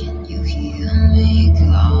running? Can you hear me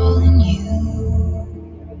calling you?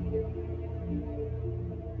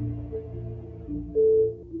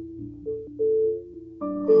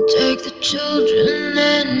 Take the children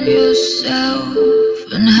and yourself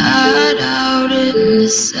and hide out in the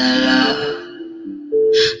cellar.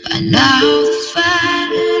 By now the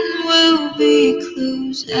fighting will be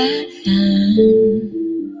close at hand.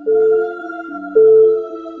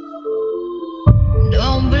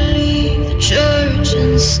 Don't believe the church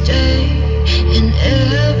and stay in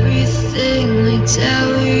everything they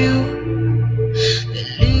tell you.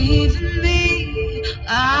 Believe in me,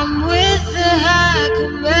 I'm with the high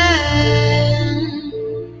command.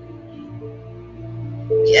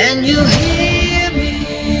 Can you hear me?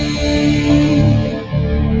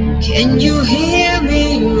 Can you hear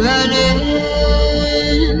me running?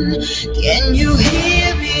 Can you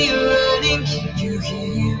hear me running? Can you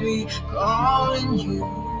hear me calling you?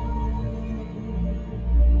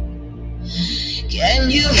 Can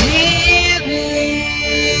you hear me?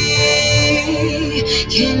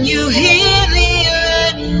 Can you hear me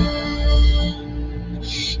running?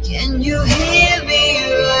 Can you hear me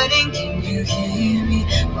running? Can you hear me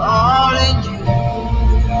calling you?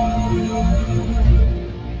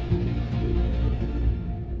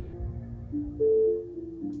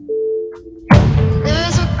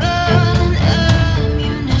 There's a gun and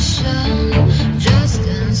ammunition just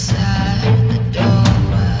inside the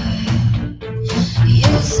doorway.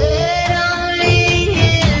 You said only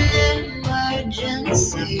in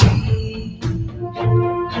emergency.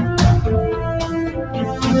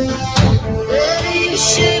 That you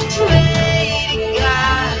should pray to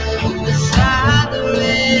God, the Father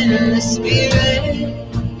and the Spirit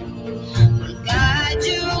will guide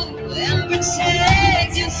you and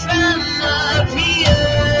protect you from up here.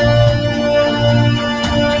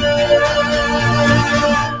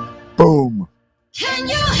 Boom. Can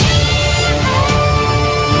you hear me?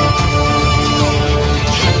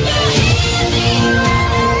 Can you hear me running?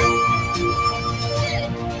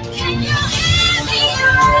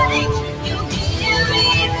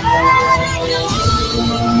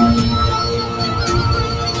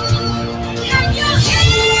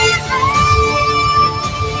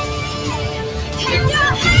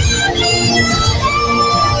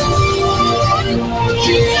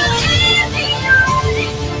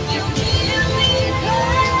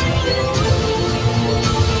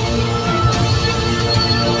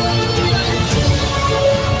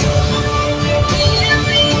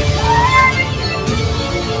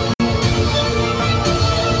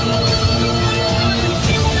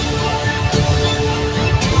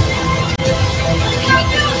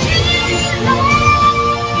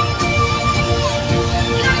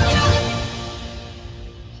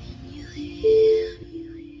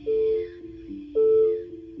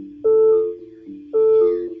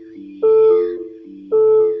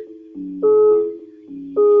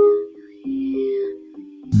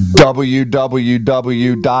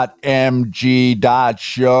 www.mg.show.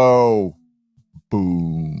 Boom.